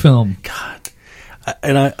 sad film. God.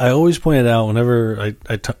 I always point it out whenever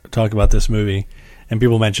I talk about this movie and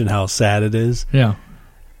people mention how sad it is. Yeah.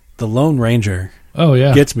 The Lone Ranger Oh,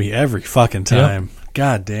 yeah. gets me every fucking time. Yep.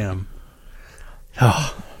 God damn.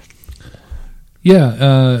 Oh.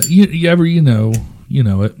 Yeah, you know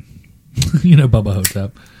it. You know Bubba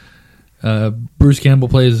Hotep. Bruce Campbell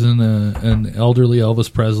plays an elderly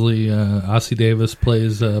Elvis Presley. Ossie Davis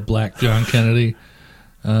plays Black John Kennedy.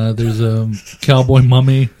 There's a cowboy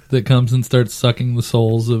mummy that comes and starts sucking the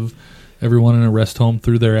souls of everyone in a rest home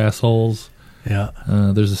through their assholes. Yeah.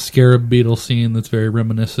 There's a scarab beetle scene that's very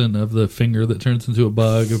reminiscent of the finger that turns into a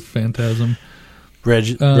bug of Phantasm.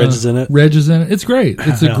 Reg is in it? Reg is in it. It's great.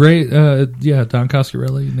 It's a great, Don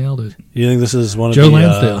Coscarelli nailed it. You think this is one of Joe the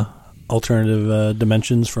Lansdale. Alternative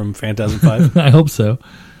dimensions from Phantasm 5? I hope so.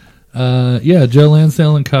 Joe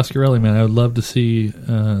Lansdale and Coscarelli, man. I would love to see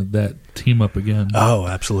that team up again. Oh,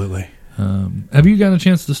 absolutely. Have you gotten a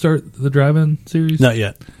chance to start the drive-in series? Not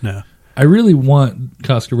yet, no. I really want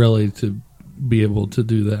Coscarelli to be able to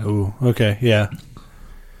do that. Ooh, okay, yeah.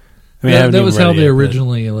 I mean, that was how they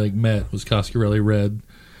originally met. Was Coscarelli read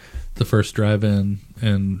the first drive-in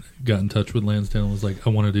and got in touch with Lansdale and was like, "I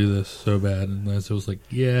want to do this so bad," and Lansdale was like,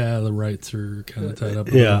 "Yeah, the rights are kind of tied up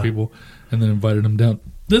with other people," and then invited him down.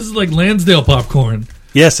 This is like Lansdale popcorn.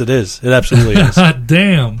 Yes, it is. It absolutely is.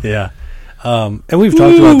 Damn. Yeah. And we've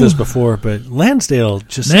talked about this before, but Lansdale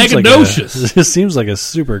just seems like a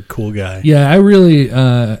super cool guy. Yeah, I really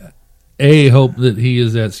hope that he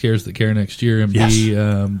is at Scares That Care next year, and B,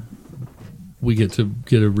 we get to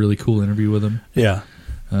get a really cool interview with him. Yeah.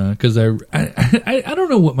 Because I don't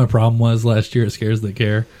know what my problem was last year at Scares That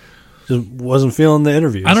Care. Just wasn't feeling the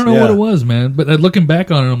interviews. I don't know what it was, man. But looking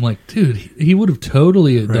back on it, I'm like, dude, he would have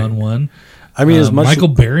totally done one. I mean, as much Michael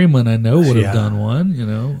Berryman, I know, would have done one. You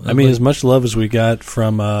know, I mean, as much love as we got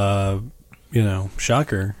from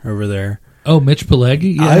Shocker over there. Oh, Mitch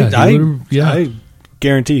Pileggi. Yeah, I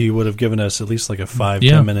guarantee he would have given us at least like a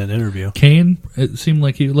 5-10 minute interview. Kane, it seemed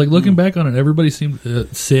like he looking back on it, everybody seemed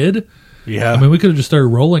Sid. Yeah, I mean, we could have just started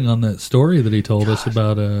rolling on that story that he told us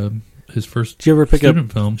about his first. Did you ever pick up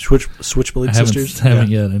film? Switchblade Sisters? Haven't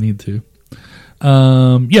yet. I need to.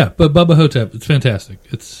 But Bubba Hotep, it's fantastic.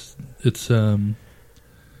 It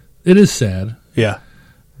is sad. Yeah,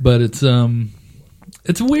 but it's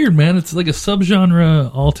weird, man. It's like a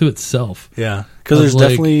subgenre all to itself. Yeah, because there's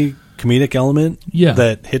definitely comedic element.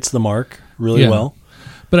 That hits the mark really well.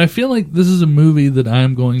 But I feel like this is a movie that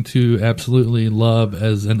I'm going to absolutely love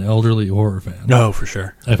as an elderly horror fan. No, for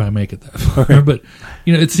sure. If I make it that far. But,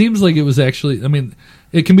 it seems like it was actually, I mean,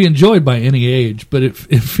 it can be enjoyed by any age, but it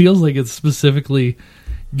feels like it's specifically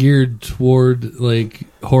geared toward, like,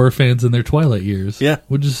 horror fans in their twilight years. Yeah.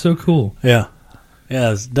 Which is so cool. Yeah.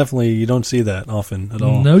 Yeah, it's definitely, you don't see that often at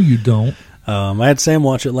all. No, you don't. I had Sam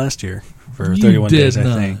watch it last year for 31 days, I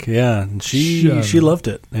think. Yeah, and she loved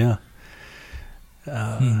it. Yeah.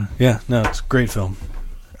 Yeah, no, it's a great film.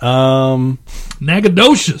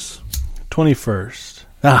 Nagadocious. 21st.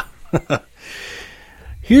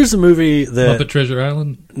 Here's a movie that Muppet Treasure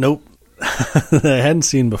Island. nope, that I hadn't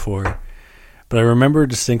seen before, but I remember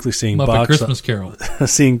distinctly seeing Muppet Christmas Carol.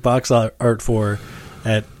 seeing box art for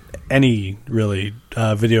at any really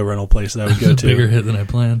video rental place that I would go It's a to. bigger hit than I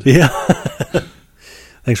planned. Yeah.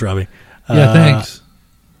 Thanks, Robbie. Yeah, thanks.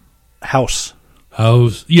 House.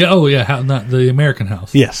 House. Yeah. Oh, yeah. Not the American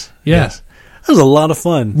House. Yes. Yeah. Yes. That was a lot of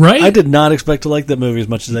fun. Right? I did not expect to like that movie as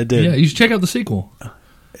much as I did. Yeah. You should check out the sequel.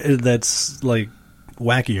 That's like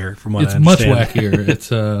wackier from what It's I much understand. wackier.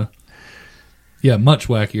 It's much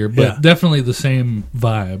wackier, but Yeah. definitely the same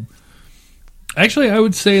vibe. Actually, I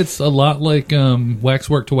would say it's a lot like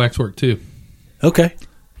Waxwork to Waxwork 2. Okay.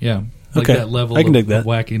 Yeah. Like Okay. that level I can dig of that.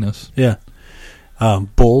 wackiness. Yeah.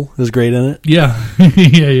 Bull is great in it. Yeah. Yeah,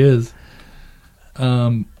 he is.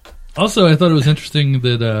 Also, I thought it was interesting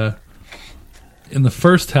that in the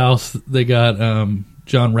first house, they got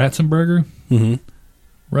John Ratzenberger, Mm-hmm.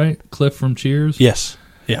 right? Cliff from Cheers. Yes.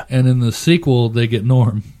 Yeah. And in the sequel, they get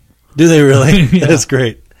Norm. Do they really? Yeah. That's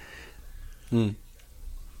great. Yeah,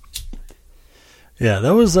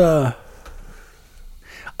 that was. I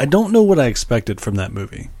don't know what I expected from that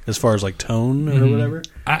movie as far as like tone or whatever.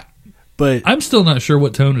 But I'm still not sure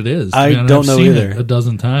what tone it is. I Man, don't I've know seen either. it a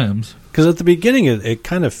dozen times. because at the beginning it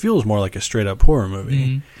kind of feels more like a straight up horror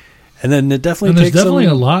movie, and then it definitely And there's takes definitely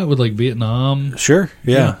some, a lot with like Vietnam. Sure,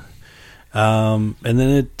 yeah. And then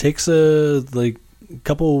it takes a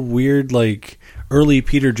couple weird like early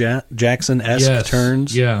Peter Jackson-esque Yes,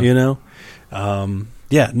 turns. yeah. You know?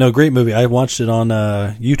 Yeah, no, great movie. I watched it on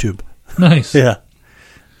YouTube. Nice. Yeah.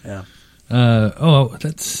 Yeah.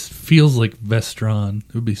 That feels like Vestron.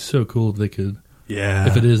 It would be so cool if they could, Yeah.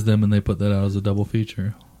 if it is them and they put that out as a double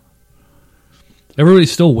feature.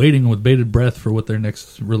 Everybody's still waiting with bated breath for what their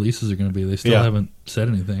next releases are going to be. They still Yeah. haven't said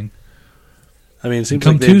anything. I mean, it seems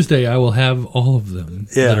Come like Tuesday, I will have all of them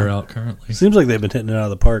Yeah. that are out currently. Seems like they've been hitting it out of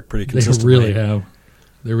the park pretty They consistently. really have.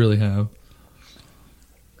 They really have.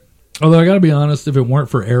 Although I got to be honest, if it weren't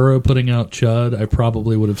for Arrow putting out Chud, I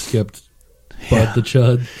probably would have skipped Bud the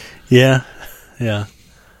Chud. Yeah. Yeah.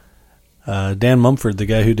 Dan Mumford, the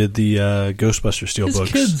guy who did the Ghostbuster His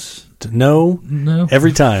Steelbooks. kids, No. no.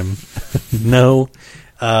 Every time. No.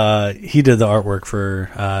 He did the artwork for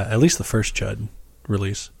at least the first Chud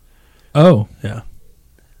release. Oh, Yeah.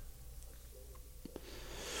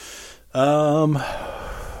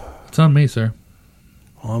 it's on me, sir.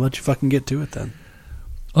 Well, how about you fucking get to it then?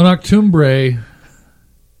 On Octubre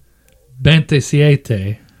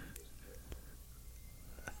 27.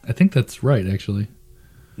 I think that's right, actually.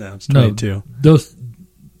 No, it's No, 22. Dos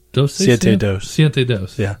Siete dos. Siete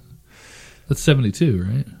dos. Yeah. That's 72,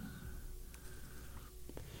 right?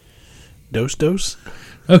 Dose?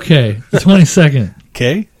 Okay, the 22nd.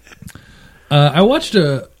 Okay. I watched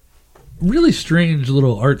a really strange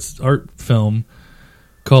little art film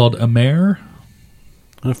called Amer.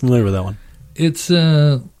 I'm not familiar with that one. It's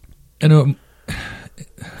it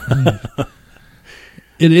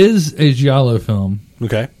is a giallo film.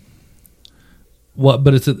 Okay.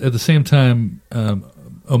 But it's at the same time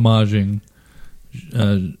homaging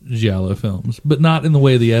giallo films, but not in the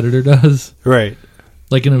way the editor does. Right.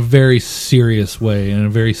 Like in a very serious way, in a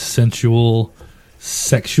very sensual,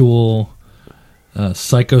 sexual,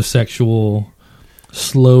 psychosexual,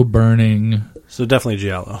 slow burning. So definitely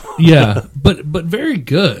Giallo. Yeah, but very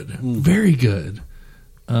good, very good.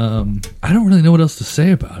 I don't really know what else to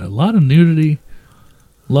say about it. A lot of nudity,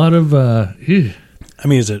 a lot of ew. I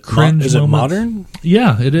mean, is it Cringe is it moments. modern?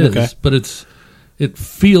 Yeah, it is, Okay. but it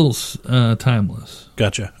feels timeless.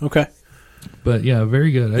 Gotcha. Okay. But yeah,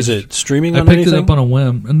 very good. Is it streaming I on picked anything? it up on a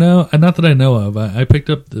whim. No, not that I know of. I picked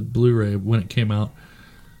up the Blu-ray when it came out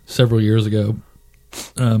several years ago,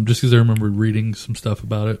 just because I remembered reading some stuff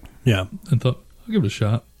about it Yeah. and thought I'll give it a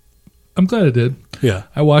shot. I'm glad I did. Yeah.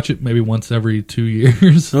 I watch it maybe once every 2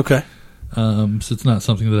 years, Okay. so it's not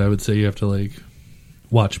something that I would say you have to like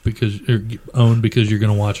watch or own because you're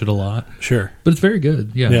going to watch it a lot. Sure. But it's very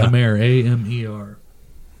good. Yeah, Yeah. Amer, Amer.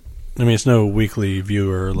 I mean, it's no weekly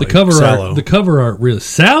viewer like The cover Sallow. art. The cover art really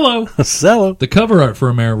Sallow. Sallow. The cover art for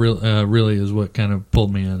Amer really is what kind of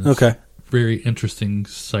pulled me in. It's Okay. very interesting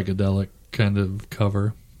psychedelic kind of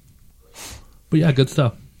cover. But yeah, good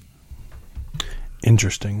stuff.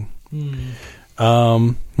 Interesting.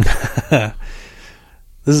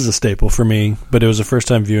 This is a staple for me, but it was a first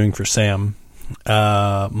time viewing for Sam.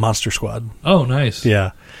 Monster Squad. Oh, nice.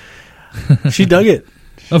 Yeah. She dug it.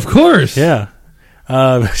 Of course. Yeah.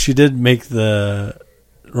 She did make the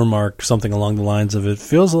remark something along the lines of it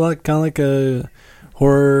feels a lot kind of like a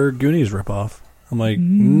horror Goonies ripoff. I'm like,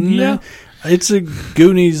 yeah. It's a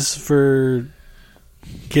Goonies for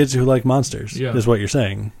kids who like monsters, Yeah. is what you're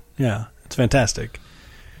saying. Yeah. It's fantastic.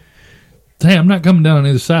 Hey, I'm not coming down on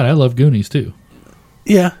either side. I love Goonies too.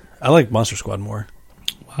 Yeah, I like Monster Squad more.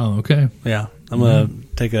 Wow. Okay. Yeah, I'm gonna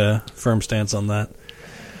take a firm stance on that.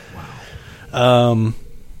 Wow.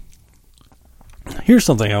 Here's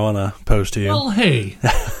something I want to pose to you. Well, hey.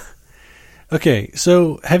 Okay,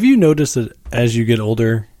 so have you noticed that as you get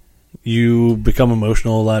older, you become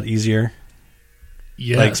emotional a lot easier?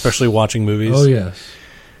 Yes. Like, especially watching movies? Oh, yes.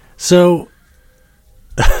 So,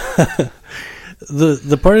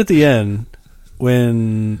 the part at the end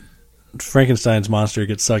when Frankenstein's monster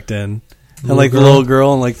gets sucked in, and like the little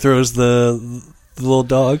girl and like throws the little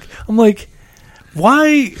dog, I'm like,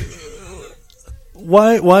 why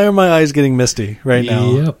are my eyes getting misty right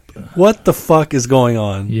now? Yep. What the fuck is going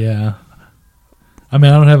on? Yeah. I mean,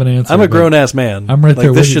 I don't have an answer. I'm a grown ass man. I'm right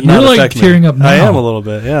there This with you. should not You're affect like tearing me. up now. I am a little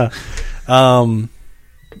bit, yeah.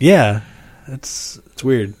 Yeah, it's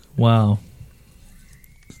weird, Wow.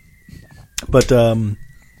 but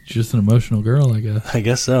She's just an emotional girl, I guess. I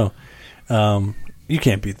guess so. You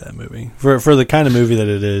can't beat that movie for the kind of movie that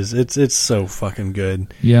it is. It's so fucking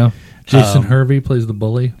good. Yeah. Jason Hervey plays the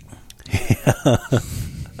bully.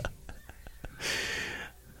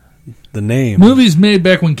 The name, Movies made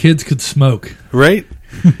back when kids could smoke. right?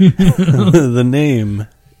 The name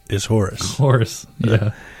is Horace. Horace.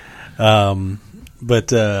 Yeah.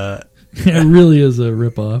 But It really is a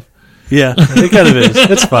ripoff. yeah, it kind of is.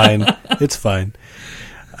 It's fine. It's fine.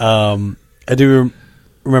 I do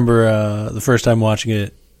remember the first time watching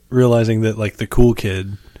it, realizing that like the cool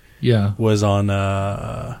kid Yeah. was on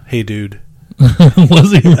Hey Dude.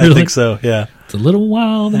 Was he really? I think so. Yeah. It's a little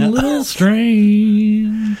wild and a little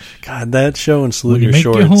strange. God, that show and Salute When you Your make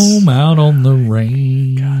Shorts. your home out on the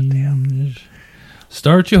range. Goddamn.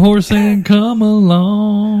 Start your horse and come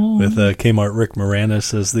along. With Kmart Rick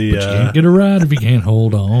Moranis as the But you can't get a ride if you can't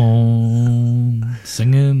hold on.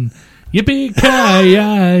 Singing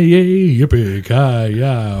yippee-ki-yay,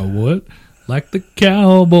 yippee-ki-yay. What? Like the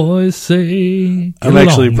cowboys say. I'm Get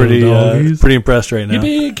actually along, pretty little doggies. pretty impressed right now.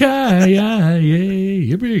 Yippee-ki-yay,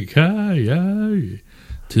 yippee-ki-yay,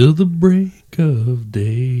 till the break of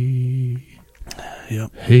day.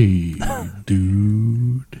 Yep. Hey,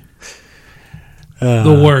 dude. Uh,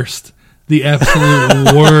 The worst. The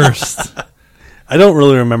absolute worst. I don't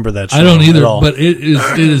really remember that show. I don't either, at all. but it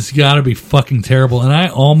has got to be fucking terrible. And I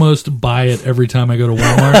almost buy it every time I go to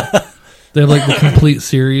Walmart. They have like the complete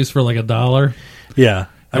series for like $1. yeah.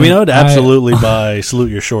 I mean, I would absolutely buy Salute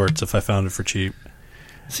Your Shorts if I found it for cheap.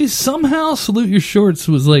 See, somehow Salute Your Shorts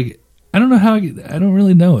was like, I don't know how, I don't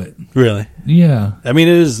really know it. Really? Yeah. I mean,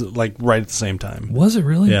 it is like right at the same time. Was it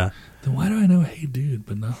really? Yeah. Then why do I know Hey Dude,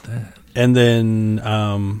 but not that? And then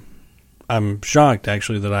I'm shocked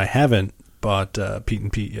actually that I haven't bought Pete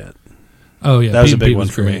and Pete yet. Oh, yeah. That was Pete a and big Pete one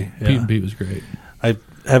was for great. me. Yeah. Pete and Pete was great. I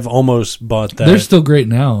have almost bought that. They're still great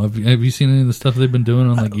now. Have you seen any of the stuff they've been doing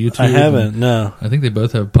on like YouTube? I haven't. No. I think they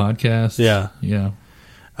both have podcasts. Yeah. Yeah.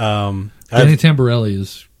 Danny Danny Tamborelli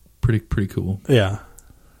is pretty cool. Yeah.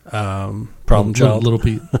 Problem Child. Little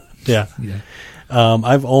Pete. Yeah. Yeah.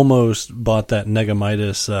 I've almost bought that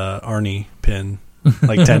Negamitis Arnie pin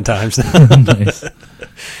like 10 times now. Nice.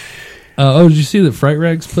 Did you see that Fright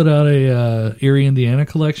Rags put out a Erie, Indiana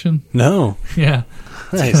collection? No. Yeah.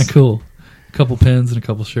 It's Nice. kind of cool. A couple pins and a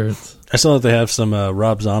couple shirts. I saw that they have some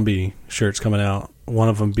Rob Zombie shirts coming out. One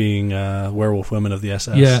of them being Werewolf Women of the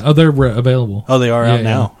SS. Yeah. Oh, they're available. Oh, they are Yeah, out yeah.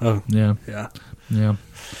 now. Oh, Yeah. yeah. Yeah.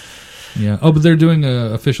 Yeah. Oh, but they're doing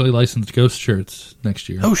officially licensed ghost shirts next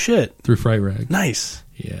year. Oh, shit. Through Fright Rag. Nice.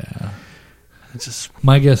 Yeah. It's just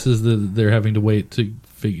My guess is that they're having to wait to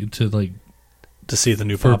like to see the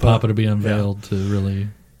new for Papa. Papa to be unveiled to really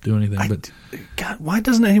do anything. But God, why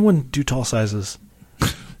doesn't anyone do tall sizes?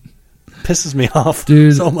 Pisses me off,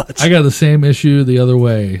 dude, so much. I got the same issue the other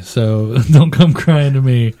way, so don't come crying to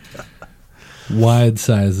me. Wide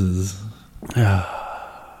sizes.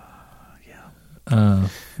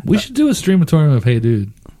 We should do a streamatorium of Hey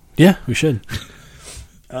Dude. Yeah, we should.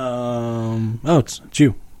 It's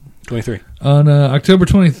you, 23. On October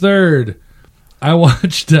 23rd, I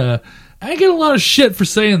watched. I get a lot of shit for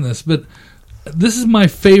saying this, but this is my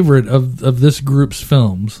favorite of this group's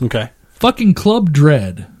films. Okay, Fucking Club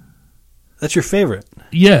Dread. that's your favorite,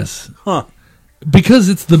 Yes, huh? because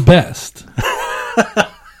it's the best.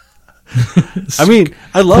 I mean,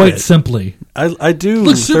 I love Quite it. simply. I do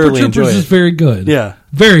Look, Super thoroughly enjoy Troopers is it. very good. Yeah,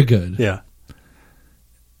 Very good. yeah.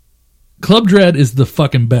 Club Dread is the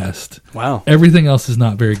fucking best. Wow. Everything else is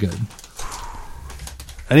not very good.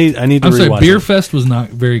 I need to I'm rewatch sorry, Beer it. Fest was not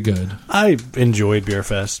very good. I enjoyed Beer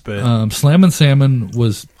Fest, but Slam and Salmon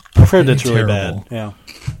was I've heard that's really terrible. bad. Yeah.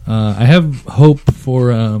 I have hope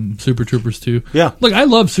for Super Troopers 2. Yeah. Look, I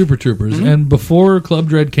love Super Troopers, Mm-hmm. and before Club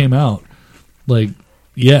Dread came out, Like,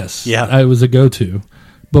 yes, Yeah. I was a go-to.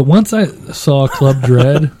 But once I saw Club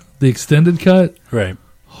Dread, the extended cut, Right.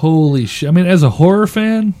 holy shit. I mean, as a horror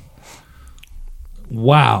fan,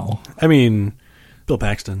 wow. I mean, Bill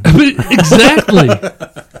Paxton. Exactly.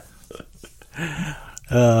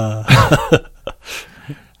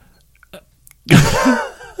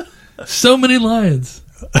 So many lines.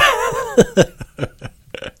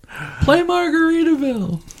 Play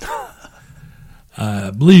Margaritaville.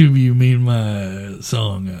 I believe you mean my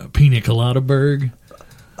song, Pina Colada Berg.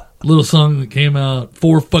 Little song that came out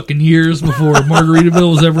 4 fucking years before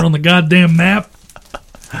Margaritaville was ever on the goddamn map.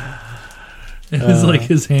 It was like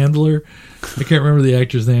his handler. I can't remember the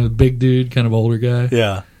actor's name. Big dude, kind of older guy.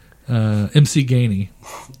 Yeah. MC Gainey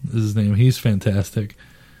is his name. He's fantastic.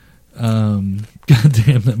 God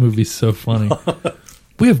damn, that movie's so funny.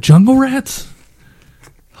 We have Jungle Rats?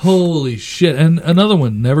 Holy shit. And another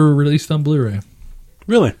one, never released on Blu-ray.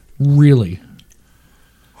 Really? Really.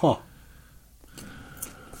 Huh.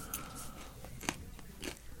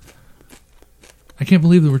 I can't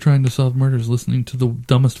believe that we're trying to solve murders listening to the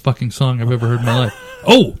dumbest fucking song I've ever heard in my life.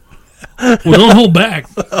 Oh! Well, don't hold back.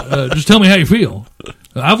 Just tell me how you feel.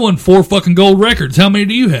 I've won 4 fucking gold records. How many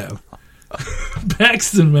do you have?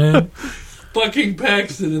 Paxton, man. Fucking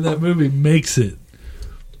Paxton in that movie makes it.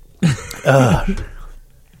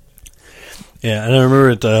 Yeah, and I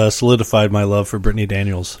remember it solidified my love for Brittany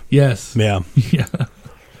Daniels. Yes. Yeah. Yeah.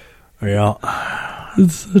 Yeah.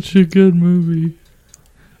 It's such a good movie.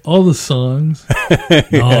 All the songs.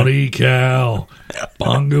 Naughty Cow.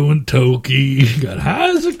 Bongo and Toki. Got high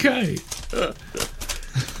as a kite.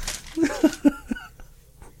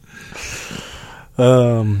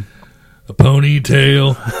 A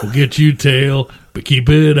ponytail will get you tail, but keep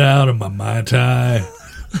it out of my Mai Tai.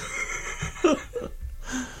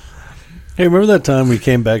 Hey, remember that time we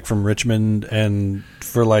came back from Richmond and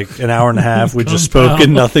for like an hour and a half we just Kung spoke Pao.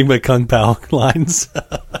 in nothing but Kung Pao lines?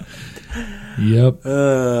 Yep.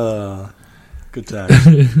 Good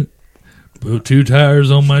time. Put 2 tires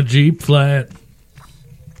on my Jeep flat.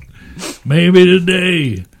 Maybe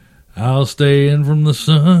today I'll stay in from the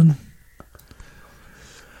sun.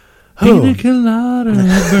 Pina Colada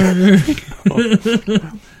Berg.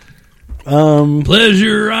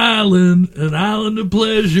 Pleasure Island, an island of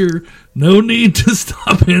pleasure. No need to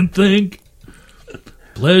stop and think.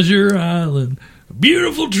 Pleasure Island, a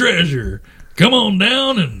beautiful treasure. Come on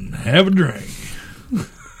down and have a drink.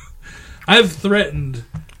 I've threatened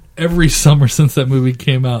every summer since that movie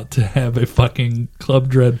came out to have a fucking Club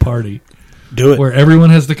Dread party. Do it. Where everyone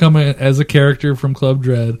has to come in as a character from Club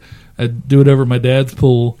Dread. I do it over at my dad's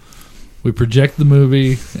pool. We project the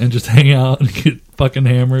movie and just hang out and get fucking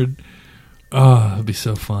hammered. Oh, it'd be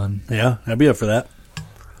so fun. Yeah, I'd be up for that.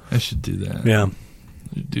 I should do that. Yeah.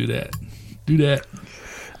 Do that. Do that.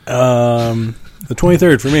 The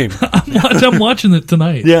 23rd for me. I'm watching it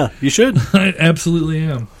tonight. Yeah, you should. I absolutely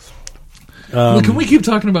am. Well, can we keep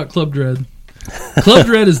talking about Club Dread? Club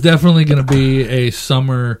Dread is definitely going to be a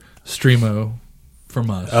summer streamo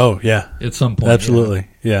from us. Oh, yeah. At some point. Absolutely.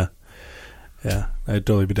 Yeah. Yeah, I'd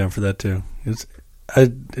totally be down for that too. It's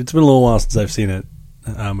been a little while since I've seen it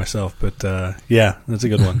myself, but yeah, that's a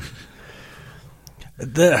good one.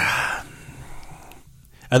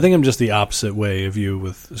 I think I'm just the opposite way of you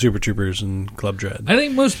with Super Troopers and Club Dread. I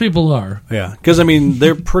think most people are. Yeah, because I mean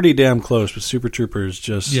they're pretty damn close, but Super Troopers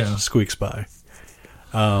just squeaks by.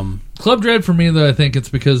 Club Dread for me, though, I think it's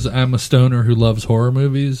because I'm a stoner who loves horror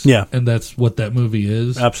movies. Yeah, and that's what that movie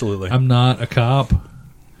is. Absolutely, I'm not a cop.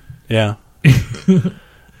 Yeah,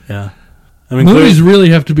 yeah. I mean, movies really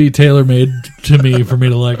have to be tailor-made to me for me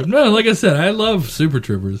to like them. No, like I said, I love Super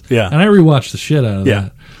Troopers. Yeah, and I rewatch the shit out of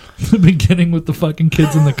that. The beginning with the fucking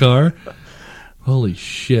kids in the car. Holy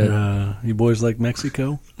shit! You boys like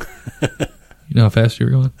Mexico? You know how fast you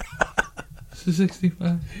were going?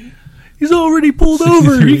 65. He's already pulled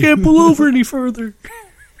over. He can't pull over any further.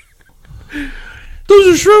 Those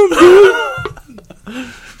are shrooms,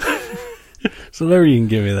 dude. So there you can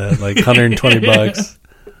give me that, like $120.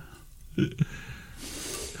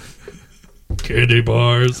 Candy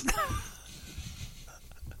bars.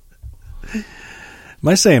 Am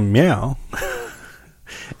I saying meow?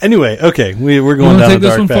 Anyway, okay, we're going down a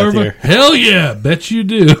dark path here. Hell yeah, bet you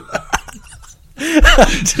do.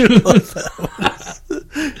 I do love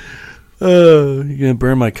that one. You're gonna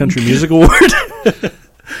burn my country music award?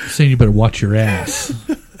 Saying you better watch your ass.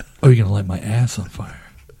 Oh, you're gonna light my ass on fire,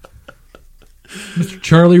 Mr.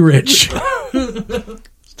 Charlie Rich.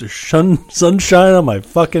 Mr. Sunshine on my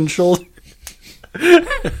fucking shoulder.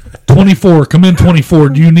 24, come in 24.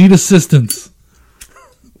 Do you need assistance?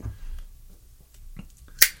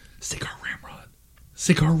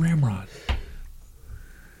 Cigar Ramrod.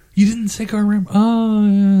 You didn't say Car Rambo? Oh,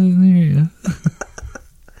 yeah.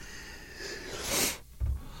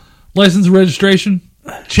 License and registration?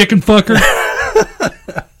 Chicken fucker?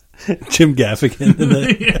 Jim Gaffigan.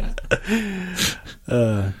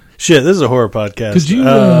 Shit, this is a horror podcast. Could you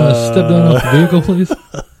step down off the vehicle, please?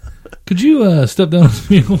 Could you step down off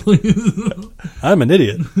the vehicle, please? I'm an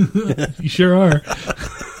idiot. You sure are.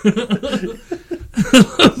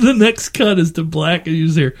 The next cut is to black, and you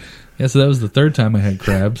just hear, yeah, so that was the third time I had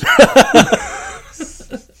crabs.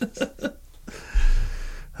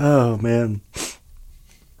 Oh, man.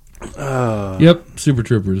 Yep, Super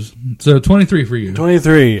Troopers. So 23 for you.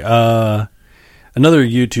 23. Another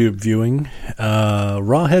YouTube viewing.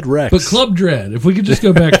 Rawhead Rex. But Club Dread, if we could just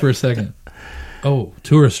go back for a second. Oh,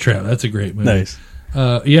 Tourist Trap. That's a great movie. Nice.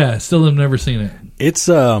 Yeah, still have never seen it. It's,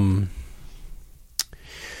 this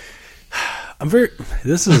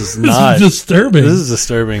is not... This is disturbing. This is a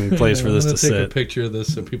disturbing place for this to sit. I'm going to take a picture of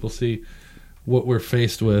this so people see what we're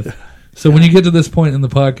faced with. So when you get to this point in the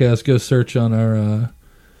podcast, go search on our...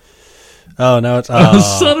 Oh, now it's... Oh,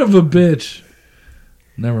 son of a bitch.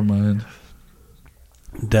 Never mind.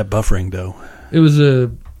 That buffering, though. It was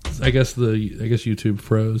I guess YouTube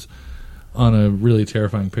froze on a really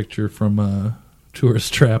terrifying picture from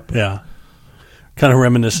Tourist Trap. Yeah. Kind of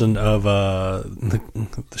reminiscent of the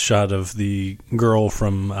shot of the girl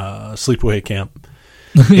from Sleepaway Camp.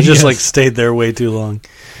 It just like stayed there way too long.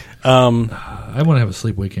 I want to have a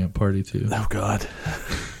Sleepaway Camp party too. Oh God.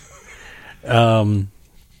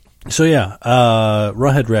 So yeah,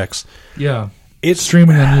 Rawhead Rex. Yeah, it's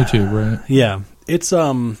streaming on YouTube, right? Yeah, it's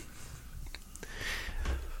I'm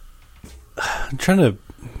trying to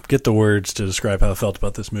get the words to describe how I felt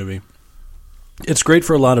about this movie. It's great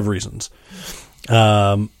for a lot of reasons.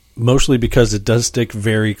 Mostly because it does stick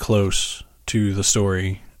very close to the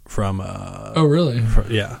story from... oh, really?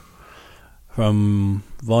 From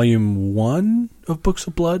Volume 1 of Books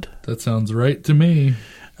of Blood. That sounds right to me.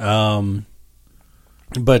 But,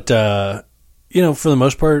 for the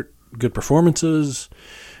most part, good performances.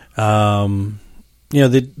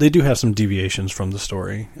 They do have some deviations from the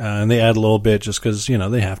story. And they add a little bit just because,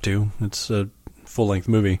 they have to. It's a full-length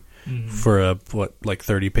movie for a,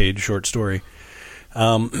 30-page short story.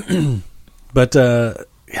 But the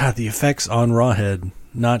effects on Rawhead,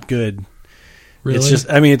 not good. Really? It's just,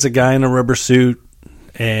 it's a guy in a rubber suit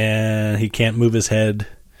and he can't move his head.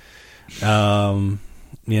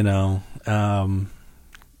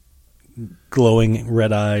 Glowing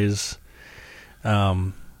red eyes.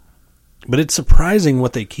 But it's surprising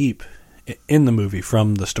what they keep in the movie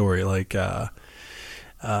from the story. Like,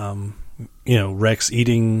 Rex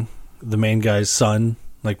eating the main guy's son,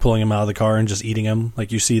 like pulling him out of the car and just eating him.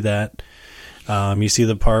 Like you see that. You see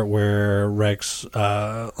the part where Rex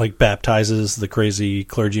baptizes the crazy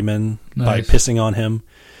clergyman by pissing on him.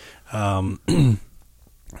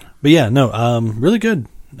 Really good.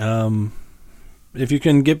 If you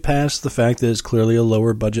can get past the fact that it's clearly a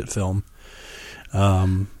lower budget film,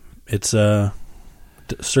 it's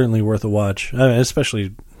certainly worth a watch,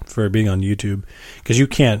 especially for being on YouTube, because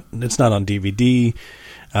it's not on DVD.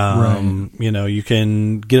 Right. You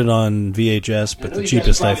can get it on VHS, but the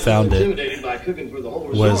cheapest I found it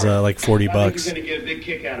was like $40. I think you're going to get a big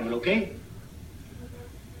kick out of it, okay?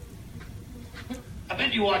 I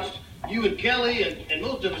bet you watched you and Kelly and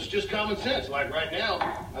most of it's just common sense. Like right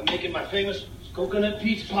now, I'm making my famous coconut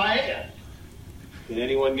peach paella. Can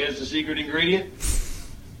anyone guess the secret ingredient?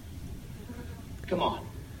 Come on.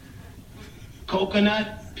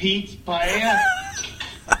 Coconut peach paella?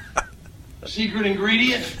 Secret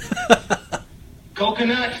ingredient?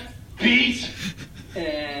 Coconut? Peach?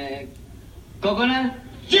 Coconut?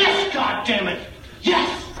 Yes, goddammit!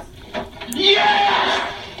 Yes! Yes!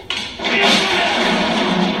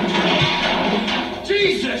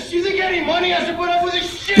 Jesus! You think any money has to put up with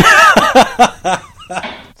this shit?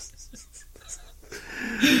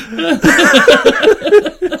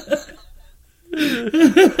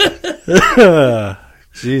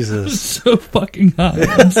 Jesus. So fucking hot.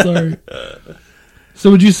 I'm sorry.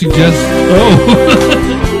 So would you suggest...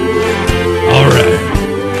 Oh. All right.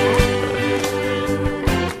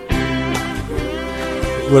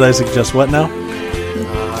 Would I suggest what now?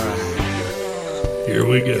 Here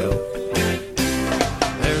we go.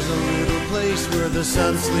 There's a little place where the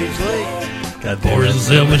sun sleeps late. God damn Pour it.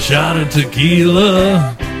 yourself a shot of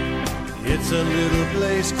tequila. It's a little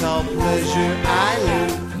place called Pleasure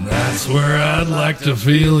Island. And that's where I'd like to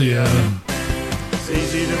feel ya. It's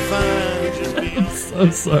easy to find. Just be I'm so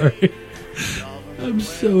sorry. I'm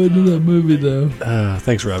so into that movie, though.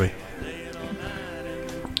 Thanks, Robbie.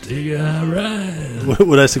 Yeah, right.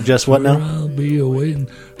 Would I suggest what now? I'll be awaiting.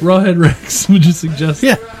 Rawhead Rex, would you suggest?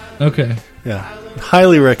 Yeah. Okay. Yeah.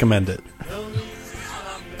 Highly recommend it.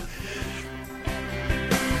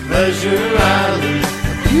 Pleasure Island,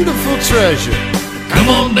 a beautiful treasure. Come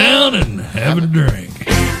on down and have a drink.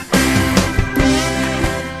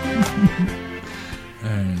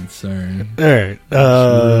 Alright, sorry. All right.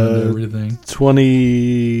 Everything.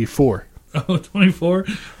 24. Oh, 24?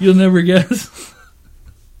 You'll never guess.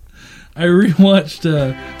 I rewatched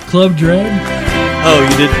Club Dread. Oh,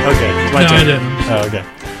 you did? Okay. It's my turn. I didn't. Oh, okay.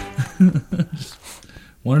 Just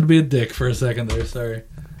wanted to be a dick for a second there, sorry.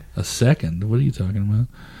 A second? What are you talking about?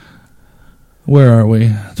 Where are we?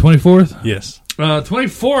 24th? Yes.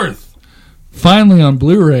 24th. Finally on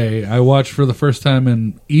Blu-ray, I watched for the first time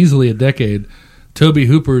in easily a decade Tobe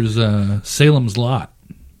Hooper's Salem's Lot.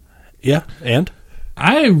 Yeah, and?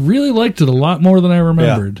 I really liked it a lot more than I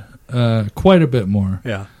remembered. Quite a bit more.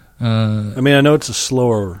 Yeah. I mean, I know it's a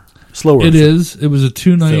slower. It is. It was a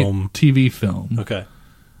 2-night film. TV film. Okay.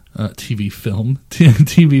 TV film.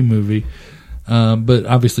 TV movie. But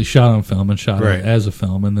obviously shot on film and shot Right. as a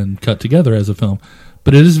film and then cut together as a film.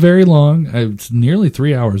 But it is very long. It's nearly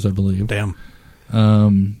 3 hours, I believe. Damn.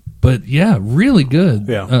 But yeah, really good.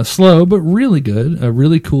 Yeah. Slow, but really good. A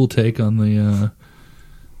really cool take on the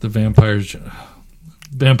vampire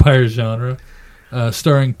genre.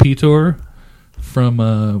 Starring Peter from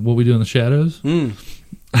What We Do in the Shadows.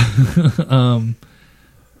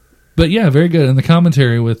 But yeah, very good. And the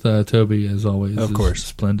commentary with Toby, as always, Of is course.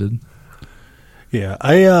 splendid. Yeah,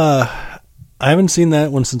 I haven't seen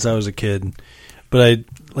that one since I was a kid, but I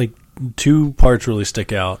like two parts really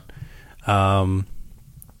stick out. The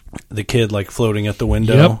kid like floating at the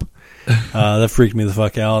window, that freaked me the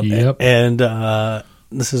fuck out. Yep. And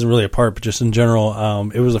this isn't really a part, but just in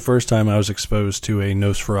general, it was the first time I was exposed to a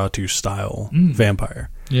Nosferatu style vampire.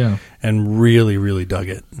 Yeah, and really, really dug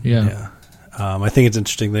it. Yeah. I think it's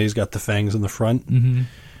interesting that he's got the fangs in the front. Mm-hmm.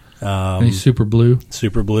 And he's super blue.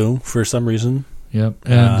 Super blue for some reason. Yep.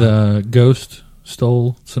 And Ghost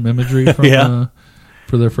stole some imagery from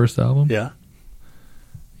for their first album. Yeah.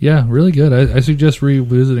 Yeah, really good. I suggest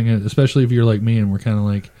revisiting it, especially if you're like me and we're kind of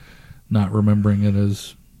like not remembering it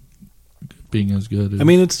as being as good. I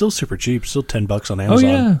mean, it's still super cheap. Still $10 on Amazon. Oh,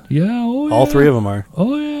 yeah. Yeah. Oh, yeah. All three of them are.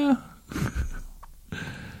 Oh, yeah.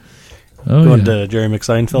 Oh, Going yeah. to Jerry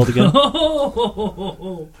McSeinfeld again?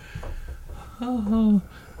 Oh,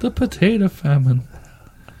 the potato famine.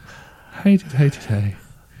 Hey.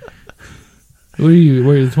 Where are you?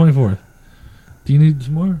 Where are you? The 24th. Do you need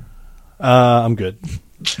some more? I'm good.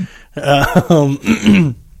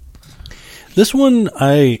 This one,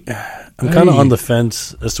 I'm kind of on the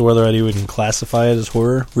fence as to whether I'd even classify it as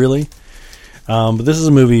horror, really. But this is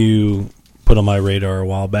a movie you put on my radar a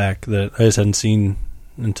while back that I just hadn't seen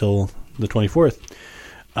until the 24th.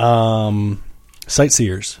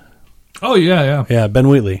 Sightseers. Oh, yeah. Yeah, Ben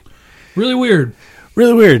Wheatley. Really weird.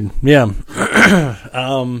 Really weird, yeah.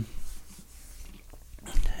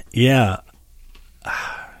 Yeah.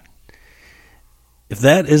 If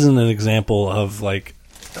that isn't an example of like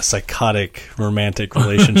a psychotic romantic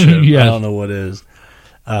relationship, Yeah. I don't know what is.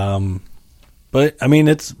 But I mean,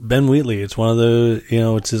 it's Ben Wheatley. It's one of the,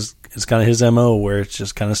 it's kind of his MO where it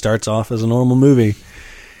just kind of starts off as a normal movie.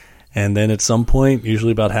 And then at some point,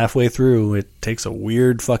 usually about halfway through, it takes a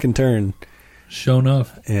weird fucking turn. Sure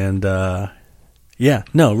enough. And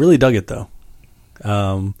really dug it though.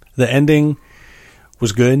 The ending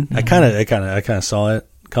was good. Mm-hmm. I kind of saw it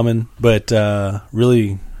coming, but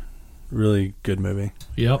really, really good movie.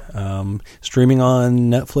 Yep. Streaming on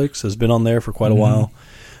Netflix, has been on there for quite a while.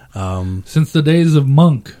 Since the days of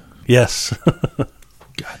Monk. Yes.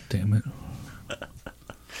 God damn it.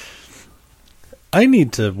 I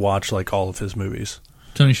need to watch like all of his movies.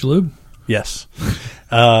 Tony Shalhoub? Yes.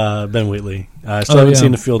 Ben Wheatley. I still haven't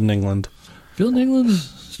seen A Field in England. Field in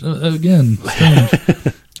England's, again, strange.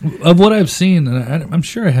 Of what I've seen, and I'm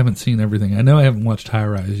sure I haven't seen everything. I know I haven't watched High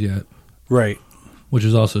Rise yet. Right. Which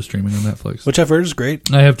is also streaming on Netflix. Which I've heard is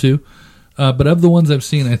great. I have too. But of the ones I've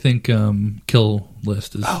seen, I think Kill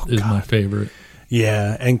List is my favorite.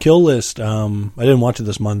 Yeah, and Kill List, I didn't watch it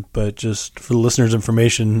this month, but just for the listeners'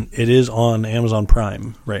 information, it is on Amazon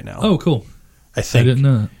Prime right now. Oh, cool. I think. I didn't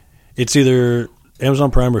know that. It's either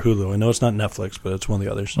Amazon Prime or Hulu. I know it's not Netflix, but it's one of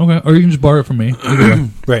the others. Okay, or you can just borrow it from me. Either way.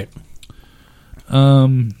 Right.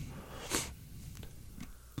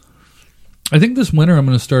 I think this winter I'm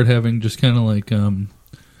going to start having just kind of like,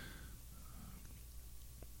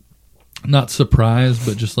 not surprise,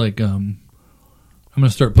 but just like, I'm going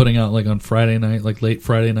to start putting out like on Friday night, like late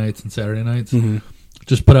Friday nights and Saturday nights,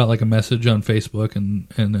 just put out like a message on Facebook and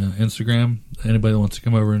Instagram. Anybody that wants to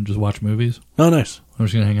come over and just watch movies. Oh, nice. I'm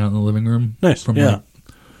just gonna hang out in the living room. Nice. From yeah.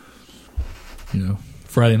 Like,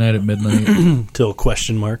 Friday night at midnight till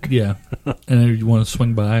question mark. Yeah, and if you want to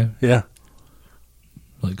swing by, yeah,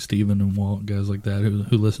 like Steven and Walt, guys like that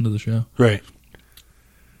who listen to the show, right?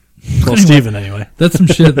 Well, anyway, Steven, anyway. That's some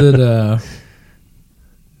shit that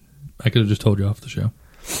I could have just told you off the show.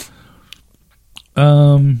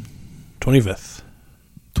 25th.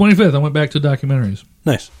 I went back to documentaries.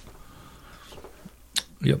 Nice.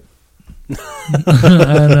 Yep.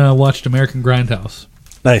 And watched American Grindhouse.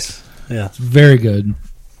 Nice. Yeah. It's very good.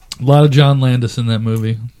 A lot of John Landis in that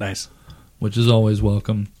movie. Nice. Which is always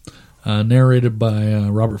welcome. Narrated by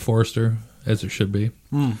Robert Forster, as it should be.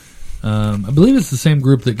 I believe it's the same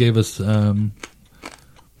group that gave us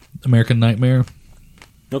American Nightmare.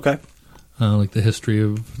 Okay. Like the history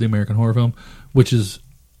of the American horror film, which is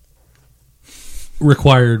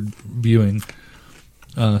required viewing.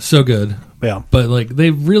 So good. Yeah. But like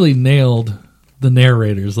they've really nailed the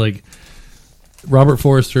narrators. Like Robert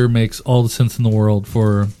Forster makes all the sense in the world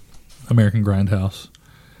for American Grindhouse.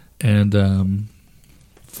 And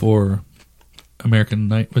for American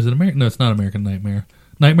Night, was it American? No, it's not American Nightmare.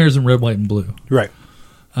 Nightmares in Red, White, and Blue. Right.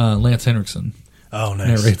 Lance Henriksen. Oh, nice.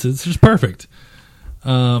 Narrates it. It's just perfect.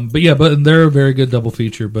 But they're a very good double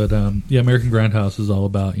feature. But American Grindhouse is all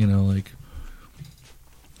about like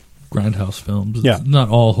grindhouse films. It's not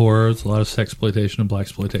all horror. It's a lot of sexploitation and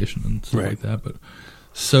blaxploitation and stuff like that. But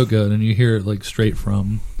so good, and you hear it like straight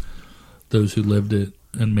from those who lived it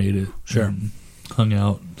and made it. Sure. And hung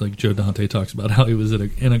out. Like Joe Dante talks about how he was in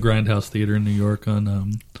a grindhouse theater in New York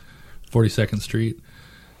on 42nd Street,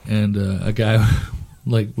 and a guy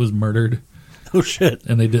was murdered. Oh shit!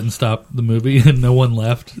 And they didn't stop the movie, and no one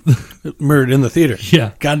left. Murdered in the theater.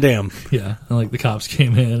 Yeah. Goddamn. Yeah. And the cops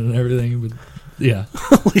came in and everything. But yeah.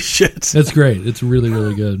 Holy shit! It's great. It's really,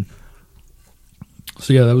 really good.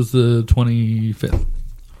 So yeah, that was the 25th.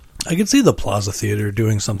 I could see the Plaza Theater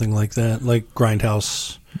doing something like that, like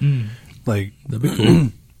Grindhouse. Like that'd be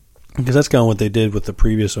cool. Because that's kind of what they did with the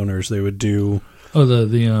previous owners. They would do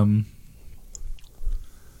the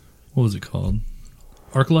what was it called?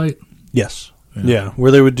 ArcLight? Yes. Yeah,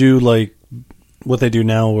 where they would do like what they do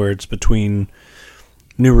now, where it's between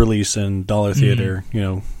new release and dollar theater,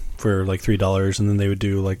 for like $3, and then they would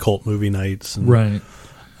do like cult movie nights. And, right.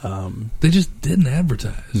 They just didn't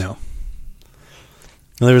advertise. No.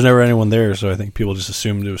 And there was never anyone there, so I think people just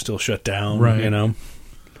assumed it was still shut down. Right. I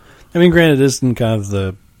mean, granted, it is in kind of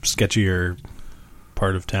the sketchier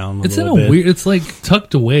part of town. It's in a weird. It's like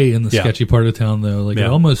tucked away in the sketchy part of town, though. Like it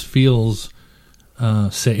almost feels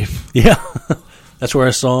safe. Yeah, that's where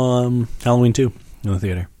I saw Halloween 2 in the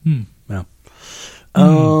theater. Yeah.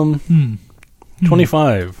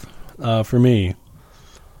 25 for me.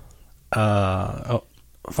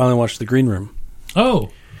 Finally watched The Green Room. Oh,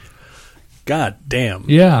 god damn!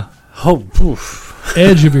 Yeah. Oh, oof.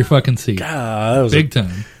 Edge of your fucking seat. God, that was big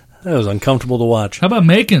time. That was uncomfortable to watch. How about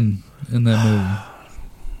Macon in that movie? I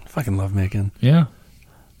fucking love Macon. Yeah.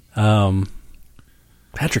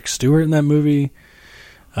 Patrick Stewart in that movie.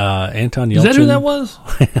 Anton Yelchin. Is that who that was?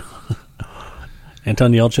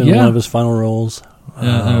 Anton Yelchin in one of his final roles.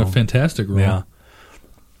 A fantastic role. Yeah.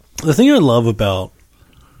 The thing I love about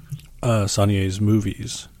Saulnier's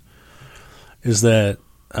movies is that,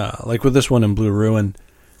 like with this one in Blue Ruin,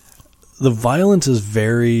 the violence is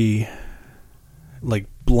very like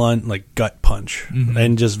blunt, like gut punch,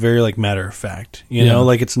 and just very like matter of fact. You know,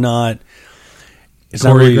 like it's not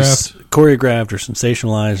really choreographed or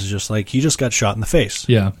sensationalized. It's just like he just got shot in the face.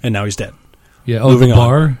 Yeah, and now he's dead. Yeah. Oh, moving the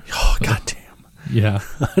bar. On. Oh, goddamn. Yeah.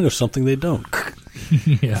 I know something they don't.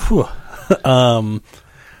 Yeah.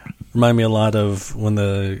 Remind me a lot of when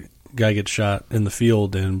the guy gets shot in the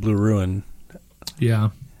field in Blue Ruin.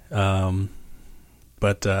 Yeah.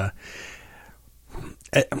 But I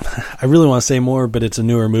really want to say more, but it's a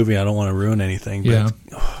newer movie. I don't want to ruin anything. But, yeah.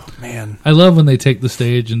 Oh, man. I love when they take the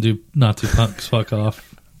stage and do Nazi punks fuck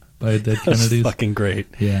off by Dead Kennedys. That's fucking great.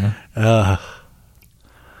 Yeah. Yeah.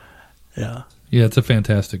 Yeah, it's a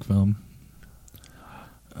fantastic film.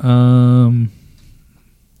 The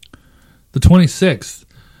 26th.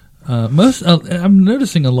 I'm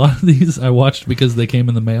noticing a lot of these I watched because they came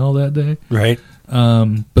in the mail that day. Right.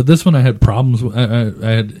 But this one I had problems with.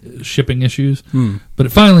 I had shipping issues. But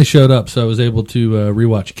it finally showed up, so I was able to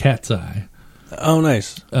rewatch Cat's Eye. Oh,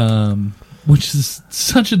 nice. Which is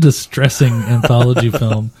such a distressing anthology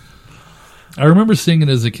film. I remember seeing it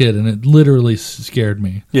as a kid, and it literally scared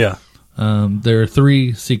me. Yeah. There are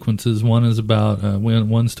 3 sequences. One is about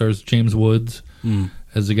one stars James Woods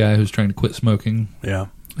as a guy who's trying to quit smoking. Yeah.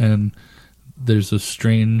 And there's a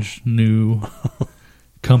strange new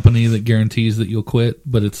company that guarantees that you'll quit,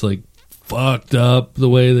 but it's like fucked up the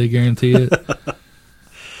way they guarantee it.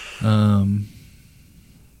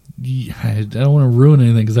 Yeah, I don't want to ruin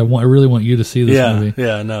anything because I really want you to see this movie.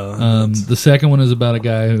 Yeah, no. The second one is about a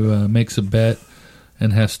guy who makes a bet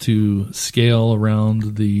and has to scale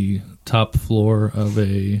around the top floor of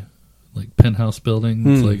a like penthouse building.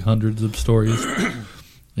 It's like hundreds of stories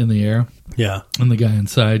in the air. Yeah. And the guy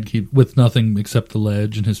inside with nothing except the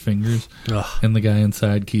ledge and his fingers. Ugh. And the guy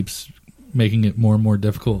inside keeps making it more and more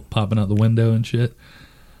difficult, popping out the window and shit.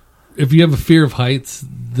 If you have a fear of heights,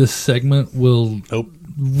 this segment will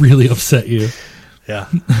really upset you. Yeah.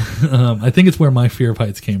 I think it's where my fear of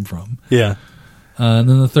heights came from. Yeah. And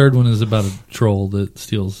then the third one is about a troll that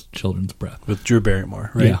steals children's breath. With Drew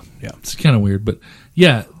Barrymore, right? Yeah. It's kind of weird, but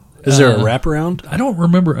yeah. Is there a wraparound? I don't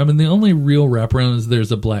remember. I mean, the only real wraparound is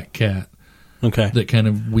there's a black cat. Okay. That kind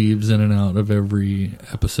of weaves in and out of every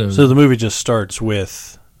episode. So the movie just starts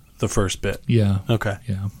with the first bit. Yeah. Okay.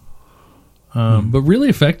 Yeah. But really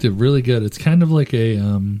effective, really good. It's kind of like a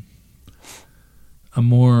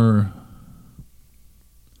more,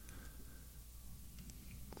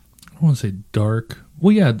 I don't want to say dark.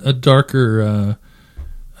 Well, yeah, a darker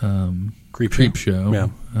creep show. Yeah.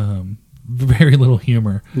 Very little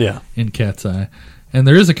humor. Yeah. In Cat's Eye, and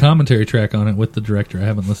there is a commentary track on it with the director. I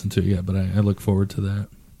haven't listened to it yet, but I look forward to that.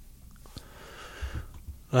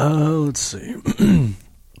 Let's see.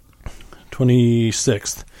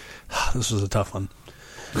 26th. This was a tough one.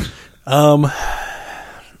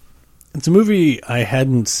 It's a movie I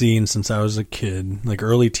hadn't seen since I was a kid, like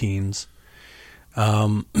early teens.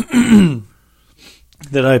 That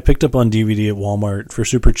I picked up on DVD at Walmart for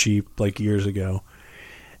super cheap, like years ago,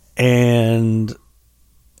 and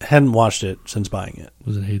hadn't watched it since buying it.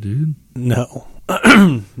 Was it Hey Dude? No.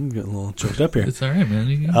 I'm getting a little choked up here. It's all right, man.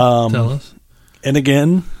 You can tell us. And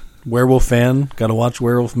again, werewolf fan, got to watch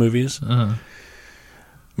werewolf movies. Uh-huh.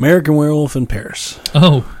 American Werewolf in Paris.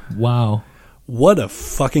 Oh, wow. What a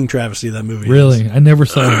fucking travesty that movie is. Really? I never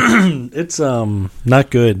saw it. It's not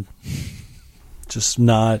good. Just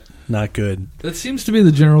not good. That seems to be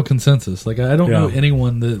the general consensus. Like, I don't know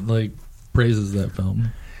anyone that like praises that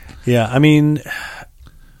film. Yeah, I mean,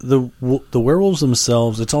 the werewolves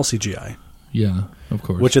themselves, it's all CGI. Yeah, of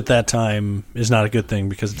course. Which at that time is not a good thing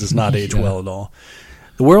because it does not age well at all.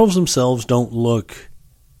 The werewolves themselves don't look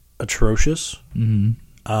atrocious. Mm-hmm.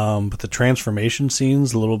 But the transformation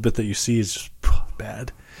scenes, the little bit that you see is just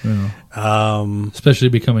bad. Yeah. Especially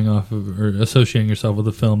becoming off of or associating yourself with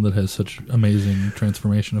a film that has such amazing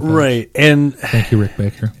transformation effects. Right. And thank you, Rick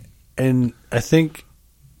Baker. And I think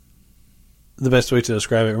the best way to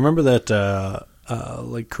describe it, remember that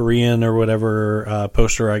like Korean or whatever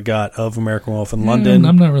poster I got of American Werewolf in London?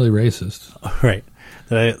 I'm not really racist. Right.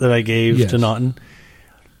 That I gave to Naughton.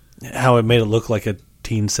 How it made it look like a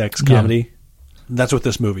teen sex comedy. Yeah. That's what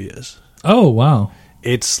this movie is. Oh, wow.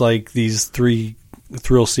 It's like these three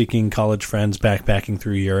thrill-seeking college friends backpacking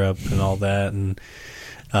through Europe and all that, and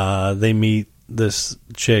they meet this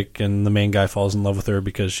chick, and the main guy falls in love with her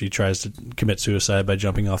because she tries to commit suicide by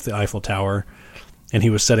jumping off the Eiffel Tower, and he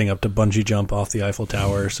was setting up to bungee jump off the Eiffel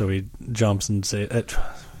Tower, so he jumps and and it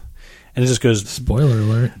just goes... Spoiler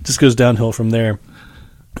alert. Just goes downhill from there.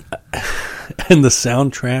 And the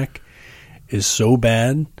soundtrack is so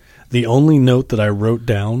bad... The only note that I wrote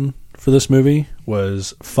down for this movie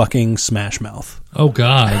was fucking Smash Mouth. Oh,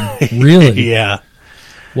 God. Really? Yeah.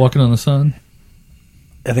 Walking on the Sun?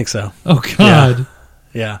 I think so. Oh, God.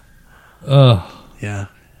 Yeah. Ugh. Yeah.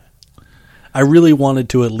 I really wanted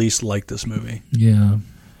to at least like this movie. Yeah.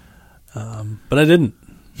 But I didn't.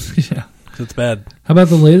 Yeah. It's bad. How about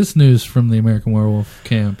the latest news from the American Werewolf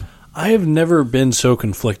camp? I have never been so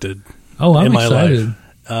conflicted in my excited.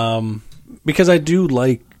 Life. Because I do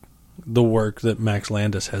like the work that Max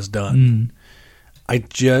Landis has done. I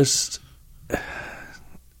just...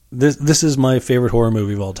 This is my favorite horror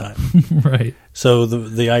movie of all time. Right. So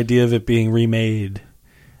the idea of it being remade,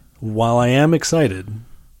 while I am excited,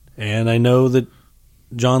 and I know that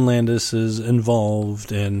John Landis is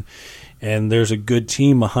involved and there's a good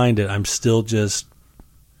team behind it, I'm still just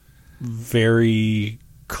very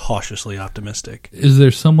cautiously optimistic. Is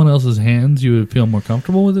there someone else's hands you would feel more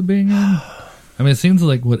comfortable with it being in? I mean, it seems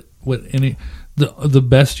like what the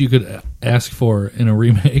best you could ask for in a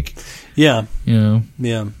remake. Yeah. You know?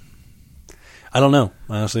 Yeah. I don't know.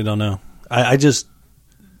 I honestly don't know. I just...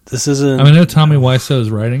 This isn't... I mean, I know Tommy Wiseau is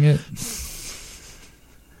writing it.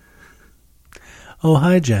 Oh,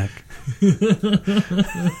 hi, Jack.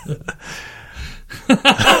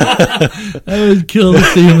 I would kill to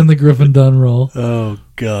see him in the Griffin Dunn role. Oh,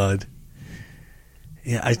 God.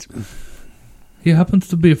 Yeah, He happens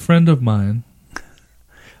to be a friend of mine.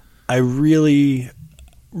 I really,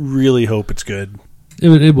 really hope it's good.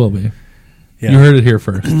 It will be. Yeah. You heard it here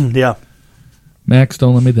first. Yeah. Max,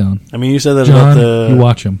 don't let me down. I mean, you said that John, about you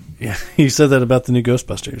watch him. Yeah, you said that about the new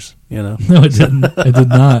Ghostbusters, you know? No, I didn't. I did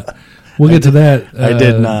not. We'll get to that. I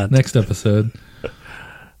did not. Next episode.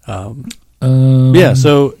 Yeah,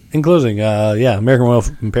 so in closing, American Werewolf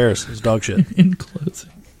in Paris is dog shit. In closing.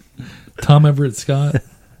 Tom Everett Scott.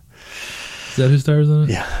 Is that who stars in it?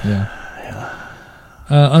 Yeah.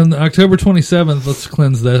 On October 27th, let's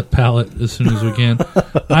cleanse that palate as soon as we can.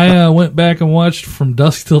 I went back and watched From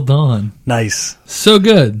Dusk Till Dawn. Nice. So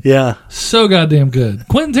good. Yeah. So goddamn good.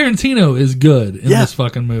 Quentin Tarantino is good in this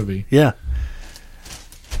fucking movie. Yeah.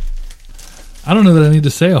 I don't know that I need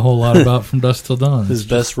to say a whole lot about From Dusk Till Dawn. His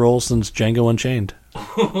best role since Django Unchained.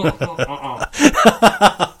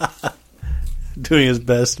 Doing his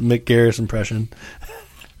best Mick Garris impression.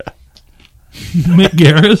 Mick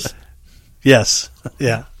Garris? Yes.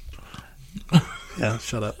 Yeah. Yeah,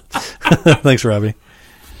 shut up. Thanks, Robbie.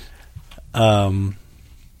 Yeah,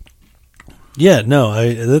 no,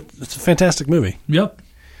 it's a fantastic movie. Yep.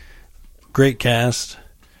 Great cast.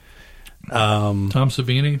 Tom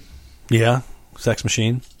Savini. Yeah, Sex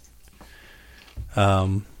Machine.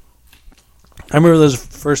 I remember that was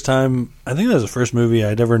the first time, I think that was the first movie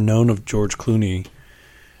I'd ever known of George Clooney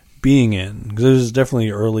being in. Because it was definitely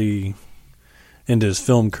early into his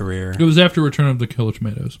film career. It was after Return of the Killer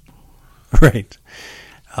Tomatoes. Right.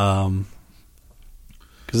 Because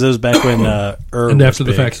it was back when and after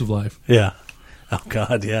The Facts of Life. Yeah. Oh,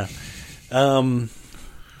 God, yeah.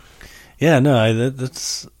 Yeah, no,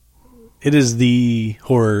 that's... It is the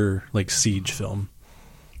horror, like, siege film.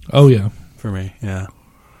 Oh, yeah. For me, yeah.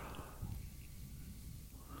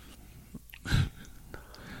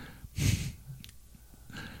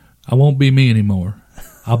 I won't be me anymore.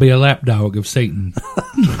 I'll be a lapdog of Satan.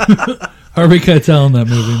 Harvey Keitel in that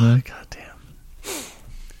movie, man. God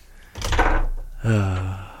damn.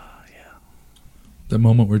 Yeah. The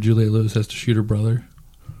moment where Juliette Lewis has to shoot her brother.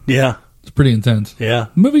 Yeah. It's pretty intense. Yeah.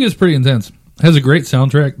 The movie is pretty intense. Has a great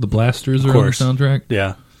soundtrack. The Blasters are on the soundtrack.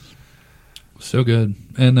 Yeah. So good.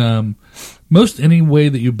 And most any way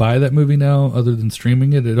that you buy that movie now, other than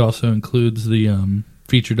streaming it, it also includes the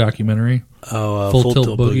feature documentary. Oh, Full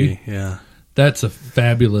Tilt Boogie. Yeah. That's a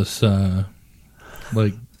fabulous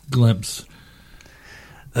glimpse.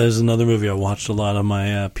 That is another movie I watched a lot on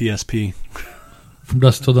my PSP. From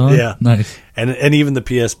Dusk Till Dawn? Yeah. Nice. And even the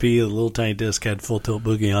PSP, the little tiny disc, had Full Tilt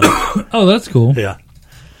Boogie on it. Oh, that's cool. Yeah.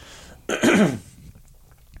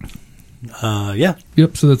 Yeah.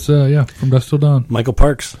 Yep, so that's, From Dusk Till Dawn. Michael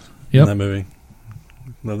Parks in that movie.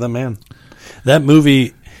 Love that man. That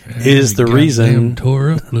movie is the reason...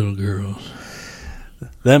 tore up little girls.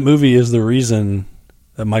 That movie is the reason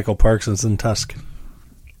that Michael Parks is in Tusk.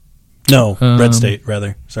 No, Red State,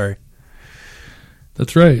 rather. Sorry.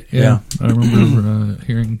 That's right. Yeah. I remember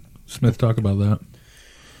hearing Smith talk about that.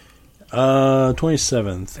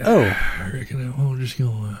 27th. Oh. I reckon we'll just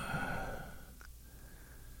go...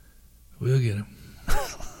 we'll get him.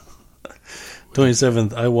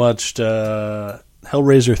 27th, I watched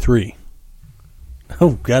Hellraiser 3.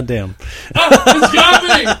 Oh, goddamn. It's got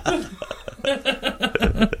me!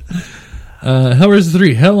 Hellraiser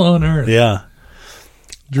 3, Hell on Earth. Yeah.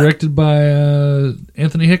 Directed by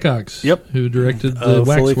Anthony Hickox. Yep. Who directed the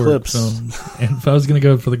Waxwork films. And if I was going to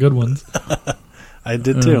go for the good ones. I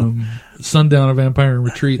did too. Sundown of Vampire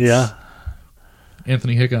Retreats. Yeah.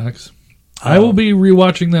 Anthony Hickox. I will be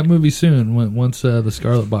rewatching that movie soon once the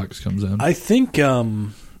Scarlet Box comes in. I think...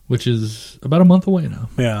 which is about a month away now.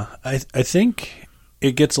 Yeah. I think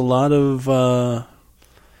it gets a lot of... not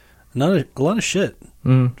a lot of shit.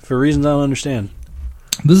 For reasons I don't understand.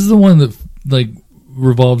 This is the one that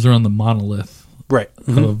revolves around the monolith right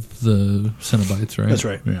of the Cenobites, right? That's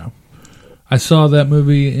right. Yeah. I saw that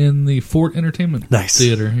movie in the Fort Entertainment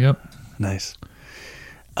Theater. Yep. Nice.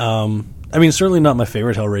 I mean, certainly not my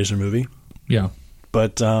favorite Hellraiser movie. Yeah.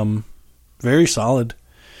 But very solid.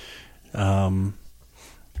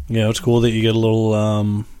 It's cool that you get a little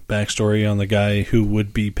backstory on the guy who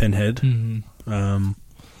would be Pinhead. Mm-hmm.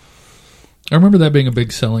 I remember that being a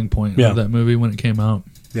big selling point of that movie when it came out.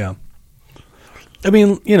 Yeah. I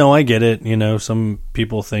mean, I get it. Some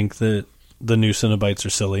people think that the new Cenobites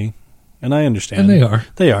are silly, and I understand. And they are.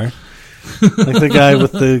 They are. Like the guy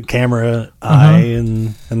with the camera eye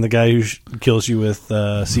and the guy who kills you with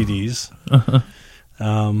CDs.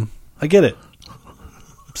 I get it.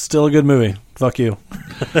 Still a good movie. Fuck you.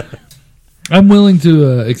 I'm willing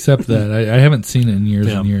to accept that. I haven't seen it in years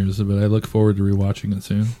and years, but I look forward to rewatching it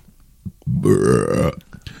soon.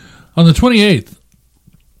 On the 28th,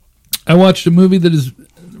 I watched a movie that is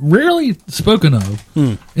rarely spoken of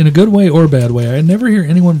in a good way or a bad way. I never hear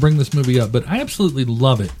anyone bring this movie up, but I absolutely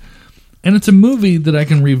love it. And it's a movie that I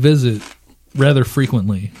can revisit rather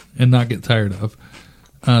frequently and not get tired of.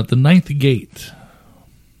 The Ninth Gate.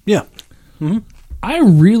 Yeah. I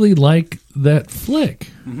really like that flick.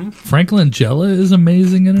 Frank Langella is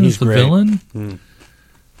amazing in it as the great. villain.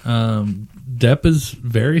 Depp is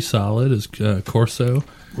very solid as Corso.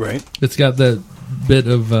 Right. It's got that bit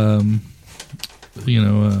of,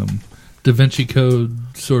 Da Vinci Code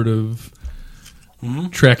sort of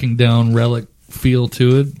tracking down relic feel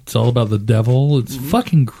to it. It's all about the devil. It's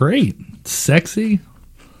fucking great. It's sexy.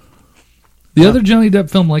 The other Johnny Depp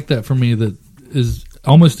film like that for me that is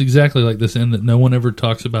almost exactly like this and that no one ever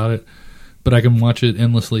talks about it, but I can watch it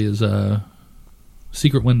endlessly is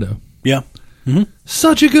Secret Window. Yeah.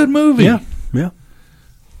 Such a good movie. Yeah. Yeah.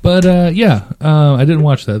 But, I didn't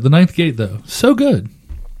watch that. The Ninth Gate, though. So good.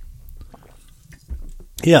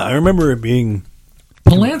 Yeah, I remember it being...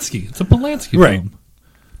 Polanski. It's a Polanski Right. film.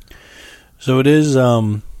 So it is,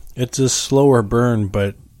 it's a slower burn,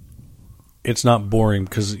 but it's not boring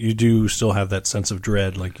because you do still have that sense of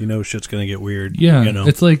dread. Like, shit's going to get weird. Yeah. You know?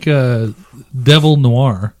 It's like Devil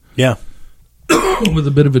Noir Yeah. with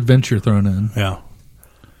a bit of adventure thrown in. Yeah.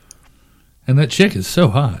 And that chick is so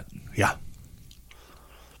hot. Yeah.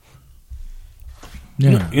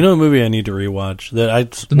 Yeah. You know a movie I need to rewatch that I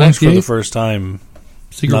The Ninth watched for the Gate? first time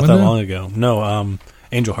Secret not Window? that long ago. No,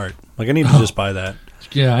 Angel Heart. Like, I need to just buy that.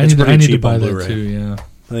 Yeah, I It's need to pretty cheap buy on that Blu-ray. too, yeah.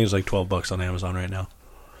 I think it's like $12 on Amazon right now.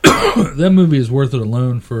 That movie is worth it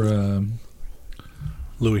alone for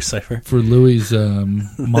Louis Cypher. Louis'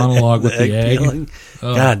 monologue with the egg. peeling.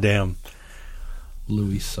 Oh, God damn.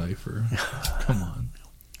 Louis Cypher. Come on.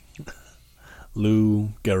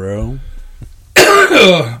 Lou Garreau.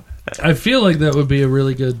 I feel like that would be a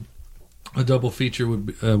really good double feature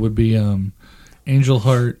would be Angel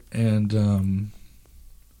Heart and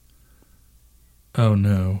oh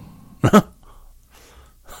no.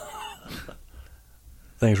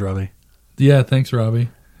 Thanks, Robbie. Yeah, thanks, Robbie.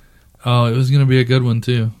 Oh, it was going to be a good one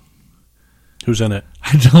too. Who's in it?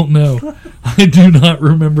 I don't know. I do not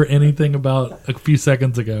remember anything about a few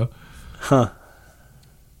seconds ago. Huh.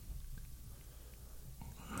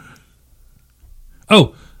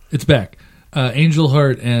 Oh, it's back. Angel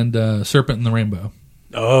Heart and Serpent in the Rainbow.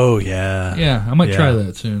 Oh, yeah. Yeah, I might Yeah. try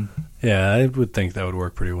that soon. Yeah, I would think that would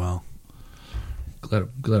work pretty well. Glad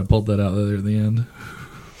I pulled that out there at the end.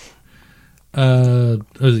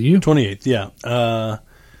 Was it you? 28th, yeah.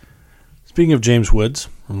 Speaking of James Woods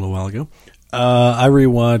from a little while ago, I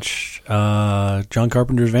rewatched John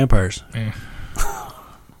Carpenter's Vampires.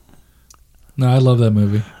 No, I love that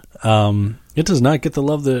movie. It does not get the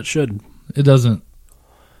love that it should. It doesn't.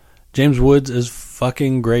 James Woods is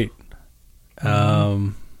fucking great.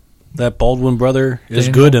 That Baldwin brother is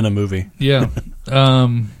Daniel. good in a movie. Yeah.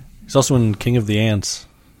 He's also in King of the Ants,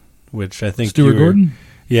 which I think Stuart Gordon?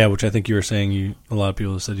 Yeah, which I think you were saying a lot of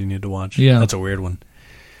people have said you need to watch. Yeah. That's a weird one.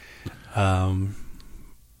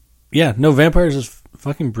 Yeah, no, Vampires is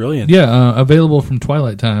fucking brilliant. Yeah, available from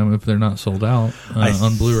Twilight Time if they're not sold out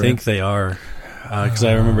on Blu-ray. I think they are. Because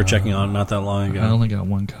I remember checking on it not that long ago. I only got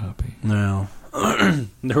one copy. No.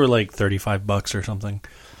 They were like $35 or something.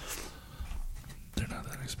 They're not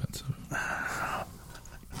that expensive.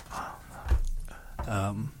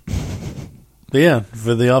 But yeah,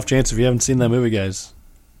 for the off chance if you haven't seen that movie, guys,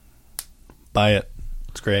 buy it.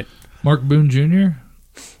 It's great. Mark Boone Jr.?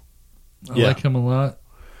 I Yeah. like him a lot.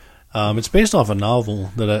 It's based off a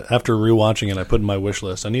novel that after rewatching it, I put in my wish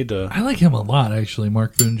list. I need to. I like him a lot, actually,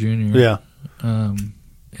 Mark Boone Jr. Yeah.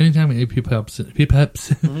 Anytime he peeps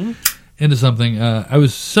into something, I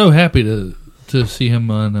was so happy to see him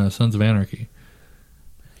on Sons of Anarchy.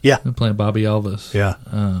 Yeah. Playing Bobby Elvis. Yeah.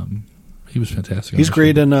 He was fantastic. He's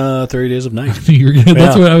great in 30 Days of Night. That's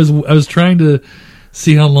Yeah. what I was trying to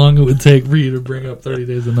see how long it would take for you to bring up 30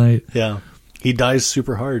 Days a Night. Yeah. He dies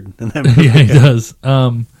super hard in that movie. Yeah, he does.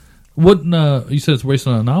 What you said it's based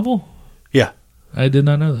on a novel? Yeah. I did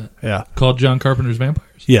not know that. Yeah. Called John Carpenter's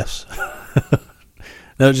Vampires. Yes.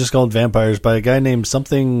 No, it's just called Vampires by a guy named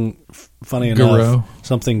something funny enough. Garreau.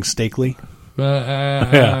 Something Stakely.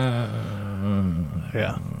 Yeah.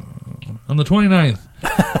 On the 29th.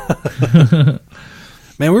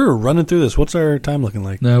 Man, we were running through this. What's our time looking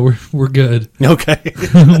like? No, we're good. Okay.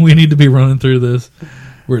 We need to be running through this.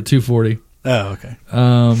 We're at 2:40. Oh, okay.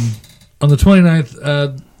 On the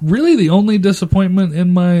 29th, really the only disappointment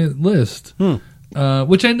in my list,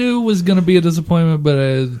 which I knew was going to be a disappointment,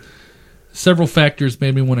 but several factors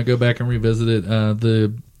made me want to go back and revisit it.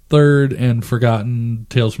 The third and forgotten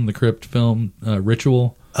Tales from the Crypt film,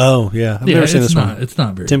 Ritual. Oh, yeah. I've never seen this one. It's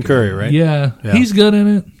not very Tim good. Curry, right? Yeah, he's good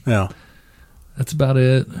in it. Yeah. That's about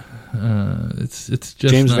it. It's just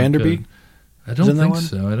James not Vanderbeek? good. I don't think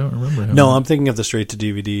so. I don't remember him. No, I'm thinking of the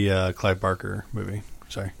straight-to-DVD Clive Barker movie.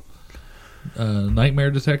 Sorry.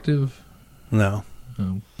 Nightmare Detective? No.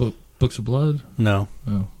 Books of Blood? No.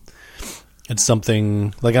 Oh. It's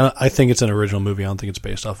something... Like, I think it's an original movie. I don't think it's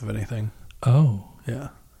based off of anything. Oh. Yeah.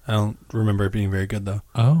 I don't remember it being very good, though.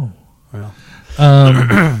 Oh. Well.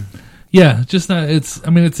 Yeah, just not... It's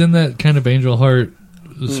in that kind of Angel Heart,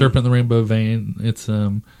 Serpent in the Rainbow vein. It's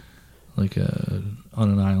like on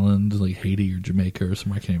an island, like Haiti or Jamaica or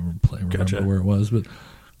somewhere. I can't even remember where it was, but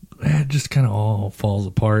it just kind of all falls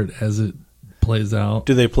apart as it plays out.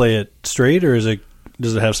 Do they play it straight, or does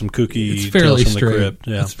it have some kooky it's fairly tales from straight. the crypt?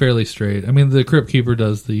 Yeah. It's fairly straight. I mean, the Crypt Keeper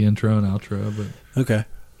does the intro and outro, but okay.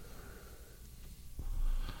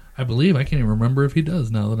 I believe I can't even remember if he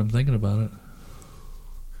does now that I'm thinking about it.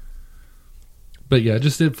 But yeah,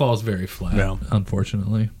 just it falls very flat,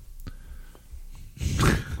 unfortunately.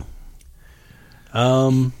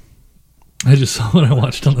 I just saw what I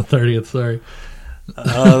watched on the 30th. Sorry.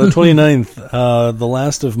 The 29th, the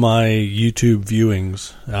last of my YouTube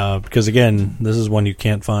viewings, because again, this is one you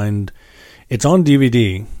can't find. It's on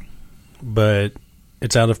DVD, but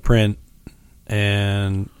it's out of print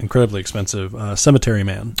and incredibly expensive. Cemetery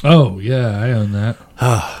Man. Oh, yeah, I own that.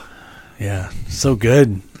 Yeah, so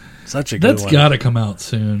good. Such a good one. That's got to come out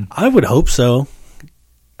soon. I would hope so.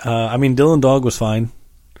 I mean, Dylan Dog was fine.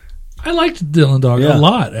 I liked Dylan Dog a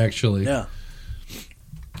lot, actually. Yeah.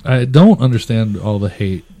 I don't understand all the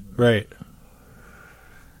hate. Right.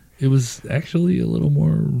 It was actually a little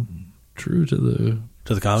more true to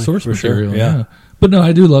the comic source material. Sure. Yeah. But no,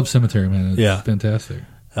 I do love Cemetery Man. It's fantastic.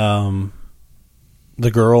 The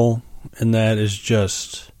girl in that is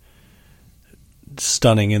just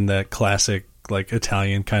stunning in that classic, like,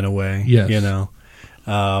 Italian kind of way. Yes. You know?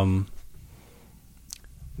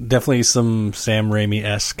 Definitely some Sam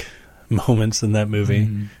Raimi-esque moments in that movie.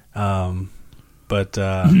 Mm-hmm. But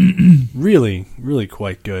really, really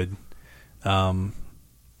quite good. Yeah,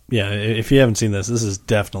 if you haven't seen this is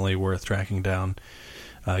definitely worth tracking down,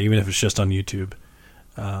 even if it's just on YouTube.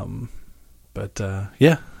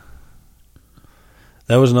 Yeah.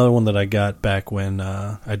 That was another one that I got back when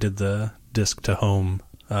I did the disc to home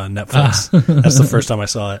Netflix. That's the first time I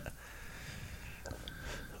saw it.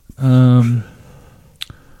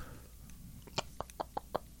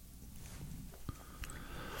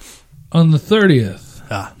 On the 30th,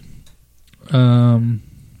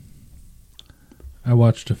 I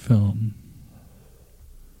watched a film.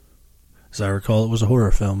 As I recall, it was a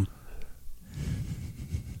horror film.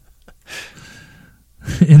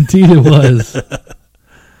 Indeed it was.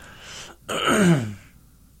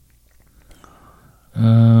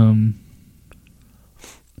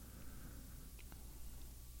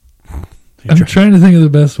 I'm trying to think of the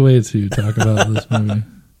best way to talk about this movie.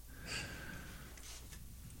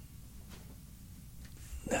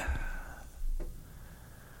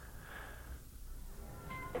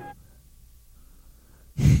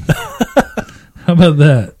 How about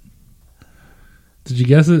that? Did you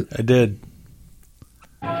guess it? I did.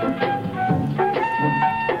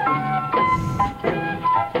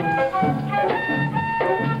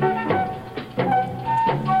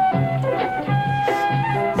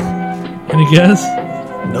 Any guess?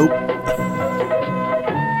 Nope.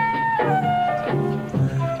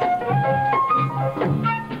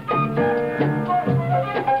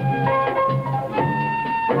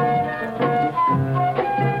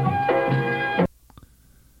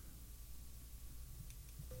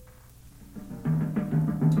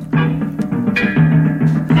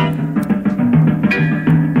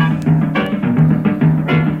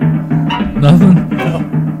 Nothing? No.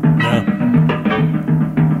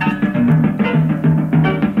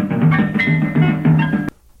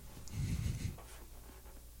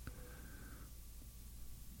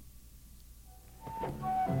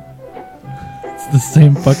 It's the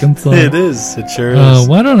same fucking song. It is. It sure is.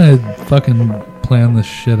 Why don't I fucking plan this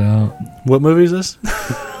shit out? What movie is this?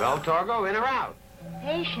 Well, Torgo, in or out?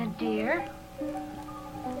 Patient, dear.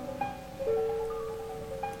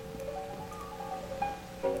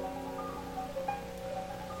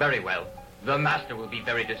 Very well. The master will be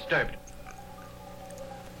very disturbed.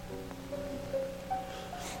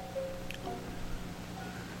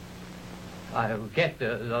 I'll get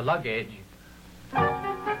the luggage.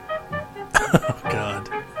 Oh, God.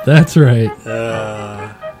 That's right.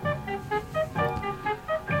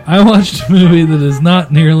 I watched a movie that is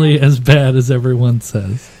not nearly as bad as everyone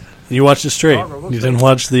says. You watched it straight. You didn't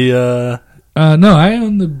watch the... No, I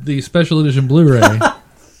own the special edition Blu-ray.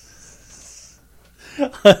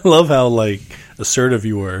 I love how like assertive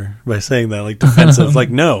you were by saying that, like defensive. Like,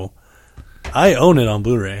 no, I own it on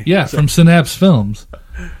Blu-ray. Yeah, from Synapse Films.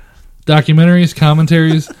 Documentaries,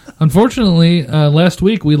 commentaries. Unfortunately, last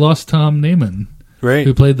week we lost Tom Naiman, Right.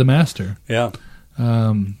 who played the Master. Yeah.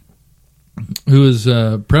 Who is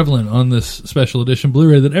prevalent on this special edition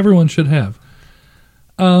Blu-ray that everyone should have.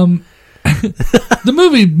 The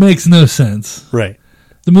movie makes no sense. Right.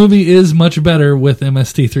 The movie is much better with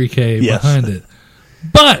MST3K Yes. behind it.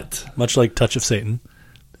 But Much like Touch of Satan.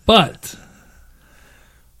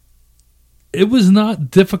 it was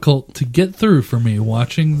not difficult to get through for me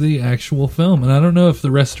watching the actual film. And I don't know if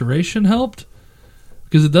the restoration helped,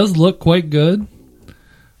 because it does look quite good.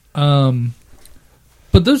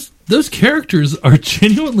 But those characters are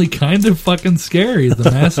genuinely kind of fucking scary.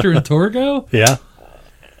 The Master and Torgo. Yeah.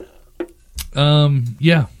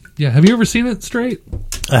 Yeah. Have you ever seen it straight?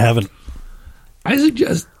 I haven't. I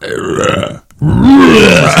suggest. Turn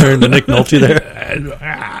to Nick Nolte there.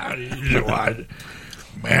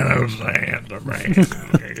 Man of Sand, the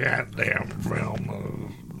goddamn film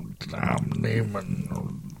of Tom Naiman,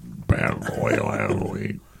 Battle Royale last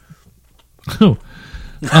week.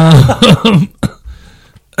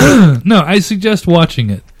 No, I suggest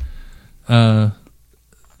watching it as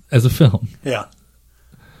a film. Yeah.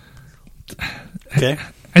 Okay.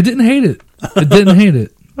 I didn't hate it.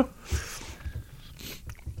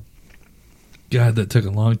 God, that took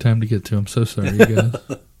a long time to get to. I'm so sorry, you guys.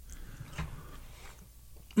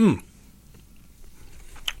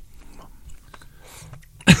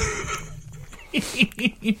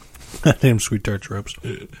 Damn Sweet Tarts ropes.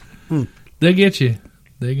 They get you.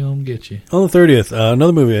 They gonna get you. On the 30th,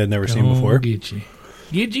 another movie I'd never seen before. Get you.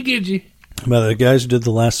 Get you. About the guys who did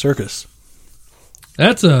The Last Circus.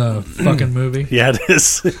 That's a fucking movie. Yeah, it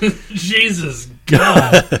is. Jesus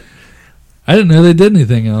God. I didn't know they did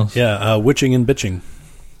anything else. Yeah, Witching and Bitching.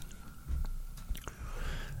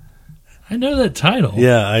 I know that title.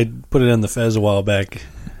 Yeah, I put it in the Fez a while back.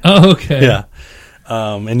 Oh, okay. Yeah.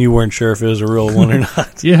 And you weren't sure if it was a real one or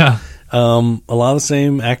not. Yeah. A lot of the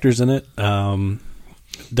same actors in it.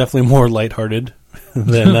 Definitely more lighthearted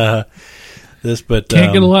than this, but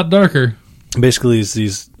can't get a lot darker. Basically, it's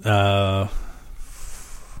these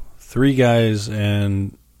three guys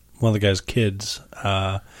and one of the guys' kids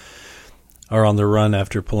are on the run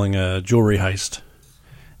after pulling a jewelry heist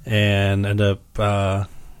and end up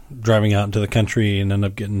driving out into the country and end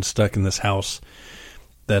up getting stuck in this house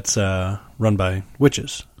that's run by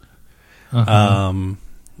witches. Uh-huh.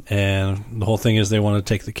 And the whole thing is they want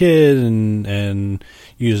to take the kid and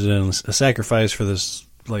use it as a sacrifice for this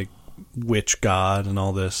like witch god and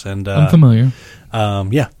all this. And I'm familiar.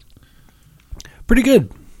 Yeah, pretty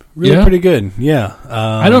good. Really Yeah? pretty good. Yeah.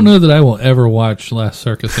 I don't know that I will ever watch Last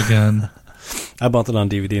Circus again. I bought it on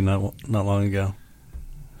DVD not long ago.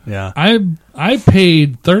 Yeah. I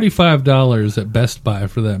paid $35 at Best Buy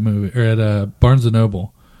for that movie, or at Barnes &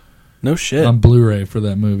 Noble. No shit. On Blu-ray for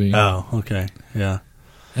that movie. Oh, okay. Yeah.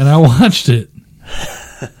 And I watched it.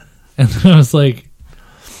 And I was like,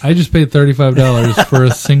 I just paid $35 for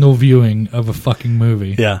a single viewing of a fucking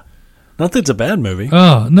movie. Yeah. Not that it's a bad movie.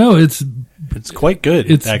 Oh, no, it's quite good,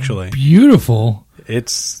 it's actually. Beautiful.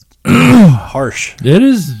 It's harsh. It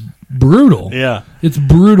is brutal. Yeah. It's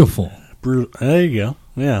brutal. There you go.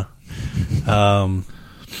 Yeah. But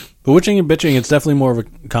Witching and Bitching, it's definitely more of a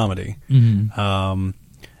comedy. Mm-hmm.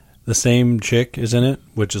 The same chick is in it,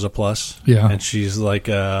 which is a plus. Yeah. And she's like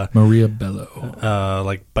Maria Bello.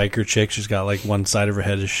 like biker chick. She's got like one side of her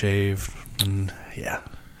head is shaved. And yeah.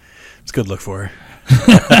 It's a good look for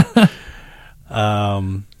her.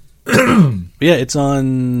 Yeah, it's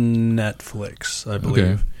on Netflix, I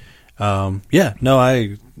believe. Okay. Yeah, no,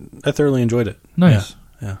 I thoroughly enjoyed it. Nice.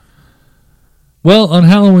 Yeah. Well, on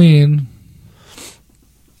Halloween,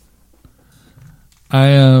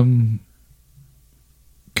 I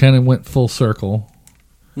kind of went full circle,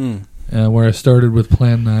 where I started with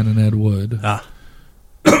Plan 9 and Ed Wood.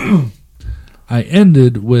 I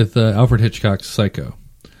ended with Alfred Hitchcock's Psycho.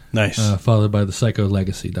 Nice. Followed by the Psycho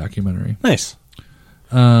Legacy documentary. Nice.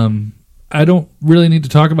 I don't really need to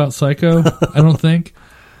talk about Psycho, I don't think.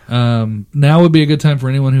 Now would be a good time for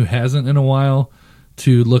anyone who hasn't in a while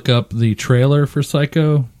to look up the trailer for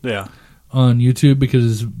Psycho on YouTube,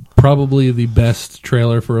 because it's probably the best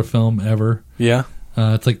trailer for a film ever. Yeah.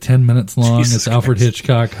 It's like 10 minutes long. Jesus it's Alfred Christ.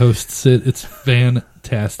 Hitchcock hosts it. It's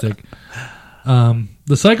fantastic.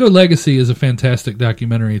 The Psycho Legacy is a fantastic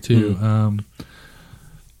documentary, too.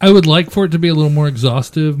 I would like for it to be a little more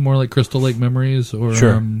exhaustive, more like Crystal Lake Memories or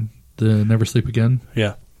the Never Sleep Again.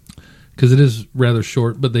 Yeah. Because it is rather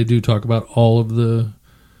short, but they do talk about all of the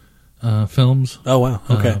films. Oh, wow.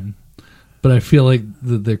 Okay. but I feel like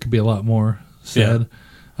there could be a lot more said.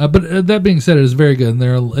 But that being said, it is very good.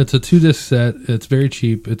 And it's a 2-disc set. It's very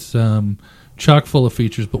cheap. It's chock full of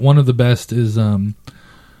features. But one of the best is one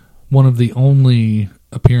of the only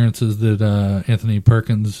appearances that Anthony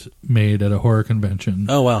Perkins made at a horror convention.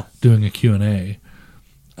 Oh, wow. Doing a Q&A.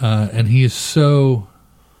 And he is so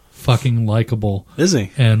fucking likable. Is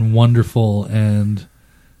he? And wonderful and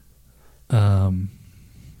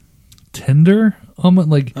tender.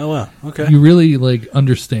 Like, oh, wow. Okay. You really like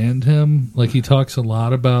understand him. Like, he talks a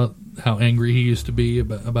lot about how angry he used to be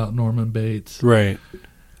about Norman Bates. Right.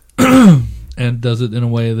 And does it in a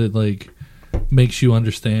way that like makes you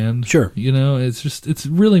understand. Sure. You know, it's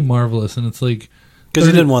really marvelous, and it's like because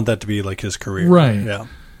he didn't want that to be like his career. Right. Yeah.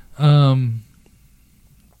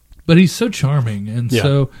 But he's so charming and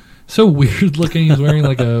so weird looking. He's wearing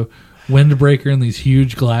like a windbreaker and these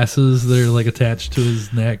huge glasses that are like attached to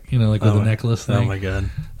his neck, you know, like with a necklace thing. Oh my God.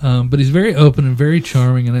 But he's very open and very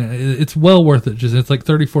charming, and it's well worth it. It's like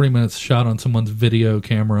 30-40 minutes shot on someone's video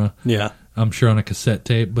camera. Yeah. I'm sure on a cassette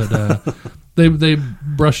tape, but they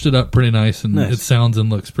brushed it up pretty nice, and it sounds and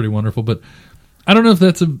looks pretty wonderful. But I don't know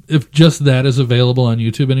if if just that is available on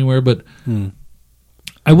YouTube anywhere, but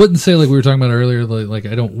I wouldn't say, like we were talking about earlier, like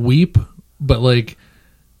I don't weep, but like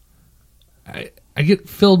I get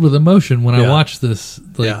filled with emotion when I watch this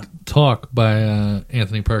talk by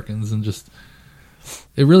Anthony Perkins, and just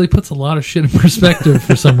it really puts a lot of shit in perspective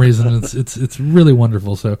for some reason. It's really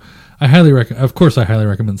wonderful. So I highly recommend. Of course, I highly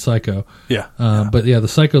recommend Psycho. Yeah. But the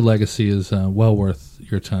Psycho Legacy is well worth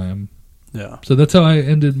your time. Yeah. So that's how I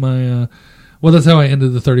ended my. That's how I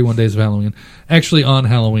ended the 31 Days of Halloween. Actually, on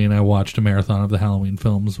Halloween, I watched a marathon of the Halloween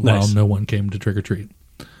films while no one came to trick or treat.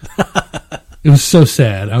 It was so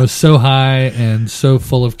sad. I was so high and so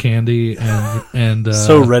full of candy and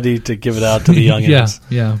so ready to give it out to the youngins.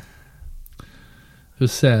 Yeah. It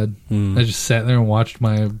was sad. I just sat there and watched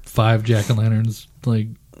my 5 jack-o'-lanterns like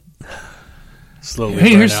slowly. Hey,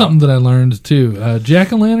 here's something that I learned too.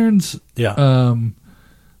 Jack-o'-lanterns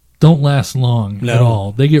don't last long at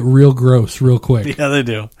all. They get real gross real quick. Yeah, they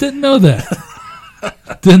do. Didn't know that.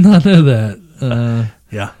 Did not know that.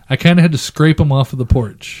 Yeah. I kind of had to scrape them off of the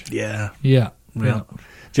porch. Yeah. Yeah. Did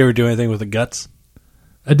you ever do anything with the guts?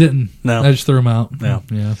 I didn't. No. I just threw them out. No.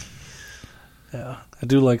 Yeah. Yeah. I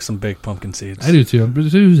do like some baked pumpkin seeds. I do too. But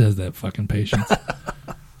who has that fucking patience?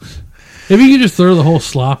 If you could just throw the whole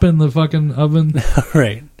slop in the fucking oven.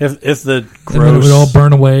 Right. If the gross... And then it would all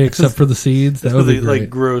burn away except for the seeds. That would be great. Like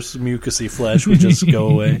gross mucousy flesh would just go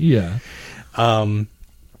away. Yeah.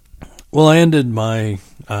 Well, I ended my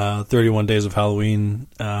 31 Days of Halloween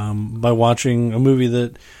by watching a movie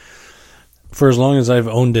that, for as long as I've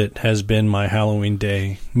owned it, has been my Halloween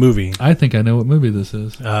Day movie. I think I know what movie this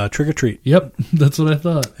is. Trick or Treat. Yep, that's what I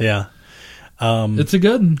thought. Yeah. It's a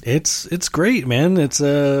good one. It's great, man. It's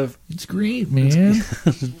great, man.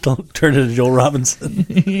 Don't turn into Joel Robinson.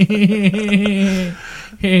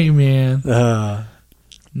 Hey, man. No,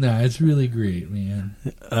 it's really great, man.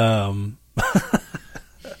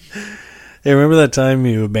 Hey, remember that time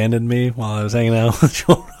you abandoned me while I was hanging out with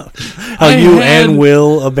Joel Robinson? How and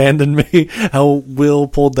Will abandoned me? How Will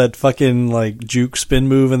pulled that fucking like juke spin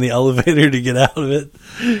move in the elevator to get out of it?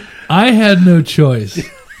 I had no choice.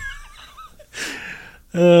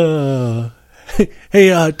 Hey,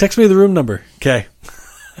 text me the room number. Okay.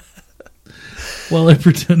 While I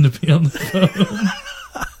pretend to be on the phone.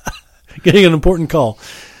 Getting an important call.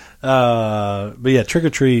 But yeah, Trick or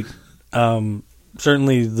Treat.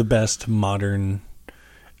 Certainly the best modern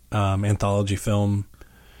anthology film.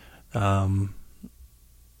 Modern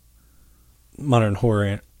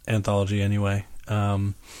horror anthology, anyway.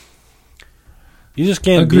 You just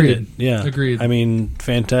can't beat it. Yeah. Agreed. I mean,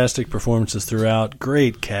 fantastic performances throughout.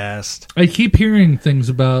 Great cast. I keep hearing things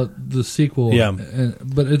about the sequel. Yeah.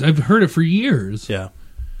 But I've heard it for years. Yeah.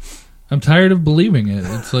 I'm tired of believing it.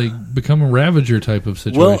 It's like become a Ravager type of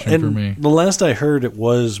situation for me. The last I heard, it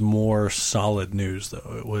was more solid news,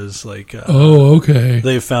 though. It was like, okay.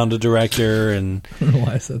 They found a director, and I don't know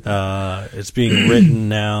why I said that. It's being written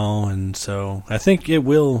now, and so I think it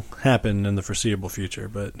will happen in the foreseeable future,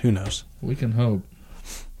 but who knows? We can hope.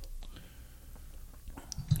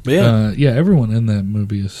 But yeah. Yeah, everyone in that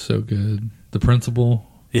movie is so good. The principal.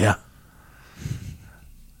 Yeah.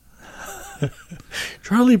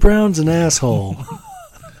 Charlie Brown's an asshole.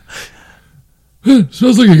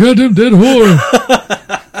 Sounds like a goddamn dead whore.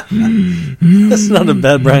 That's not a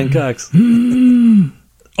bad Brian Cox.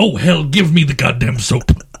 Oh, hell, give me the goddamn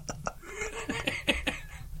soap.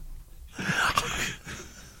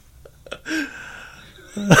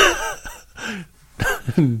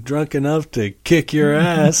 Drunk enough to kick your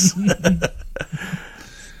ass.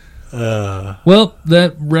 Well,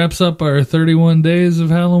 that wraps up our 31 days of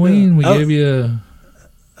Halloween. We gave you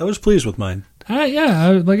I was pleased with mine. Like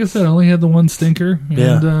I said, I only had the one stinker.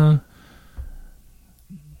 And,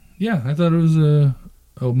 I thought it was a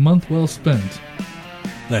month well spent.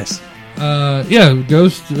 Nice.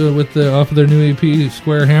 Ghost with off of their new EP,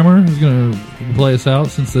 Square Hammer, is going to play us out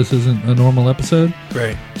since this isn't a normal episode.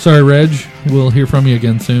 Right. Sorry, Reg. We'll hear from you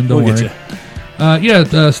again soon. Don't worry.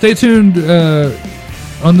 Stay tuned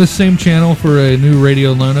on this same channel for a new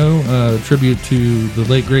Radio Lono tribute to the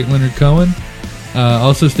late, great Leonard Cohen.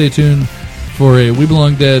 Also, stay tuned for a We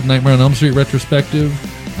Belong Dead Nightmare on Elm Street retrospective.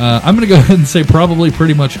 I'm going to go ahead and say probably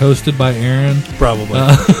pretty much hosted by Aaron. Probably.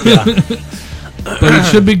 But it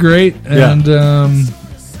should be great. And, and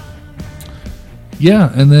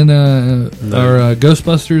then our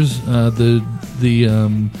Ghostbusters,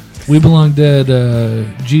 the We Belong Dead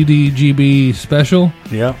GDGB special.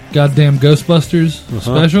 Yeah. Goddamn Ghostbusters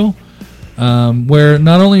special. Where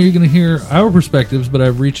not only are you going to hear our perspectives, but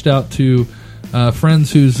I've reached out to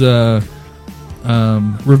friends whose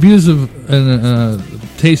reviews of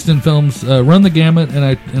taste in films run the gamut, and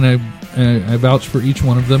I vouch for each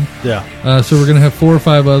one of them. Yeah. So we're going to have 4 or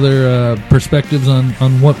 5 other perspectives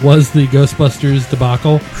on what was the Ghostbusters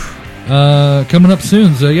debacle coming up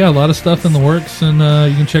soon. So yeah, a lot of stuff in the works, and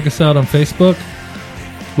you can check us out on Facebook.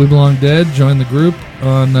 We Belong Dead. Join the group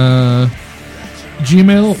on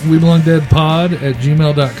Gmail,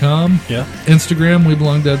 WeBelongDeadPod@gmail.com. Yeah. Instagram, We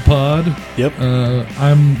Belong Dead Pod. Yep.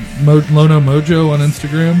 I'm Lono Mojo on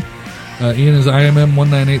Instagram. Ian is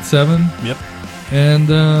IMM1987. Yep.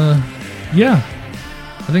 And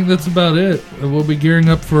I think that's about it. We'll be gearing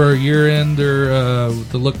up for our year-end to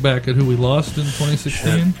look back at who we lost in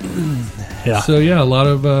 2016. Yeah. So a lot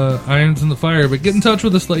of irons in the fire. But get in touch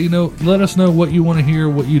with us. Let us know what you want to hear,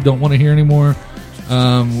 what you don't want to hear anymore.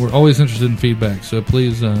 We're always interested in feedback. So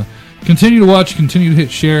please continue to watch, continue to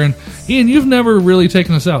hit share. And Ian, you've never really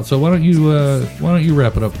taken us out, so why don't you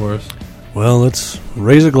wrap it up for us? Well, let's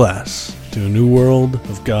raise a glass to a new world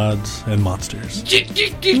of gods and monsters.